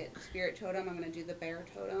 I get Spirit Totem. I'm going to do the Bear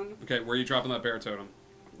Totem. Okay, where are you dropping that bear totem?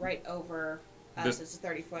 Right over us. This- It's a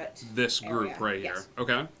 30-foot. This group area. right Yes. here.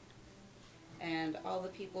 Okay. And all the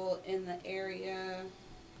people in the area,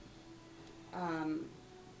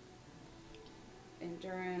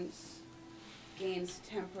 endurance gains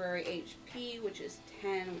temporary HP, which is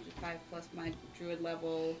 10, which is 5 plus my druid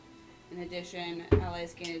level. In addition,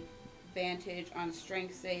 allies gain advantage on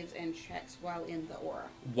strength saves and checks while in the aura.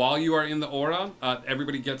 While you are in the aura,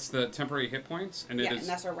 everybody gets the temporary hit points, and And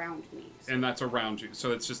that's around me. And that's around you.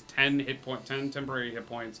 So it's just 10 temporary hit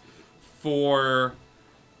points for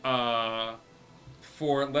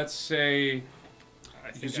let's say. I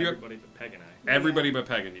think you everybody but Peg and I. Everybody but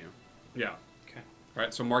Peg and you. Yeah. Okay. All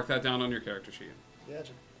right. So mark that down on your character sheet.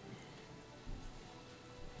 Gotcha.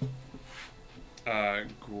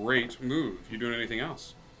 Great move. You doing anything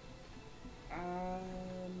else? No.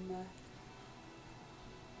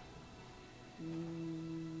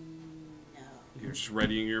 You're just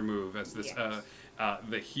readying your move as this.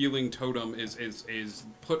 The healing totem is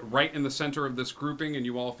put right in the center of this grouping, and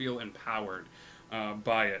you all feel empowered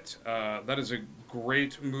by it. That is a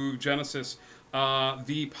great move, Genesis.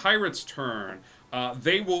 The pirates' turn.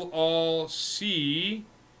 They will all see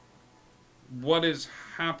what is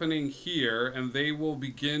happening here, and they will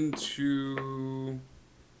begin to.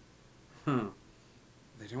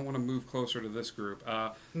 They don't want to move closer to this group.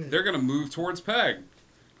 They're going to move towards Peg.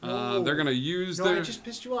 They're going to use No, their... I just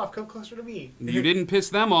pissed you off. Come closer to me. You didn't piss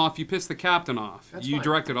them off. You pissed the captain off. That's you fine.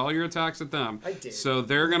 directed all your attacks at them. I did. So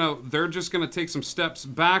they're just gonna take some steps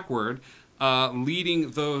backward,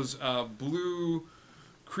 leading those blue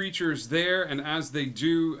creatures there. And as they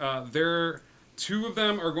do, two of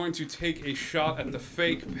them are going to take a shot at the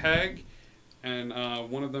fake Peg, and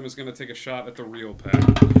one of them is going to take a shot at the real Peg.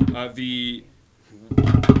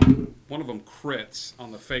 One of them crits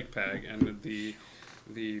on the fake Peg, and the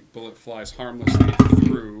bullet flies harmlessly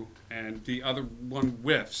through, and the other one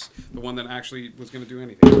whiffs, the one that actually was going to do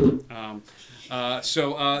anything.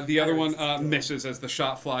 So the other one misses as the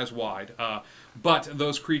shot flies wide. But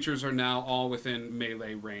those creatures are now all within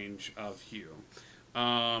melee range of Hugh.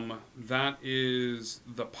 That is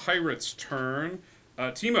the pirate's turn.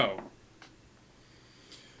 Timo.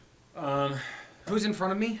 Who's in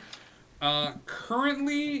front of me?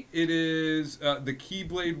 Currently, it is the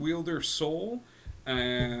Keyblade wielder Soul,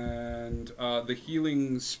 and the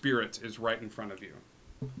healing spirit is right in front of you.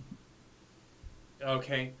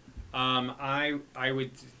 Okay. I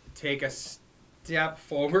would take a step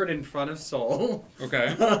forward in front of Soul.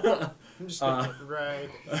 Okay. I'm just gonna right.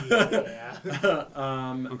 Yeah.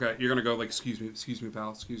 Okay, you're gonna go like, excuse me,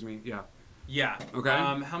 pal, excuse me. Yeah. Yeah. Okay.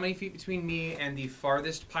 How many feet between me and the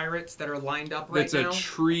farthest pirates that are lined up right now?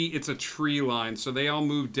 It's a tree line, so they all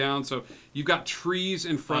move down. So you've got trees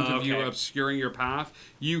in front of you okay. obscuring your path.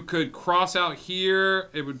 You could cross out here.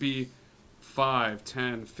 It would be 5,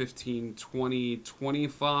 10, 15, 20,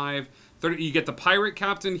 25, 30. You get the pirate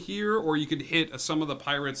captain here, or you could hit some of the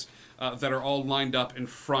pirates that are all lined up in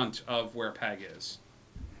front of where Peg is.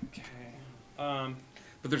 Okay.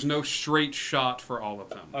 But there's no straight shot for all of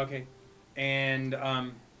them. Okay. And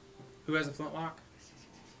who has a flintlock?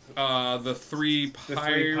 The three The pirates.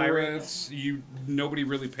 three pirates. Nobody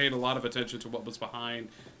really paid a lot of attention to what was behind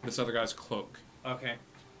this other guy's cloak. Okay.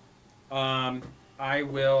 I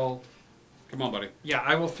will. Come on, buddy. Yeah,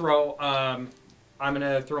 I will throw. I'm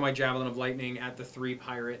gonna throw my javelin of lightning at the three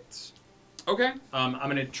pirates. Okay. I'm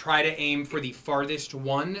gonna try to aim for the farthest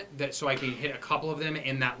one, so I can hit a couple of them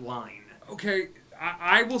in that line. Okay,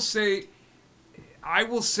 I will say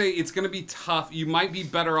it's going to be tough. You might be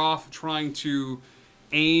better off trying to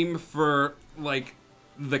aim for, like,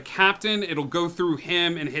 the captain. It'll go through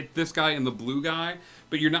him and hit this guy and the blue guy.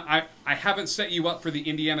 But you're not. I haven't set you up for the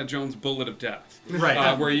Indiana Jones bullet of death,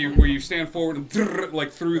 right? Where you stand forward and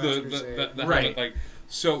like through the right. helmet, like.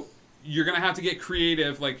 So you're going to have to get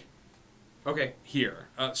creative, like. Okay. Here,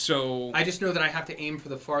 so I just know that I have to aim for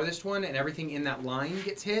the farthest one, and everything in that line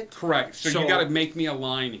gets hit. Correct. So you got to make me a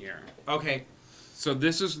line here. Okay. So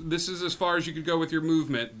this is as far as you could go with your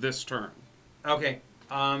movement this turn. Okay.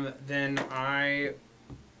 Then I'm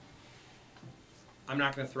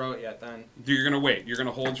not going to throw it yet. Then You're going to wait. You're going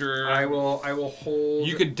to hold your. I will hold.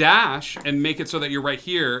 You could dash and make it so that you're right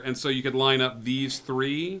here, and so you could line up these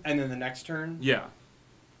three. And then the next turn. Yeah.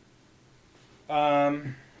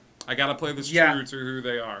 I gotta play this yeah. true to who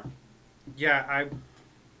they are. Yeah,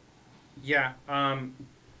 and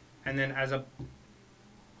then as a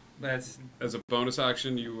bonus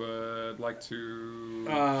action, you would like to.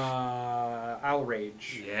 I'll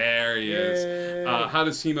rage. There he is. How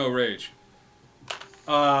does Timo rage?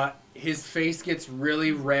 His face gets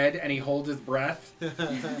really red and he holds his breath. You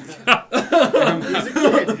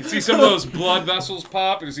see some of those blood vessels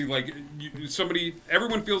pop, and you see like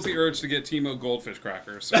everyone feels the urge to get Timo goldfish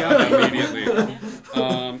crackers. So immediately,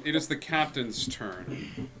 it is the captain's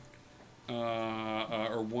turn,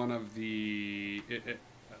 or one of the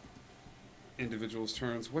individual's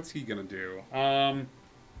turns. What's he gonna do?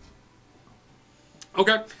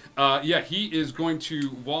 Okay, yeah, he is going to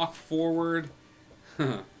walk forward.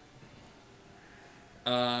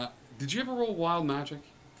 Did you ever roll wild magic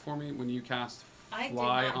for me when you cast I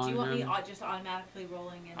fly did not. on Do you want him? me just automatically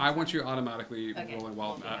rolling in? I want you automatically Okay. rolling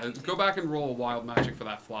wild We'll do magic. that. Go back and roll wild magic for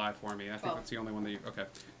that fly for me. I think 12. that's the only one that you. Okay,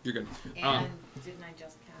 you're good. And didn't I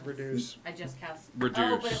just cast? Reduce. I just cast. Reduce.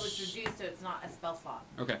 Oh, but it was reduced, so it's not a spell slot.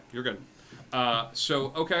 Okay, you're good.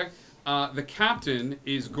 The captain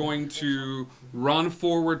is going to run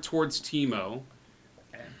forward towards Timo.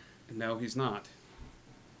 No, he's not.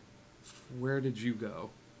 Where did you go?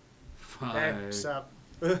 5. What's up?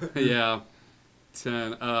 Yeah.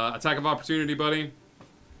 10. Attack of opportunity, buddy.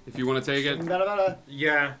 If you want to take it.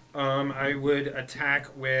 Yeah. I would attack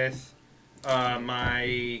with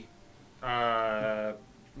my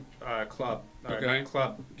club. Okay.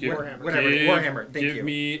 Club. Warhammer. Whatever. Warhammer. Thank you. Give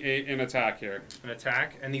me an attack here. An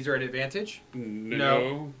attack, and these are at advantage.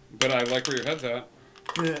 No. But I like where your head's at.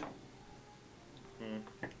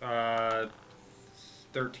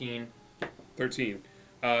 13. 13.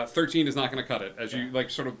 13 is not going to cut it. As you like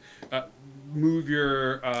sort of move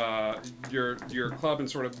your club and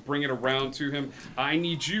sort of bring it around to him. I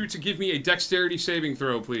need you to give me a dexterity saving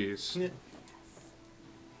throw, please.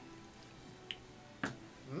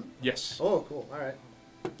 Yes. Oh, cool. All right.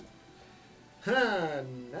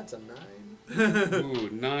 That's a 9. Ooh,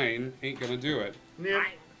 9 ain't gonna do it. Yep.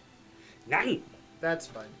 9. That's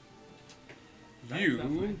fine.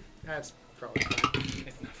 You. That's probably fine.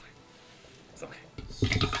 It's not fine. It's okay.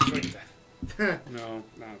 Join death. No,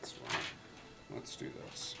 that's fine. Let's do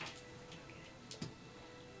this.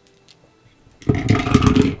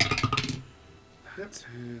 Yep.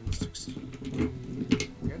 10,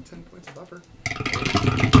 16. We got 10 points of buffer.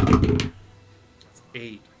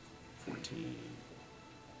 8, 14.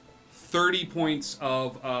 30 points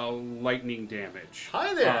of lightning damage.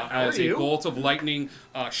 Hi there. How As are a you? bolt of lightning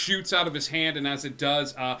shoots out of his hand, and as it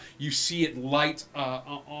does, you see it light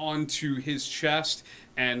onto his chest,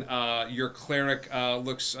 and your cleric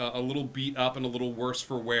looks a little beat up and a little worse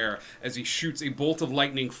for wear as he shoots a bolt of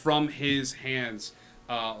lightning from his hands,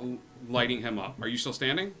 lighting him up. Are you still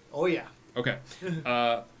standing? Oh, yeah. Okay.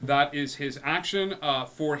 That is his action.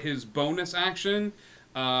 For his bonus action,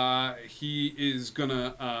 he is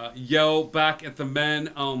gonna yell back at the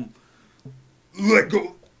men, let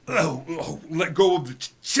go, let go of the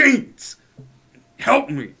chains. Help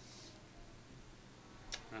me.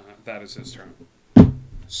 That is his turn.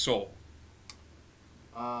 Soul.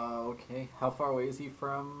 Okay. How far away is he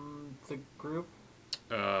from the group?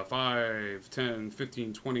 5, 10,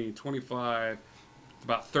 15, 20, 25,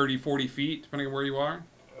 about 30, 40 feet, depending on where you are.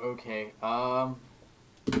 Okay. Nice.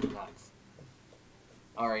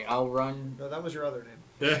 All right, I'll run. No, that was your other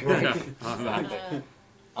name. Right. Exactly.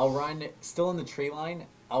 I'll run, still in the tree line,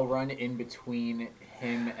 I'll run in between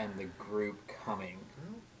him and the group coming.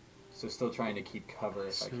 So still trying to keep cover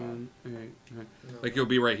if I can. 7, 8, 9. Like you'll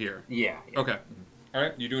be right here. Yeah. Okay. All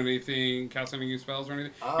right. You doing anything? Casting any spells or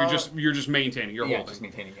anything? Uh, you're just maintaining. You're yeah, holding. just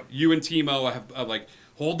maintaining. Yep. You and Timo have like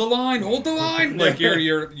hold the line, like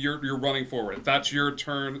you're running forward. That's your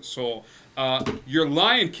turn. So your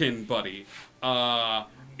Lionkin buddy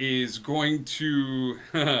is going to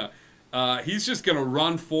he's just gonna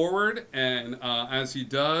run forward, and as he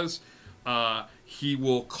does, he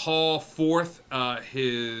will call forth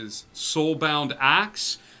his soulbound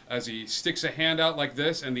axe as he sticks a hand out like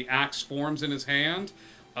this, and the axe forms in his hand,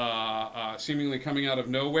 seemingly coming out of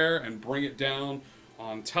nowhere, and bring it down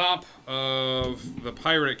on top of the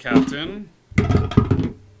pirate captain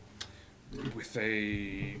with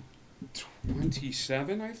a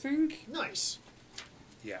 27, I think. Nice.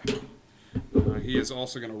 Yeah. He is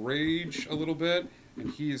also going to rage a little bit, and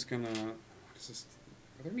he is going to... What is this?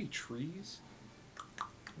 Are there any trees? I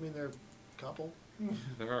mean, there are a couple.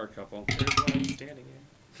 There are a couple. There's one standing in.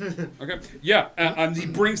 Okay. Yeah, and he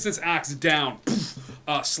brings this axe down,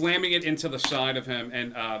 slamming it into the side of him,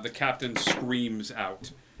 and the captain screams out.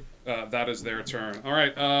 That is their turn. All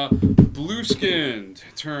right, blue-skinned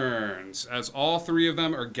turns, as all three of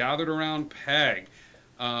them are gathered around Peg.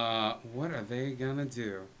 What are they gonna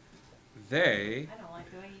do? I don't like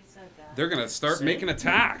the way you said that. They're gonna start making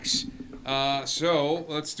attacks. So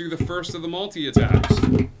let's do the first of the multi-attacks.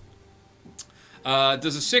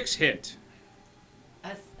 Does a 6 hit?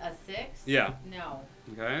 A 6? Yeah. No.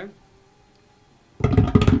 Okay.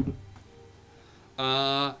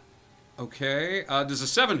 Okay. Does a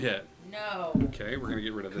 7 hit? No. Okay, we're gonna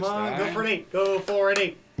get rid of this Come on, guy. go for an 8. Go for an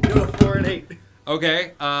 8. Go for an 8.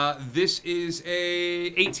 Okay. This is a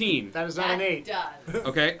 18. That is not an 8. Does.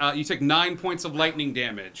 Okay. You take 9 points of lightning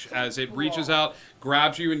damage as it reaches out,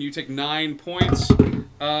 grabs you, and you take 9 points. And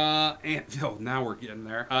oh, now we're getting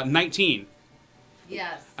there. 19.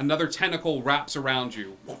 Yes. Another tentacle wraps around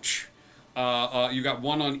you. Whoosh. You got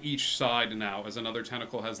one on each side now, as another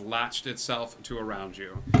tentacle has latched itself to around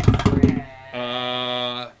you.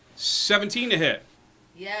 17 to hit.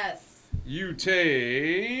 Yes. You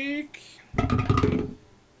take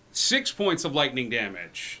 6 points of lightning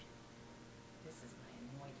damage. This is my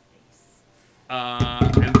annoyed face.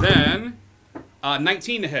 And then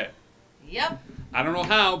 19 to hit. Yep. I don't know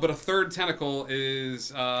how, but a third tentacle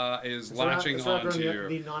is latching onto you.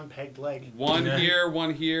 The non-pegged leg. One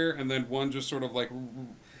here, and then one just sort of like...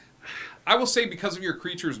 I will say because of your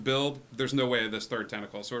creature's build, there's no way of this third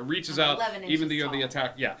tentacle. So it reaches out, 11 even though the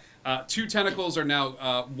attack... Yeah. 2 tentacles are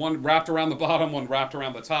now one wrapped around the bottom, one wrapped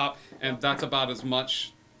around the top, and that's about as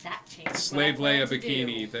much That changes Slave what I Leia plan to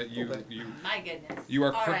bikini do. that you My goodness. you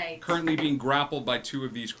are All right. currently being grappled by 2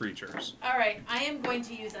 of these creatures. All right, I am going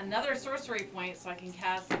to use another sorcery point so I can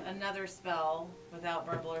cast another spell without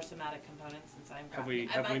verbal or somatic components since I'm. Have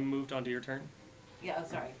we moved on to your turn? Yeah. Oh,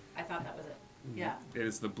 sorry. I thought that was it. Yeah. It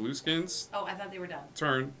is the Blueskins' Oh, I thought they were done.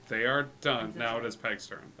 turn. They are done. Now it is Peg's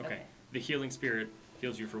turn. Okay. The healing spirit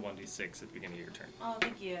heals you for 1d6 at the beginning of your turn. Oh,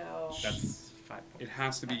 thank you. That's 5 points. It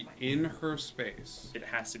has to be in her space. It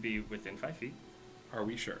has to be within 5 feet. Are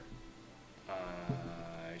we sure?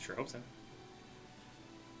 I sure hope so.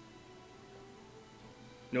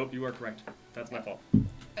 Nope, you are correct. That's my fault.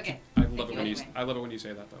 Okay. I love it when you. I love it when you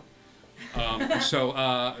say that though. So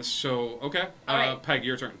okay. All right. Peg,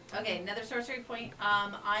 your turn. Okay, another sorcery point.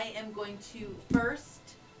 I am going to first.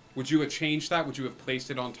 Would you have changed that? Would you have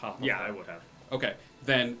placed it on top of Yeah, her? I would have. Okay,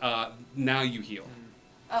 then now you heal.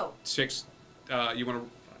 Oh. 6. You want to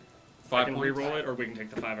 5 I can points? re-roll it, or we can take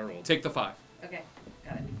the 5 I rolled. Take the 5. Okay,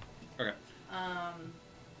 got it. Okay. Um.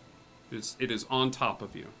 It is on top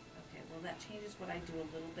of you. Okay, well that changes what I do a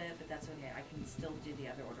little bit, but that's okay. I can still do the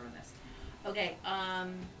other order on this. Okay,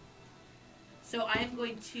 so I am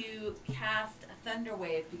going to cast a Thunder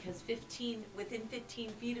Wave because within 15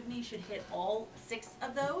 feet of me should hit all 6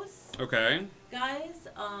 of those. Okay. Guys,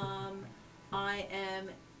 I am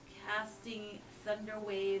casting Thunder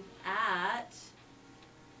Wave at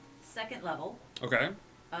 2nd level. Okay.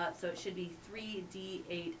 So it should be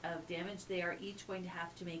 3d8 of damage. They are each going to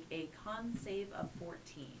have to make a con save of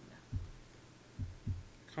 14.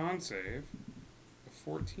 Con save of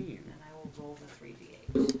 14. And I will roll the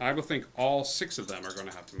 3d8. I will think all 6 of them are going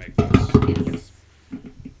to have to make this.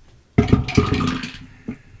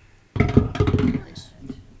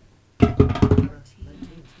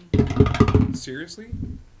 Seriously?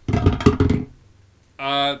 2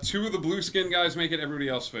 of the blue skin guys make it, everybody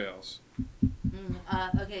else fails.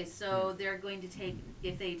 Okay, so they're going to take,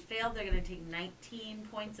 if they fail, they're going to take 19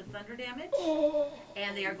 points of thunder damage.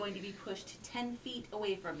 And they are going to be pushed 10 feet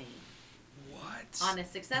away from me. What? On a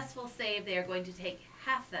successful save, they are going to take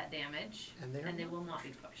half that damage, and they will not be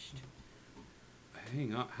pushed.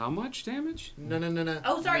 Hang on, how much damage? No.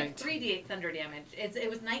 Oh, sorry, 3d8 thunder damage. It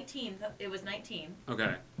was 19. It was 19.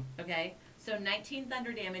 Okay. Okay, so 19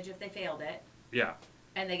 thunder damage if they failed it, Yeah.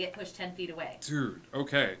 and they get pushed 10 feet away. Dude,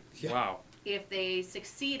 okay. Wow. If they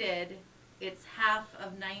succeeded, it's half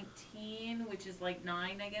of 19, which is like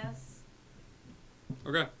 9, I guess.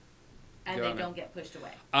 Okay. And Got they it. don't get pushed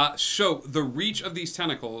away. So the reach of these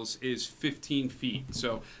tentacles is 15 feet.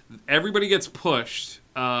 So everybody gets pushed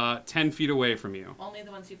 10 feet away from you. Only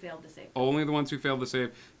the ones who failed to save. Only the ones who failed to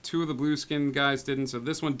save. 2 of the blue skin guys didn't, so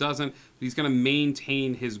this one doesn't. He's going to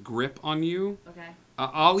maintain his grip on you. Okay.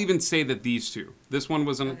 I'll even say that these 2. This one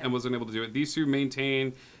wasn't able to do it. These 2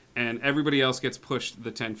 maintain, and everybody else gets pushed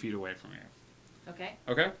the 10 feet away from you. Okay.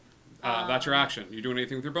 Okay? That's your action. You doing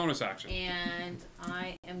anything with your bonus action? And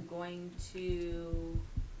I am going to.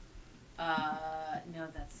 No,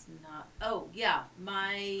 that's not. Oh, yeah.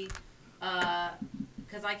 My.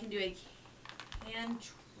 Because I can do a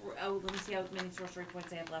let me see how many sorcery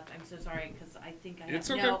points I have left. I'm so sorry, because I think I have. It's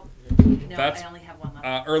okay. No, That's, I only have 1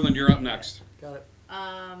 left. Erland, you're up next. Got it.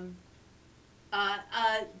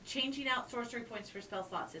 Changing out sorcery points for spell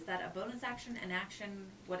slots, is that a bonus action, an action?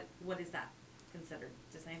 What is that considered?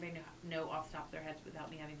 Does anybody know off the top of their heads without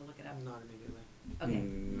me having to look it up? Not immediately. Okay.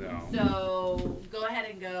 No. So go ahead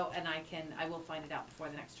and go, and I will find it out before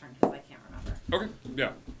the next turn because I can't remember. Okay.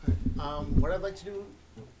 Yeah. What I'd like to do,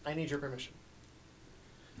 I need your permission.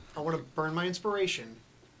 I want to burn my inspiration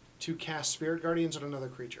to cast Spirit Guardians on another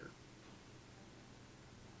creature.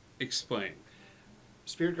 Explain.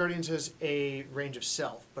 Spirit Guardians has a range of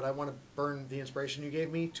self, but I want to burn the inspiration you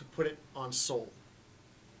gave me to put it on soul.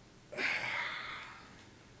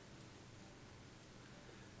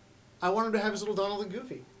 I want him to have his little Donald and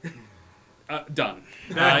Goofy. Done.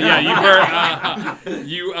 Yeah,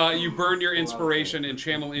 you burn your inspiration and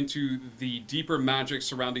channel into the deeper magic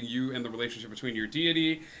surrounding you and the relationship between your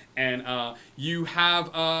deity, and you have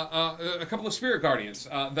a couple of spirit guardians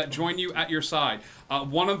that join you at your side.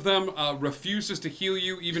 One of them refuses to heal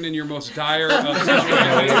you even in your most dire of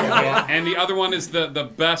situations, and the other one is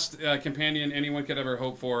the best companion anyone could ever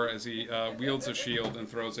hope for as he wields a shield and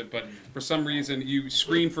throws it. But for some reason, you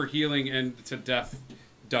scream for healing and to death.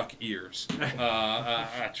 Duck ears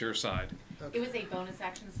at your side. It was a bonus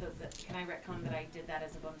action, so can I retcon that I did that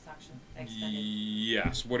as a bonus action? Extended?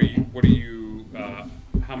 Yes. What are you?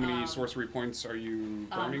 How many sorcery points are you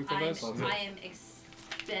burning for this? I am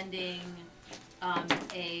extending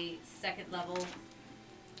a 2nd level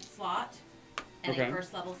slot and a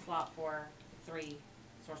 1st level slot for 3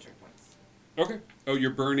 sorcery points. Okay. Oh,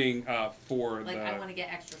 you're burning for Like, the... I want to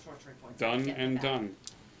get extra sorcery points. Done Get and that. done.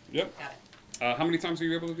 Yep. Got it. How many times are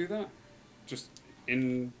you able to do that? Just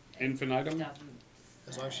in infinitum?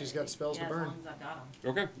 As long as she's got spells Yeah, to burn. as long as I've got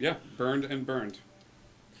them. Okay, yeah. Burned and burned.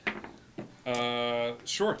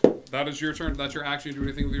 Sure. That is your turn. That's your action. Do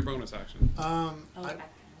anything with your bonus action. Oh, I can only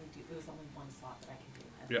do. It was only one slot that I can do.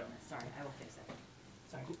 As Yeah. bonus. Sorry, I will fix it.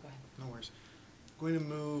 Sorry, go ahead. No worries. Going to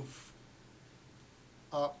move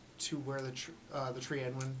up to where the tree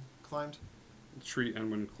Edwin climbed. Tree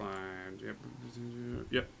Edwin climbed. Yep.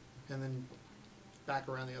 Yep. And then back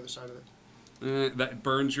around the other side of it. That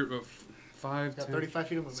burns your 5, Got 10, 35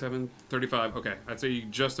 feet of movement. 7, 35. Okay, I'd say you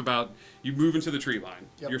just about you move into the tree line.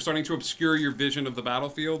 Yep. You're starting to obscure your vision of the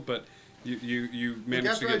battlefield, but you manage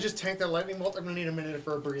to After get. I just tanked that lightning bolt, I'm gonna need a minute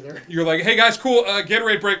for a breather. You're like, hey guys, cool.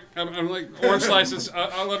 Gatorade break. I'm like orange slices.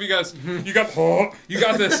 I love you guys. You got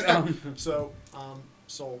this.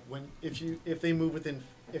 So if they move within,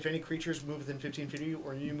 if any creatures move within 15 feet of you,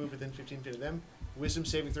 or you move within 15 feet of them, Wisdom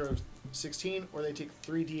saving throw of 16, or they take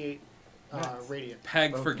 3d8 radiant.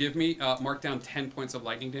 Peg, forgive me. Mark down 10 points of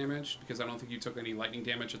lightning damage because I don't think you took any lightning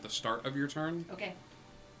damage at the start of your turn. Okay.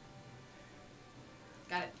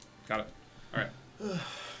 Got it. Got it. All right.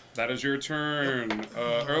 That is your turn.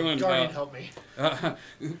 Erland. Guardian, help me.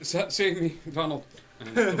 Save me, Donald.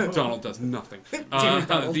 Donald does nothing.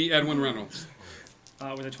 The Edwin Reynolds.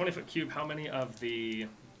 With a 20-foot cube, how many of the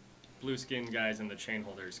blue skin guys and the chain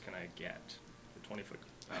holders can I get? The 20-foot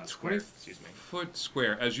square, excuse me. Foot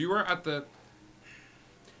square. As you are at the...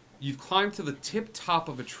 You've climbed to the top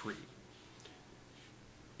of a tree.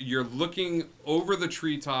 You're looking over the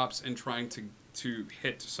treetops and trying to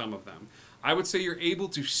hit some of them. I would say you're able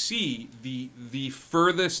to see the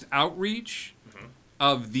furthest outreach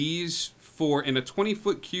of these four in a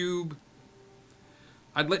 20-foot cube.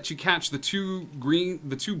 I'd let you catch the two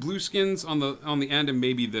blue skins on the end, and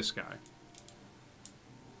maybe this guy.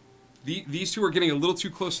 These two are getting a little too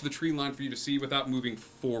close to the tree line for you to see without moving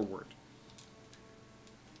forward.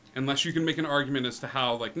 Unless you can make an argument as to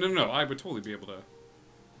how, like, no, I would totally be able to.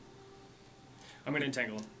 I'm going to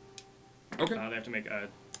entangle them. Okay. They have to make a...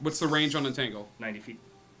 What's the range on entangle? 90 feet.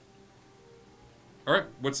 All right.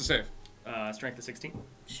 What's the save? Strength of 16.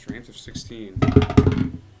 Strength of 16.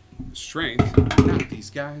 Strength. Not these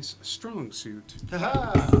guys. A strong suit.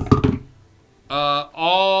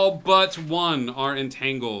 All but one are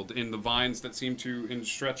entangled in the vines that seem to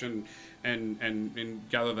stretch and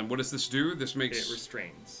gather them. What does this do? This makes... It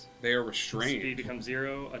restrains. They are restrained. Speed becomes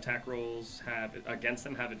 0. Attack rolls against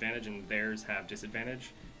them have advantage, and theirs have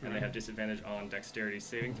disadvantage. And they have disadvantage on dexterity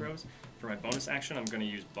saving throws. For my bonus action, I'm going to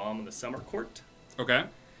use Bomb in the Summer Court. Okay.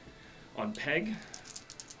 On Peg,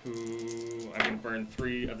 who I'm going to burn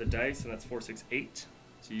 3 of the dice, and that's 4, 6, 8.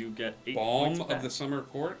 So you get 8 points Balm back. of the Summer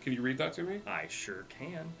Court? Can you read that to me? I sure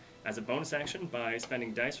can. As a bonus action, by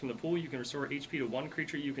spending dice from the pool, you can restore HP to one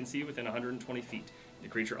creature you can see within 120 feet. The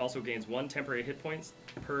creature also gains 1 temporary hit points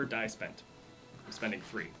per die spent. I'm spending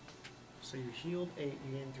 3. So you healed 8,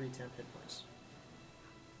 you gained 3 temp hit points.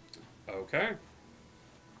 Okay.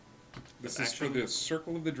 This is for the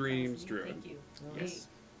Circle of the Dreams Druid. Thank you. Yes.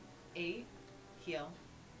 8, heal,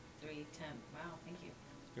 3, 10. Wow, thank you.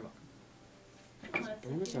 You're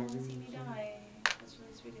welcome. Let's see me die. That's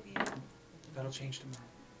really sweet of you. That'll change tomorrow.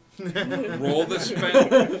 roll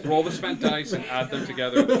the spent dice and add them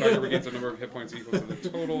together. The target regains a number of hit points equal to the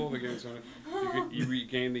total. You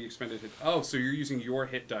regain the expended hit. Oh, so you're using your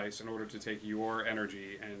hit dice in order to take your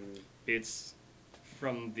energy and... It's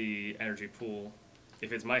from the energy pool.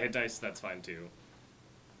 If it's my hit dice, that's fine too.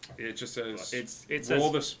 It just says it roll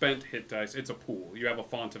says, the spent hit dice. It's a pool. You have a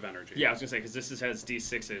font of energy. Yeah, I was going to say, because this has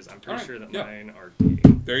D6s. I'm pretty sure that mine are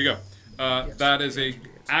There you go. That is a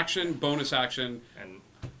action, bonus action. And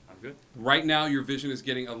I'm good. Right now, your vision is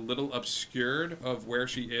getting a little obscured of where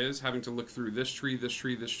she is, having to look through this tree, this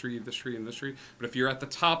tree, this tree, this tree, and this tree. But if you're at the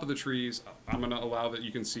top of the trees, I'm going to allow that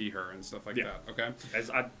you can see her and stuff like that, okay?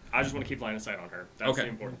 I just want to keep line of sight on her. That's the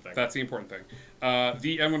important thing. That's the important thing.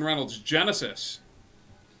 The Edwin Reynolds, Genesis.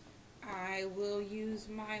 I will use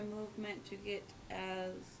my movement to get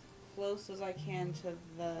as close as I can to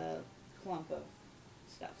the clump of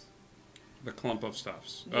stuffs. The clump of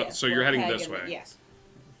stuffs. Yes, so you're heading Peg this and- way. Yes.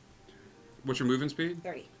 What's your movement speed?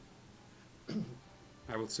 30.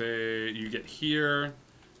 I would say you get here,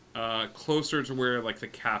 closer to where like the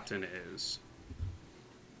captain is.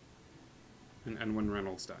 And Edwin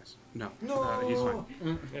Reynolds dies. No. No. He's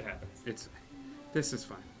fine. It happens. This is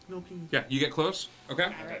fine. No peace. Yeah, you get close. Okay.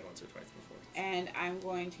 I've died once or twice before. And I'm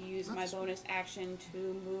going to use my bonus action to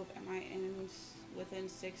move my enemies within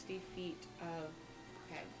 60 feet of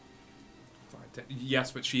Peg.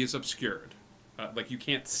 Yes, but she is obscured. Like you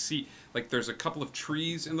can't see. Like there's a couple of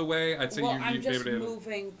trees in the way. I'd say well, you'd I'm be just able to.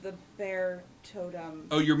 moving the bear totem.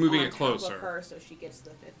 Oh, you're moving on it top closer. Of her, so she gets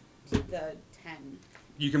the 10.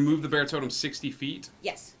 You can move the bear totem 60 feet.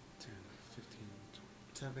 Yes.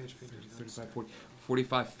 10 HP. 35, 40,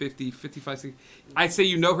 45, 50, 55, 60. I'd say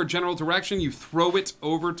you know her general direction. You throw it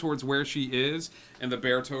over towards where she is, and the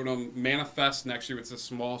bear totem manifests next to you. It's a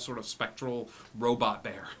small sort of spectral robot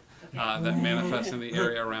bear that manifests in the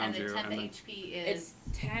area around you. And the 10 HP is...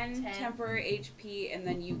 It's 10 temporary HP, and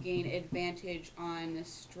then you gain advantage on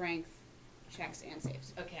strength checks and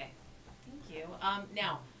saves. Okay. Thank you.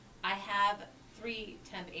 Now, I have 3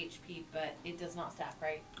 temp HP, but it does not stack,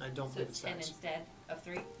 right? I don't so believe it's it 10 stacks. instead of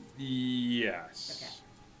 3? Yes. Okay.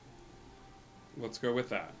 Let's go with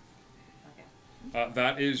that. Okay.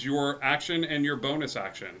 That is your action and your bonus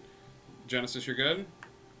action. Genesis, you're good?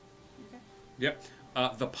 Okay. Yep.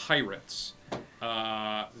 The pirates.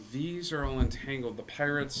 These are all entangled. The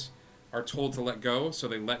pirates are told to let go, so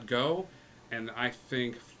they let go. And I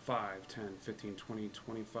think 5, 10, 15, 20,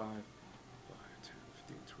 25... 5, 10,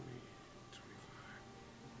 15, 20,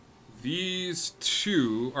 25. These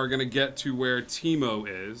two are going to get to where Timo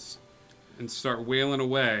is and start wailing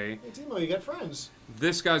away. Hey, Timo, you got friends.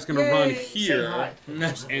 This guy's going to Yay! run Say here hi.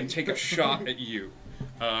 and take a shot at you.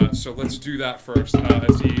 So let's do that first.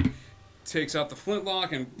 As he takes out the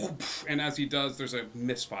flintlock, and as he does, there's a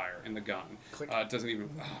misfire in the gun. Doesn't even...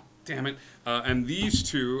 Oh, damn it. And these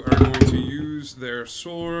two are going to use their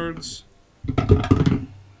swords.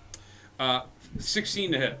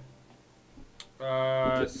 16 to hit.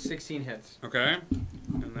 16 hits. Okay.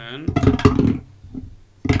 And then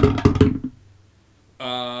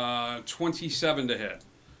 27 to hit.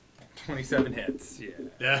 27 hits.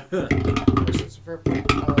 Yeah. It's a fair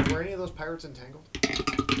point. Were any of those pirates entangled?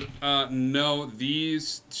 No,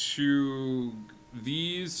 these two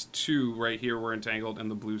right here were entangled, and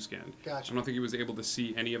the blue skinned. Gotcha. I don't think he was able to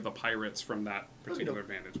see any of the pirates from that particular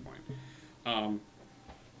vantage point.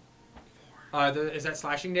 Is that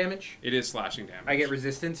slashing damage? It is slashing damage. I get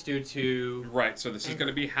resistance due to... Right, so this is going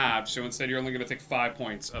to be halved, so instead you're only going to take 5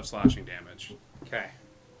 points of slashing damage. Okay.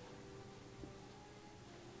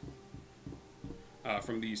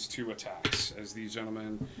 From these 2 attacks, as these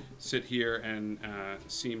gentlemen sit here and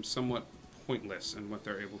seem somewhat pointless in what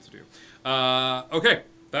they're able to do. Okay,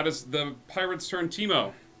 that is the pirate's turn.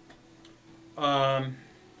 Timo.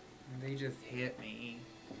 They just hit me.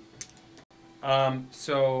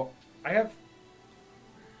 So I have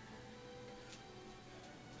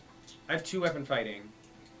 2 weapon fighting.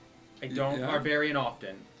 I don't barbarian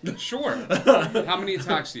often. Sure. How many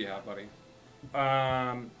attacks do you have, buddy?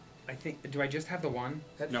 I think. Do I just have the one?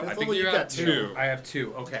 No, I think you have 2. I have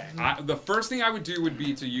 2. Okay. The first thing I would do would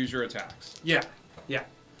be to use your attacks. Yeah. Yeah.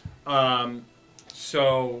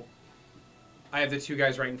 So I have the 2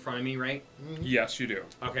 guys right in front of me, right? Yes, you do.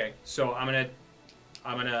 Okay. So I'm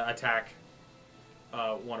gonna attack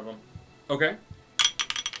one of them. Okay.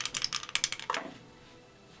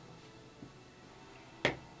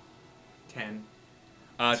 Ten.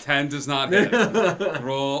 10 does not hit.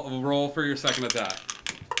 Roll for your second attack.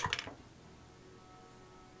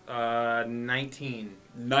 19.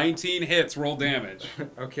 19 hits. Roll damage.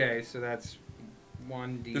 Okay, so that's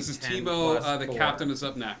 1d10. This is Timo. Plus The 4. captain is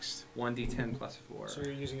up next. 1d10 plus 4. So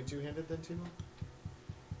you're using it two-handed then, Timo?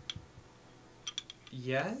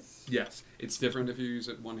 Yes. Yes, it's different if you use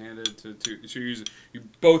it one-handed to two. So you use you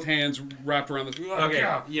both hands wrapped around this. Okay.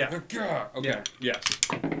 Yeah. Okay. Yeah. Yes.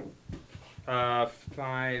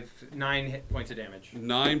 9 hit points of damage.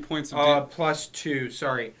 9 points of damage. Plus 2.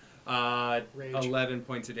 Sorry. 11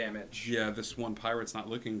 points of damage. Yeah, this one pirate's not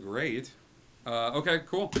looking great. Okay,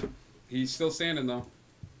 cool. He's still standing though.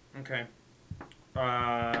 Okay.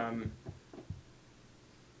 I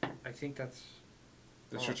think that's.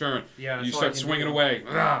 That's your turn. Yeah. You start swinging away.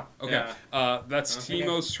 Okay. Yeah. That's Okay.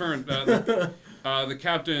 Timo's turn. The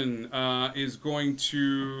captain is going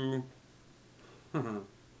to.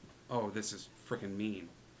 Oh, this is freaking mean.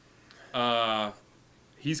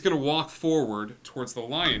 He's going to walk forward towards the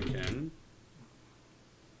Lionkin.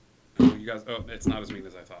 Oh, you guys. Oh, it's not as mean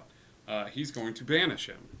as I thought. He's going to banish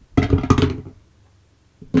him.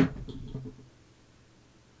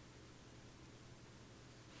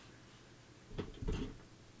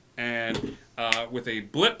 And with a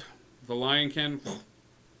blip, the Lionkin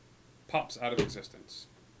pops out of existence.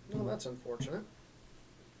 Well, that's unfortunate.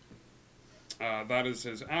 That is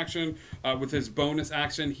his action. With his bonus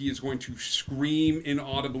action, he is going to scream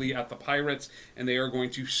inaudibly at the pirates, and they are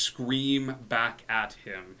going to scream back at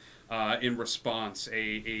him in response.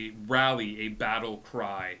 A rally, a battle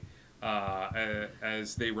cry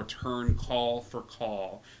as they return call for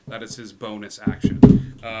call. That is his bonus action.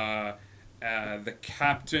 The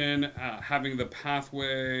captain, having the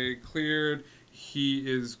pathway cleared, he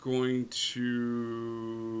is going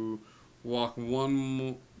to walk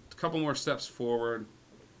a couple more steps forward,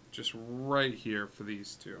 just right here for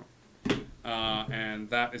these two. And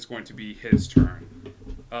that is going to be his turn.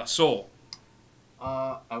 Soul.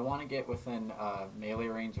 I want to get within melee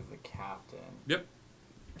range of the captain. Yep.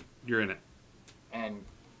 You're in it. And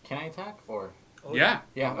can I attack or? Yeah.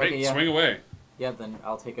 Yeah. Right, Okay. Yeah. Swing away. Yeah. Then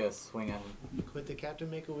I'll take a swing at him. Could the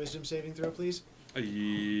captain make a wisdom saving throw, please?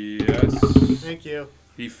 Yes. Thank you.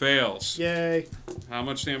 He fails. Yay. How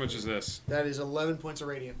much damage is this? That is 11 points of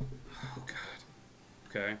radiant. Oh God.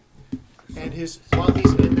 Okay. And while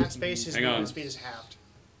he's in that space, his Hang on. movement speed is halved.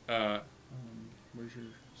 Where's your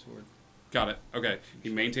sword? Got it. Okay. He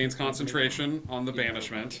maintains concentration on the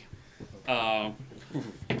banishment.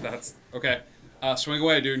 That's okay. Swing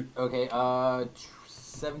away, dude. Okay.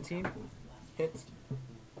 17 hits.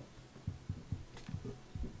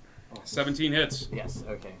 17 hits. Yes.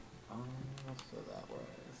 Okay. So that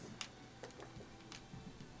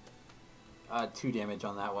was 2 damage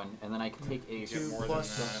on that one, and then I can take a 2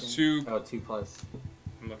 plus. 2. Oh, 2 plus.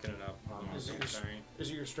 I'm looking it up. Is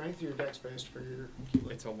it your strength or your dex based for your?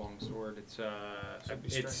 It's a long sword. It's it'd be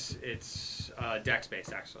it's dex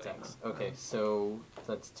based actually. Dex. Okay, so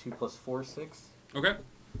that's 2 plus 4, 6. Okay.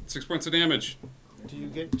 6 points of damage. Do you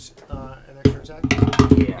get an extra attack?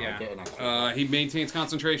 Yeah. I get an extra attack. He maintains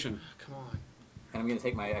concentration. Come on. And I'm gonna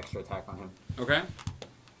take my extra attack on him. Okay.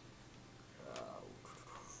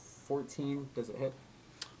 14. Does it hit?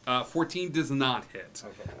 14 does not hit.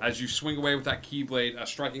 Okay. As you swing away with that keyblade,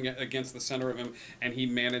 striking it against the center of him, and he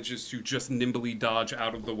manages to just nimbly dodge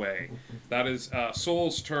out of the way. That is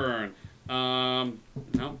Soul's turn. No.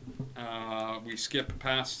 We skip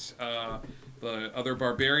past the other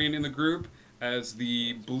barbarian in the group as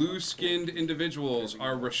the blue-skinned individuals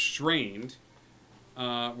are restrained.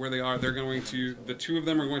 Where they are, the two of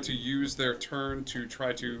them are going to use their turn to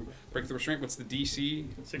try to break the restraint. What's the DC?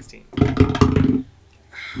 16.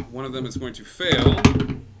 One of them is going to fail.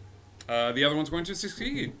 The other one's going to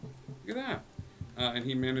succeed. Look at that. And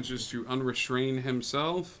he manages to unrestrain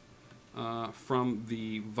himself from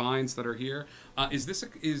the vines that are here. Is this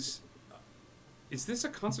a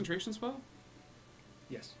concentration spell?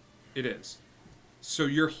 Yes. It is. So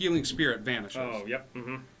your healing spirit vanishes. Oh, yep.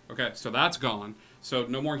 Mm-hmm. Okay, so that's gone. So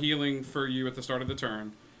no more healing for you at the start of the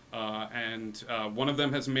turn. And one of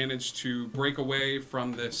them has managed to break away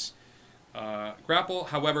from this grapple.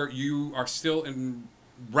 However, you are still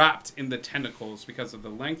wrapped in the tentacles because of the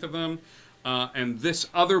length of them. And this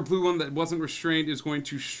other blue one that wasn't restrained is going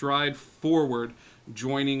to stride forward,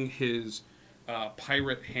 joining his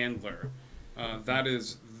pirate handler. That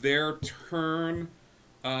is their turn.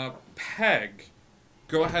 Peg,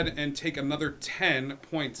 go ahead and take another 10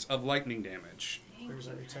 points of lightning damage. There's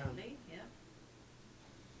every 10. Yeah.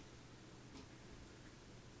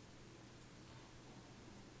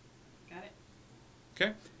 Got it.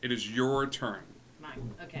 Okay, it is your turn.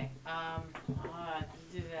 Mine. Okay.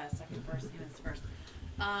 Do the second first, humans first.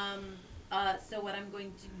 So what I'm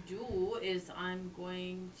going to do is I'm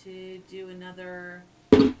going to do another.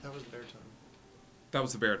 That was bear totem. That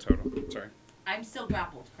was the bear totem. Sorry. I'm still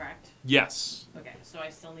grappled, correct? Yes. Okay, so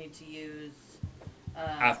I still need to use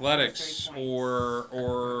Athletics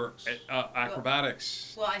or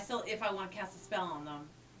acrobatics. Well, I still, if I want to cast a spell on them.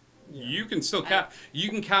 You can still cast. You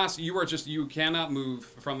can cast. You cannot move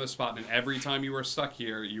from this spot, and every time you are stuck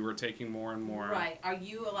here, you are taking more and more. Right. Are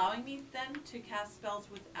you allowing me then to cast spells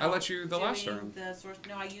without? I let you the last turn.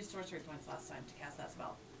 No, I used sorcery points last time to cast that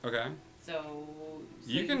spell. Okay. So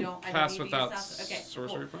you can cast without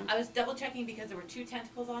sorcery points. I was double checking because there were 2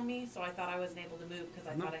 tentacles on me, so I thought I wasn't able to move because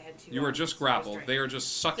I thought I had 2. You were just grappled. restraint. They are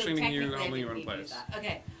just suctioning you, holding you in place.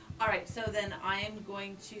 Okay. All right. So then I am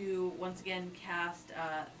going to once again cast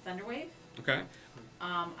Thunderwave. Okay.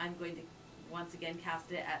 I'm going to once again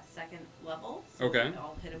cast it at 2nd level. So Okay.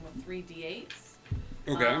 I'll hit him with 3 d8s.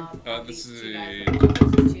 Okay. This is two a. guys that are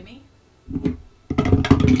closest to me.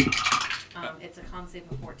 It's a con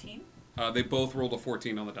save of 14. They both rolled a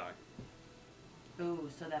 14 on the die. Ooh,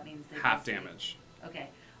 so that means they Half both damage. Okay.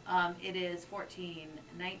 It is 14,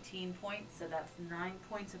 19 points, so that's 9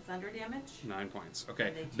 points of thunder damage. 9 points.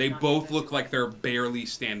 Okay. And They do not both get look like they're barely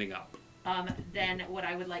standing up. Then what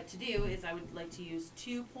I would like to do is I would like to use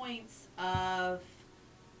 2 points of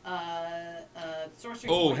sorcery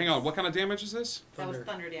Oh, points. hang on. What kind of damage is this? That was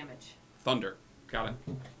thunder damage. Thunder. Got it.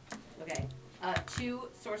 Okay. 2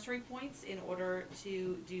 sorcery points in order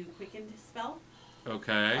to do quickened spell.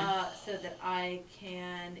 Okay. So that I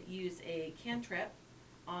can use a cantrip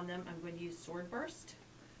on them. I'm going to use Sword Burst.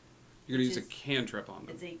 You're going to use a cantrip on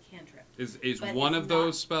them. It's a cantrip. Is But one it's of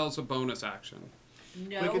those spells a bonus action?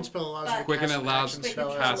 No. Quicken spell allows you to Quicken cast an allows action you to spell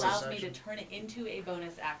as a cast bonus allows me to action. turn it into a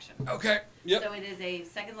bonus action. Okay, yep. So it is a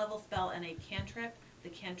second level spell and a cantrip. The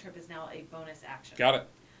cantrip is now a bonus action. Got it.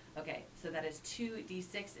 Okay, so that is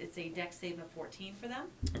 2d6. It's a dex save of 14 for them.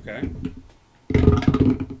 Okay.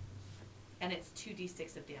 And it's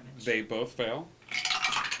 2d6 of damage. They both fail.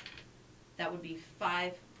 That would be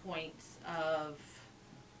 5 points of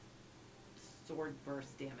sword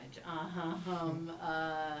burst damage.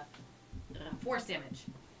 Force damage.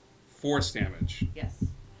 Force damage. Yes.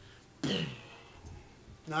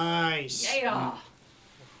 Nice. Yeah. I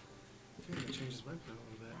think that changes my plan a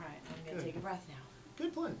little bit. Alright, I'm going to take a breath now.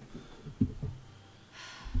 Good plan.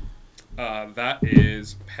 That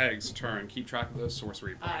is Peg's turn. Keep track of those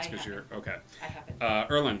sorcery points I because have you're it. okay. I have it.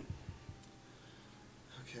 Erlen.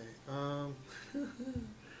 Okay.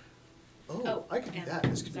 Oh, I could do and- that.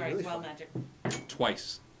 This could sorry, be really wild fun. magic.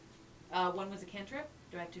 Twice. One was a cantrip.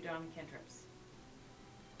 Do I have to do on cantrips?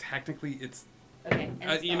 Technically, it's. Okay.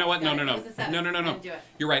 and You know what? spells. No, Got no, it. no, It was a 7. no, no, no, I no. didn't do it.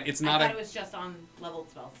 You're right. It's not I a. thought it was just on leveled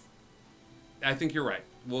spells. I think you're right.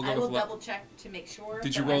 We'll go I will with double check to make sure.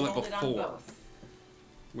 Did you but I roll it rolled on before? both.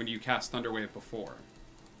 When you cast Thunderwave before.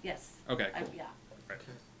 Yes. Okay. Cool. Yeah. Right.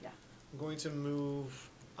 Yeah. I'm going to move.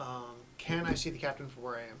 Can I see the captain from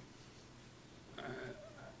where I am?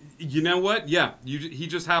 You know what? Yeah, he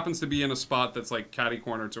just happens to be in a spot that's like catty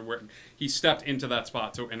corner to where he stepped into that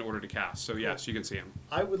spot in order to cast. So yes, you can see him.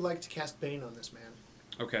 I would like to cast Bane on this man.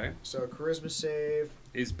 Okay. So Charisma save.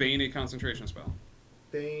 Is Bane a concentration spell?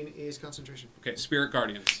 Bane is concentration. Okay, Spirit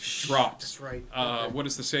Guardians dropped. That's right. What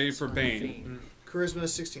is the save for Bane? Charisma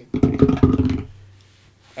 16.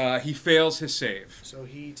 He fails his save. So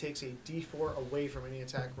he takes a D4 away from any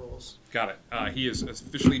attack rolls. Got it. He is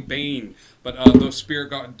officially Bane, but those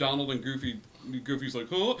Spirit Donald and Goofy's like,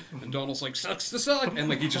 oh, and Donald's like, sucks to suck, and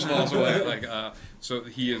like he just falls away. Like, so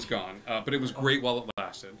he is gone. But it was great while it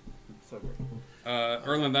lasted. So great.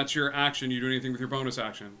 Erlen, that's your action. You do anything with your bonus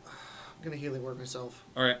action? I'm gonna healing word myself.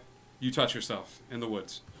 All right, you touch yourself in the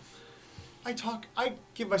woods. I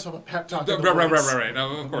give myself a pep talk. Right.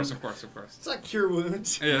 No, of course. It's not cure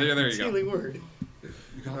wounds. Yeah, there you It's go. healing word. You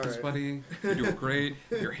got All this, right. buddy. You're doing great.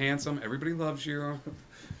 You're handsome. Everybody loves you.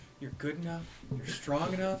 You're good enough. You're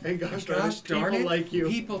strong enough. Hey, gosh darn people it, like you.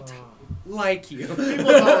 People like you. People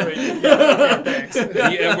tolerate you. Yeah, okay, thanks.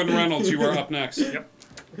 The Edwin Reynolds, you are up next. Yep.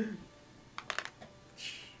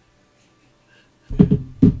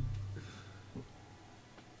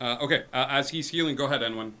 Okay, as he's healing, go ahead,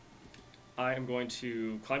 Edwin. I am going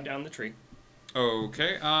to climb down the tree.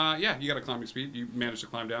 Okay, yeah, you got a climbing speed. You managed to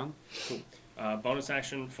climb down. Cool. Bonus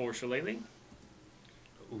action for Shillelagh.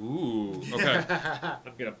 Ooh, okay.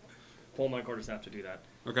 I'm going to pull my quarterstaff to do that.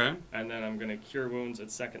 Okay. And then I'm going to cure wounds at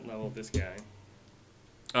second level this guy.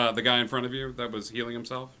 The guy in front of you that was healing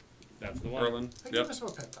himself? That's the one. Erlen? I give Yep.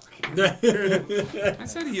 myself a pep talk. I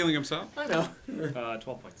said healing himself. I know.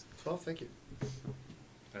 12 points. 12, thank you.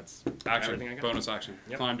 That's Action. everything I got. Bonus action.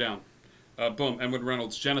 Yep. Climb down. Boom. Edwin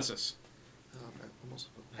Reynolds. Genesis. Oh, I almost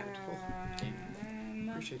had it.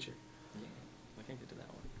 Appreciate you. I can't get to that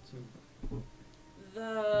one.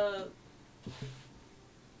 The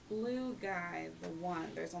blue guy, the one.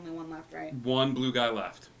 There's only one left, right? One blue guy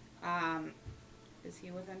left. Is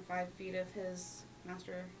he within 5 feet of his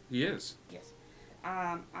master? He is. Yes.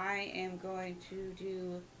 I am going to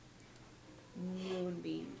do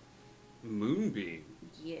Moonbeam. Moonbeam.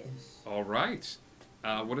 Yes. All right.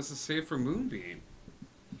 What is the save for Moonbeam?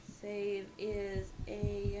 Save is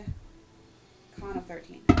a con of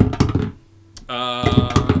 13.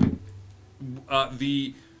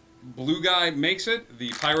 The blue guy makes it. The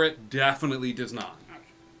pirate definitely does not.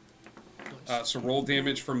 So roll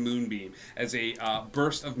damage for Moonbeam as a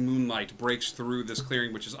burst of moonlight breaks through this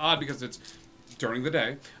clearing, which is odd because it's during the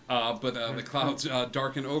day. But the clouds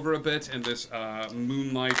darken over a bit, and this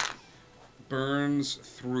moonlight burns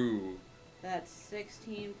through. That's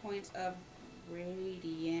 16 points of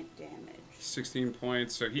radiant damage. 16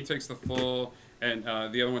 points. So he takes the full, and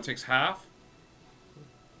the other one takes half.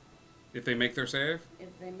 If they make their save.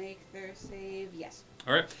 If they make their save, yes.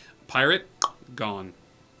 All right. Pirate, gone.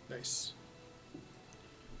 Nice.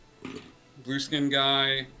 Blue skin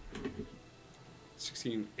guy,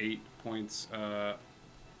 16, 8 points.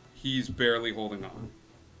 He's barely holding on.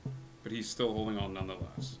 But he's still holding on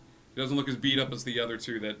nonetheless. He doesn't look as beat up as the other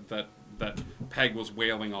two that Peg was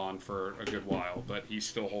wailing on for a good while, but he's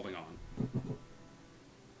still holding on.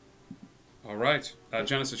 All right.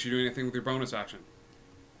 Genesis, you do anything with your bonus action?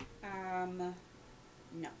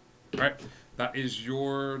 No. All right. That is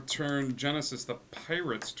your turn, Genesis. The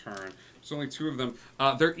pirate's turn. There's only 2 of them.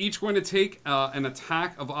 They're each going to take an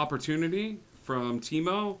attack of opportunity from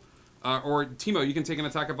Timo. Or Timo, you can take an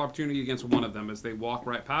attack of opportunity against one of them as they walk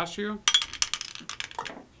right past you.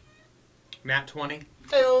 Nat 20.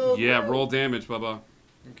 Yeah, roll damage, Bubba.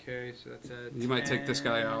 Okay, so that's a You might take this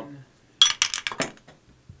guy out.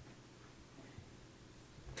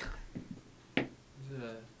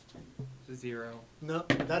 It's a 0. No,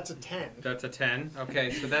 that's a 10. That's a 10.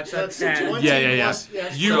 Okay, so that's That's a 10. 20 Yeah. plus-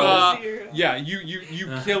 yes. You So-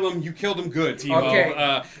 kill him. You killed him good, Timo.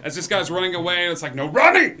 Okay. As this guy's running away, and it's like, no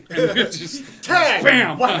running, and it's just Tag!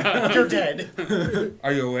 bam. What? You're dead.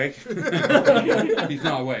 Are you awake? He's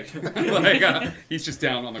not awake. He's just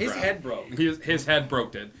down on the His ground. head broke. His head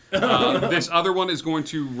broke. This other one is going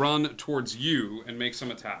to run towards you and make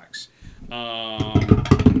some attacks.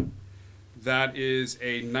 That is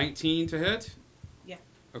a 19 to hit. Yeah.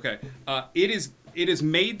 Okay. It is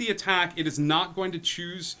made the attack. It is not going to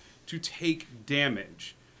choose to take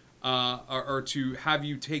damage, or to have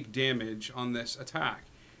you take damage on this attack.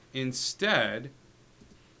 Instead,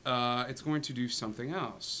 it's going to do something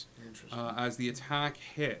else. Interesting. As the attack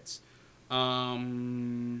hits.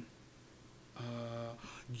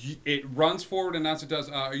 It runs forward, and as it does,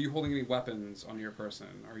 are you holding any weapons on your person?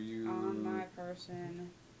 Are you On my person.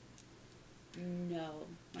 No.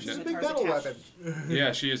 My She's a big scimitar's battle attached. weapon.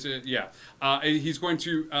 Yeah, she is. Yeah, he's going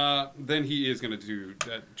to. Then he is going to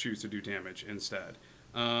choose to do damage instead.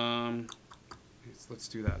 Let's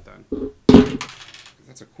do that then.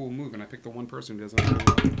 That's a cool move, and I picked the one person who doesn't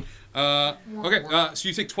have any. Okay, so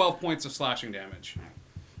you take 12 points of slashing damage.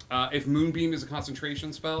 If Moonbeam is a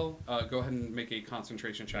concentration spell, go ahead and make a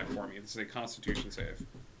concentration check for me. This is a Constitution save.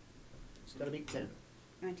 It's got to be 10.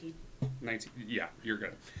 19. 19. Yeah, you're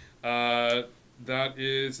good. That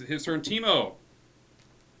is his turn. Timo.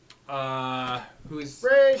 Who's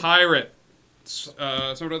Raid! Pirate.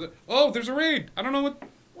 Oh, there's a raid. I don't know what.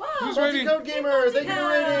 Whoa! Who's Faulty raiding? Code Gamer, thank you for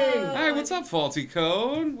raiding! Hey, what's up, Faulty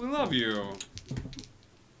Code? We love you.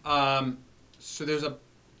 So there's a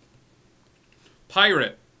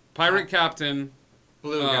Pirate captain.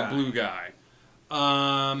 blue guy. Blue guy.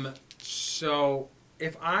 So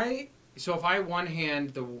if I one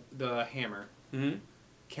hand the hammer, Mm-hmm.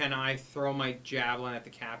 can I throw my javelin at the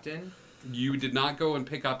captain? You did not go and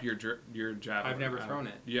pick up your javelin. I've never thrown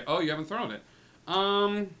it. Yeah. Oh, you haven't thrown it.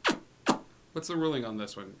 What's the ruling on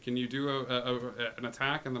this one? Can you do an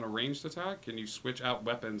attack and then a ranged attack? Can you switch out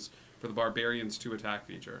weapons for the barbarian's 2 attack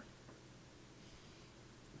feature?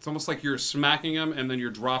 It's almost like you're smacking him and then you're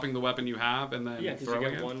dropping the weapon you have and then throwing you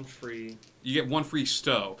get it. one free. You get one free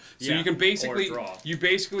stow. So Yeah, you can basically or draw. you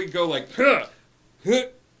basically go like huh, huh,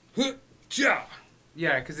 huh, ja.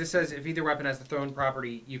 Yeah, because this says if either weapon has the thrown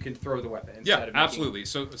property, you can throw the weapon. Instead Yeah, of absolutely.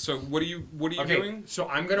 So what are you doing? So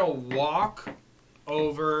I'm gonna walk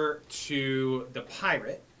over to the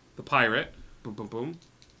pirate. The pirate. Boom, boom, boom.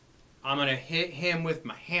 I'm gonna hit him with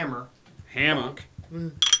my hammer. Hammer.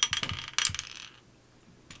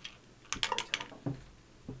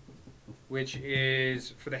 Which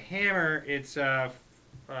is for the hammer, it's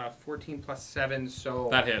 14 plus 7, so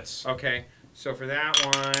That hits. Okay, so for that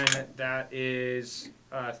one, that is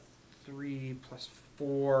 3 plus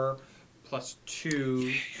 4 plus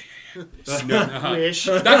 2. Wish.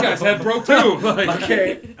 That guy's head broke too. Like,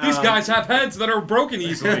 Okay, These guys have heads that are broken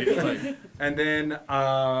easily. Like, and then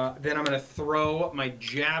I'm gonna throw my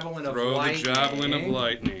javelin of throw the lightning. javelin of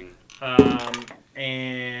lightning.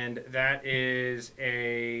 And that is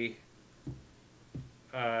a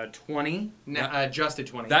 20, adjusted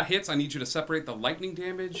 20. That hits. I need you to separate the lightning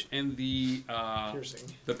damage and the Piercing.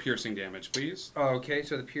 The piercing damage, please. Okay,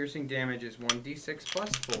 so the piercing damage is 1d6 plus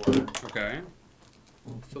 4. Okay.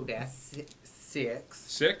 So that's 6.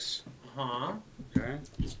 6. Uh-huh. Okay.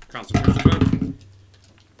 Concentration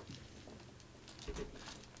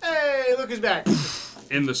Hey, look who's back. check.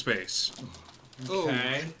 In the space.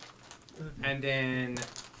 Okay. And then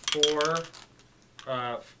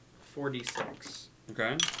 4d6.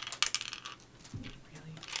 Okay.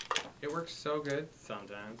 Really? It works so good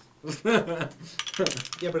sometimes.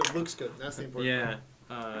 Yeah, but it looks good. That's the important Yeah.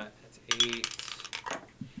 That's 8.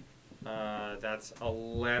 That's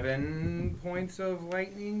 11 points of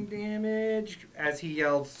lightning damage as he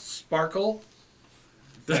yells, "Sparkle!"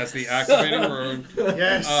 That's the activating word.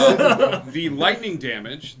 Yes. The lightning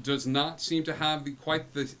damage does not seem to have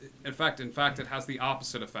quite the effect. In fact, it has the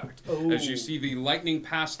opposite effect. Oh. As you see the lightning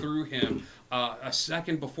pass through him a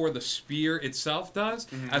second before the spear itself does,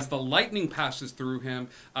 as the lightning passes through him,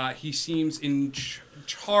 he seems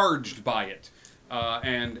charged by it.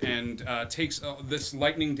 and takes this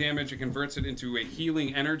lightning damage and converts it into a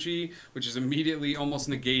healing energy, which is immediately almost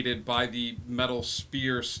negated by the metal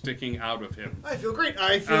spear sticking out of him. I feel great.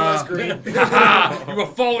 I feel less great. You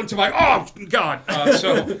have fallen to my... Oh, God!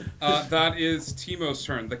 That is Timo's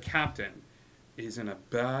turn. The captain is in a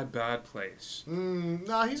bad place.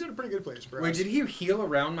 Nah, he's in a pretty good place, bro. Wait, did he heal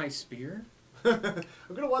around my spear? I'm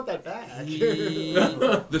gonna want that back.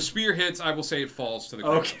 The spear hits. I will say it falls to the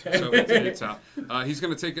ground. Okay. So it's out. He's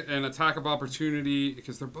going to take an attack of opportunity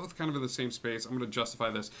because they're both kind of in the same space. I'm going to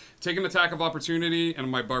justify this. Take an attack of opportunity, and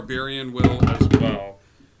my barbarian will as well.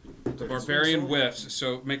 The barbarian whiffs.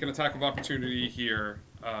 So make an attack of opportunity here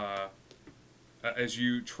as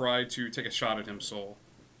you try to take a shot at him, Soul.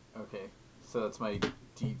 Okay. So that's my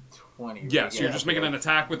D20. Yeah, so you're just making an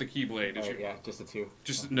attack with the Keyblade. Yeah, just a 2.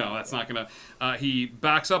 No, that's not gonna. He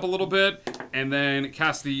backs up a little bit and then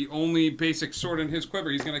casts the only basic sword in his quiver.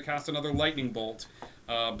 He's gonna cast another lightning bolt,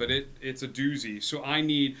 but it's a doozy. So I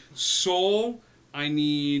need Soul. I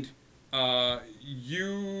need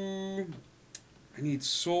you. I need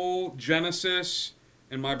Soul, Genesis,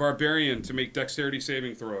 and my barbarian to make dexterity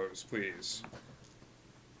saving throws, please.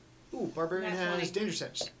 Ooh, barbarian has danger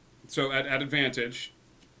sense. So at advantage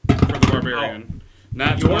for the barbarian.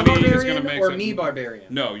 Nat Your 20 is going to barbarian make or me barbarian?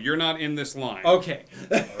 No, you're not in this line. Okay.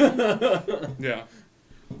 Yeah.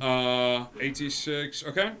 86.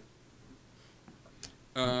 Okay.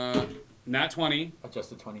 Nat 20.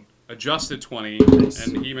 Adjusted 20. Adjusted 20, Nice.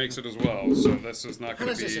 and he makes it as well. So this is not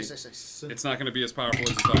going to be. Nice. It's not going to be as powerful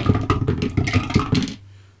as it's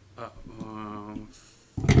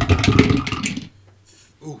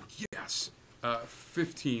oh yes.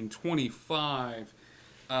 15, 25,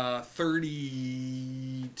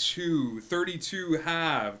 32. 32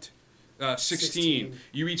 halved. 16.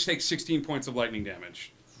 You each take 16 points of lightning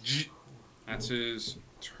damage. That's his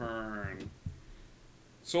turn.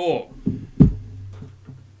 Soul.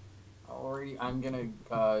 Alrighty, I'm gonna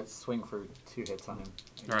swing for 2 hits on him.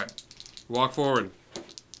 Alright. Walk forward.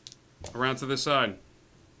 Around to this side.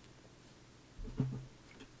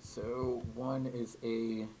 So one is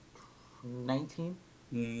a 19.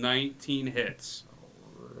 19 hits.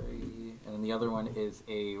 Alrighty. And then the other one is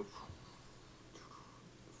a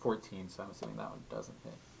 14, so I'm assuming that one doesn't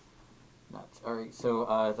hit. Nuts. Alright,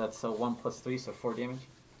 so that's 1 plus 3, so 4 damage.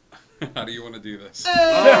 How do you want to do this? Yeah,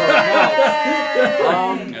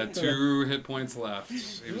 2 hit points left.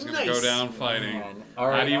 He was going to go down fighting. Man. All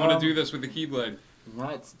right, How do you want to do this with the Keyblade? No,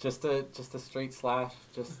 it's just a straight slash.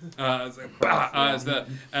 Just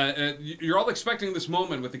you're all expecting this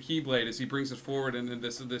moment with the Keyblade as he brings it forward, and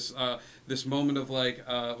this moment of I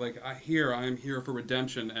am here for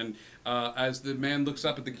redemption. And as the man looks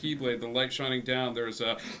up at the Keyblade, the light shining down, there's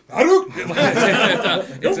a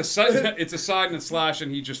it's a side and slash,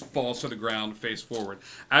 and he just falls to the ground face forward.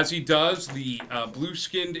 As he does, the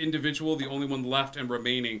blue-skinned individual, the only one left and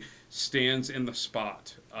remaining, stands in the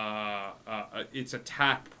spot. Its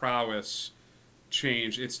attack prowess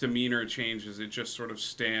change, its demeanor changes. It just sort of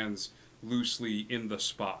stands loosely in the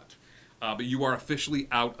spot. But you are officially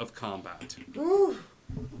out of combat. Ooh.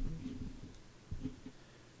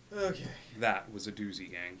 Okay. That was a doozy,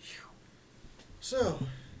 gang. So,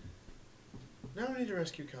 now I need to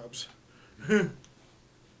rescue Cubs.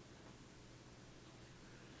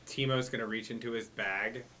 Timo's gonna reach into his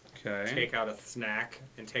bag, take out a snack,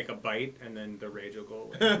 and take a bite, and then the rage will go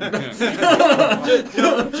away.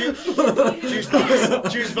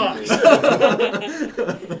 Juice box.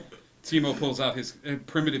 Timo pulls out his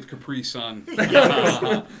primitive Capri Sun.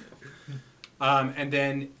 And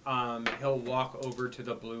then he'll walk over to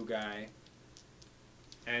the blue guy,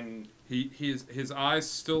 and his eyes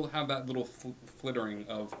still have that little flittering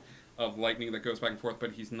of lightning that goes back and forth,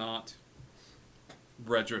 but he's not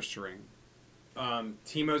registering.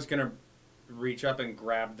 Timo's gonna reach up and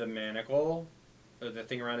grab the manacle, or the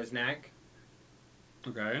thing around his neck.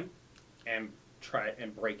 Okay. And try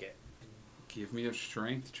and break it. Give me a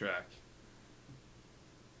strength check.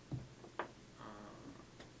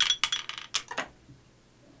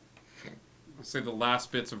 I'll say the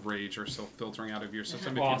last bits of rage are still filtering out of your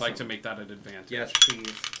system if you'd like to make that an advantage. Yes,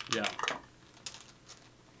 please. Yeah.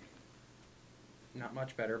 Not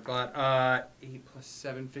much better, but 8 plus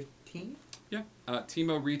 7, 15? Yeah.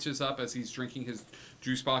 Timo reaches up as he's drinking his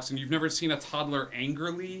juice box, and you've never seen a toddler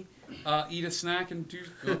angrily eat a snack and do...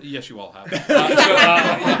 Well, yes, you all have.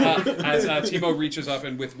 As Timo reaches up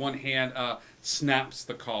and with one hand snaps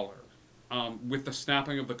the collar. With the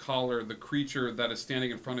snapping of the collar, the creature that is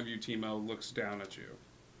standing in front of you, Timo, looks down at you.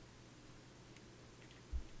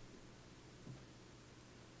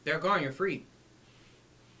 They're gone, you're free.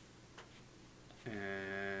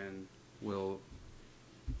 And will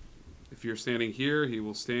If you're standing here, he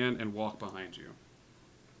will stand and walk behind you.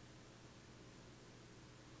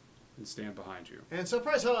 And stand behind you. And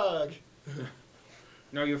surprise hug!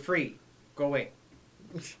 No, you're free. Go away.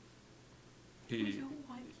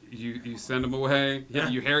 You send him away. Yeah,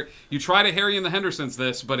 you try to Harry and the Hendersons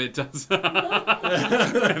this, but it does. But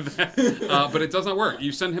it does not work.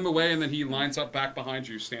 You send him away, and then he lines up back behind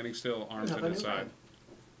you, standing still, arms at his side.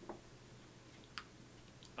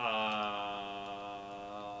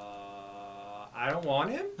 I don't want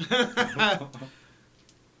him. Now,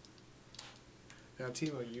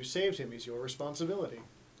 Timo, you saved him. He's your responsibility.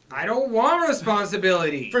 I don't want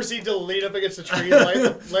responsibility. Proceed to lean up against a tree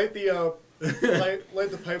and light the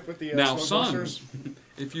pipe with the Now, smoke son, busters.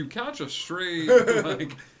 if you catch a stray,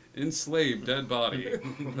 enslaved dead body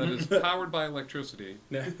that is powered by electricity,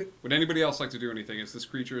 would anybody else like to do anything? As this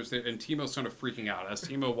creature is there, and Timo's kind of freaking out as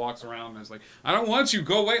Timo walks around and is like, "I don't want you.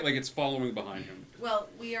 Go away!" Like it's following behind him. Well,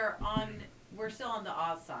 we're still on the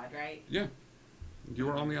Oz side, right? Yeah, you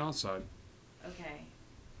are on the outside. Okay.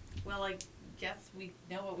 Well, I guess we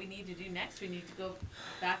know what we need to do next. We need to go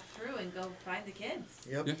back through and go find the kids.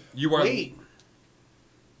 Yep. Yeah. You are. Wait.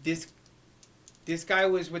 This guy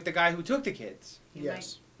was with the guy who took the kids.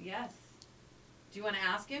 Yes. Yes. Do you want to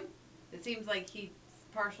ask him? It seems like he's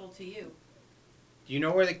partial to you. Do you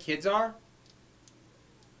know where the kids are?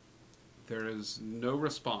 There is no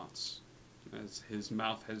response, as his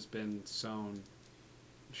mouth has been sewn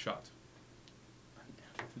shut.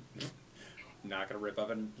 I'm not gonna rip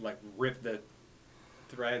up and rip the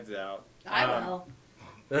threads out. I will.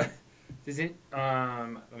 Does it?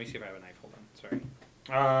 Let me see if I have a knife. Hold on.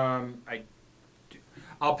 Sorry.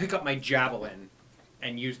 I'll pick up my javelin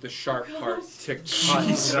and use the sharp part to cut.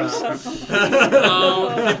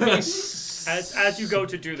 As you go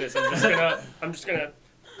to do this, I'm just gonna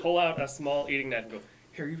pull out a small eating knife and go,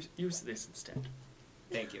 here, use this instead.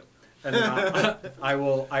 Thank you. And then I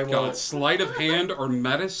will. God, sleight of hand or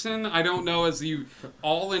medicine? I don't know. As you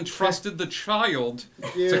all entrusted the child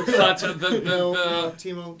to cut the.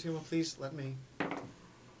 Timo, please let me.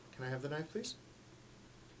 Can I have the knife, please?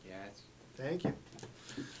 Yes. Thank you.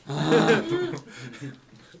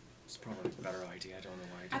 It's probably a better idea. I don't know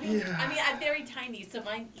why. I mean, I'm very tiny, so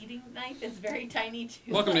my eating knife is very tiny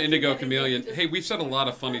too. Welcome to Indigo Chameleon. Hey, we've said a lot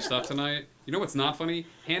of funny stuff tonight. You know what's not funny?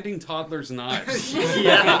 Handing toddlers knives.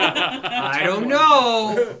 I don't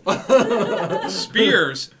know.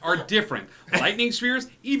 Spears are different. Lightning spears,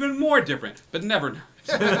 even more different, but never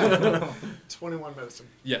knives. 21 medicine.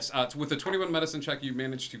 Yes, with the 21 medicine check, you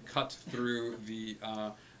managed to cut through the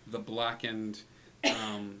blackened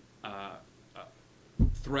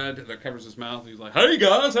thread that covers his mouth. He's like, "Hey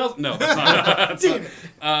guys, how's..." No, that's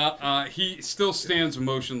not. He still stands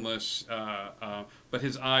motionless, but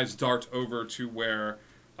his eyes dart over to where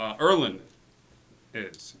Erlen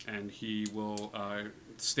is, and he will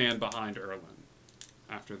stand behind Erlen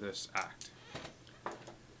after this act.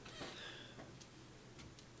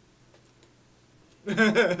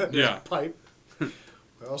 Yeah. Pipe.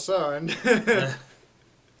 Well, son.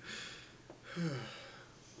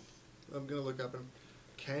 I'm gonna look up and.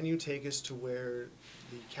 Can you take us to where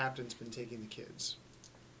the captain's been taking the kids?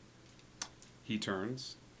 He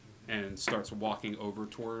turns and starts walking over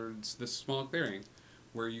towards this small clearing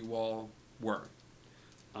where you all were.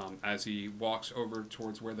 As he walks over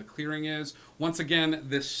towards where the clearing is, once again,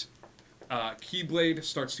 this keyblade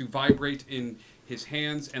starts to vibrate in his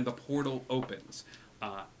hands and the portal opens.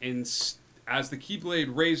 As the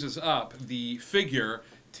keyblade raises up, the figure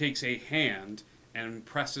takes a hand and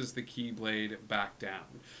presses the keyblade back down.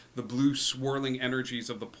 The blue swirling energies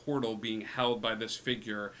of the portal being held by this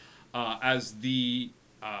figure as the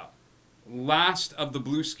last of the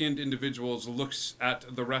blue-skinned individuals looks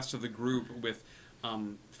at the rest of the group with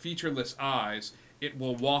featureless eyes, it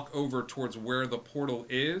will walk over towards where the portal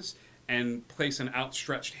is and place an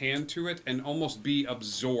outstretched hand to it and almost be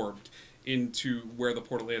absorbed into where the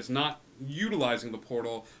portal is. Not utilizing the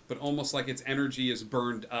portal, but almost like its energy is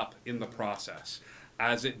burned up in the process.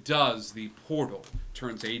 As it does, the portal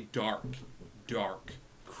turns a dark, dark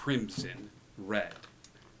crimson red.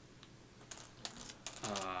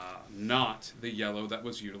 Not the yellow that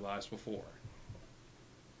was utilized before.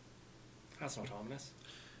 That's not ominous.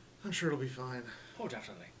 I'm sure it'll be fine. Oh,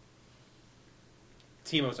 definitely.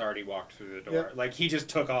 Timo's already walked through the door. Yep. Like, he just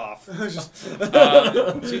took off.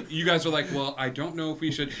 So you guys are like, well, I don't know if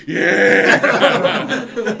we should... Yeah!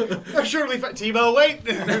 I'm sure it'll be fine. Timo, wait!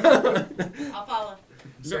 I'll follow.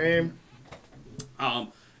 Same.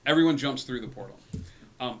 Everyone jumps through the portal.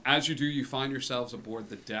 As you do, you find yourselves aboard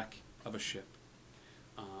the deck of a ship.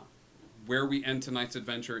 where we end tonight's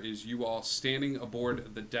adventure is you all standing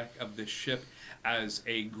aboard the deck of this ship as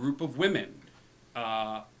a group of women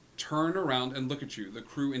turn around and look at you. The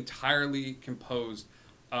crew entirely composed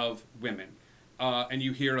of women. And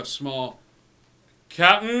you hear a small,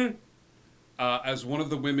 "Captain," as one of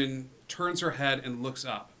the women turns her head and looks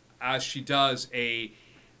up. As she does, an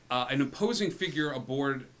imposing figure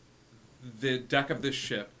aboard the deck of this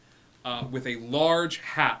ship with a large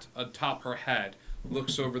hat atop her head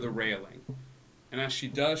looks over the railing. And as she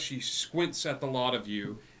does, she squints at the lot of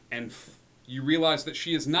you, and you realize that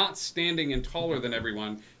she is not standing and taller than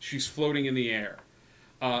everyone. She's floating in the air.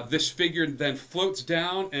 This figure then floats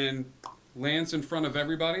down and lands in front of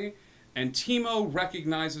everybody, and Timo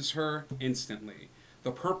recognizes her instantly.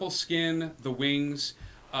 The purple skin, the wings,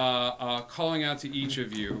 calling out to each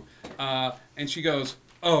of you. And she goes,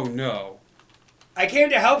 "Oh no." "I came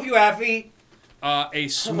to help you, Effie." A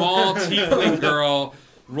small tiefling girl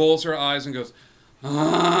rolls her eyes and goes,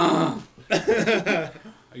 "Ah."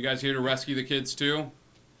 Are you guys here to rescue the kids too?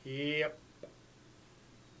 Yep.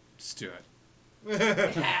 Let's do it.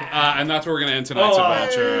 And that's where we're going to end tonight's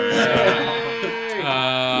adventure.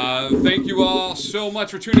 Thank you all so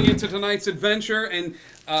much for tuning into tonight's adventure and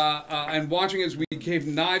watching as we gave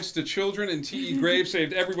knives to children and T.E. Graves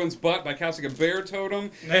saved everyone's butt by casting a bear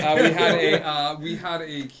totem. We had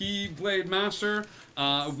a Keyblade Master.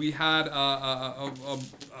 We had a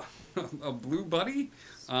blue buddy.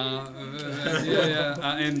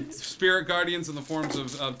 And spirit guardians in the forms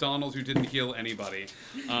of Donald who didn't heal anybody.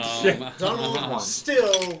 Donald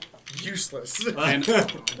still useless. And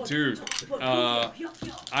dude,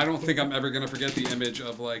 I don't think I'm ever gonna forget the image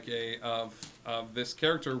of like of this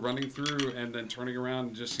character running through and then turning around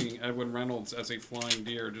and just seeing Edwin Reynolds as a flying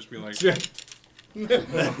deer, just be like.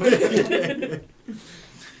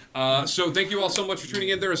 So thank you all so much for tuning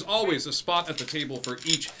in. There is always a spot at the table for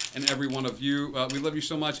each and every one of you. We love you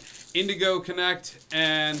so much. Indigo Connect,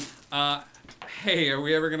 and hey, are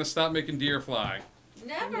we ever going to stop making deer fly?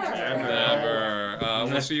 Never. Never.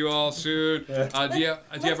 We'll see you all soon. Do you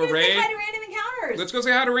have a raid? Let's go say hi to Random Encounters. Let's go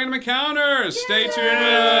say hi to Random Encounters. Stay tuned with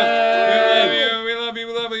us. We love you. We love you.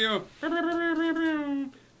 We love you.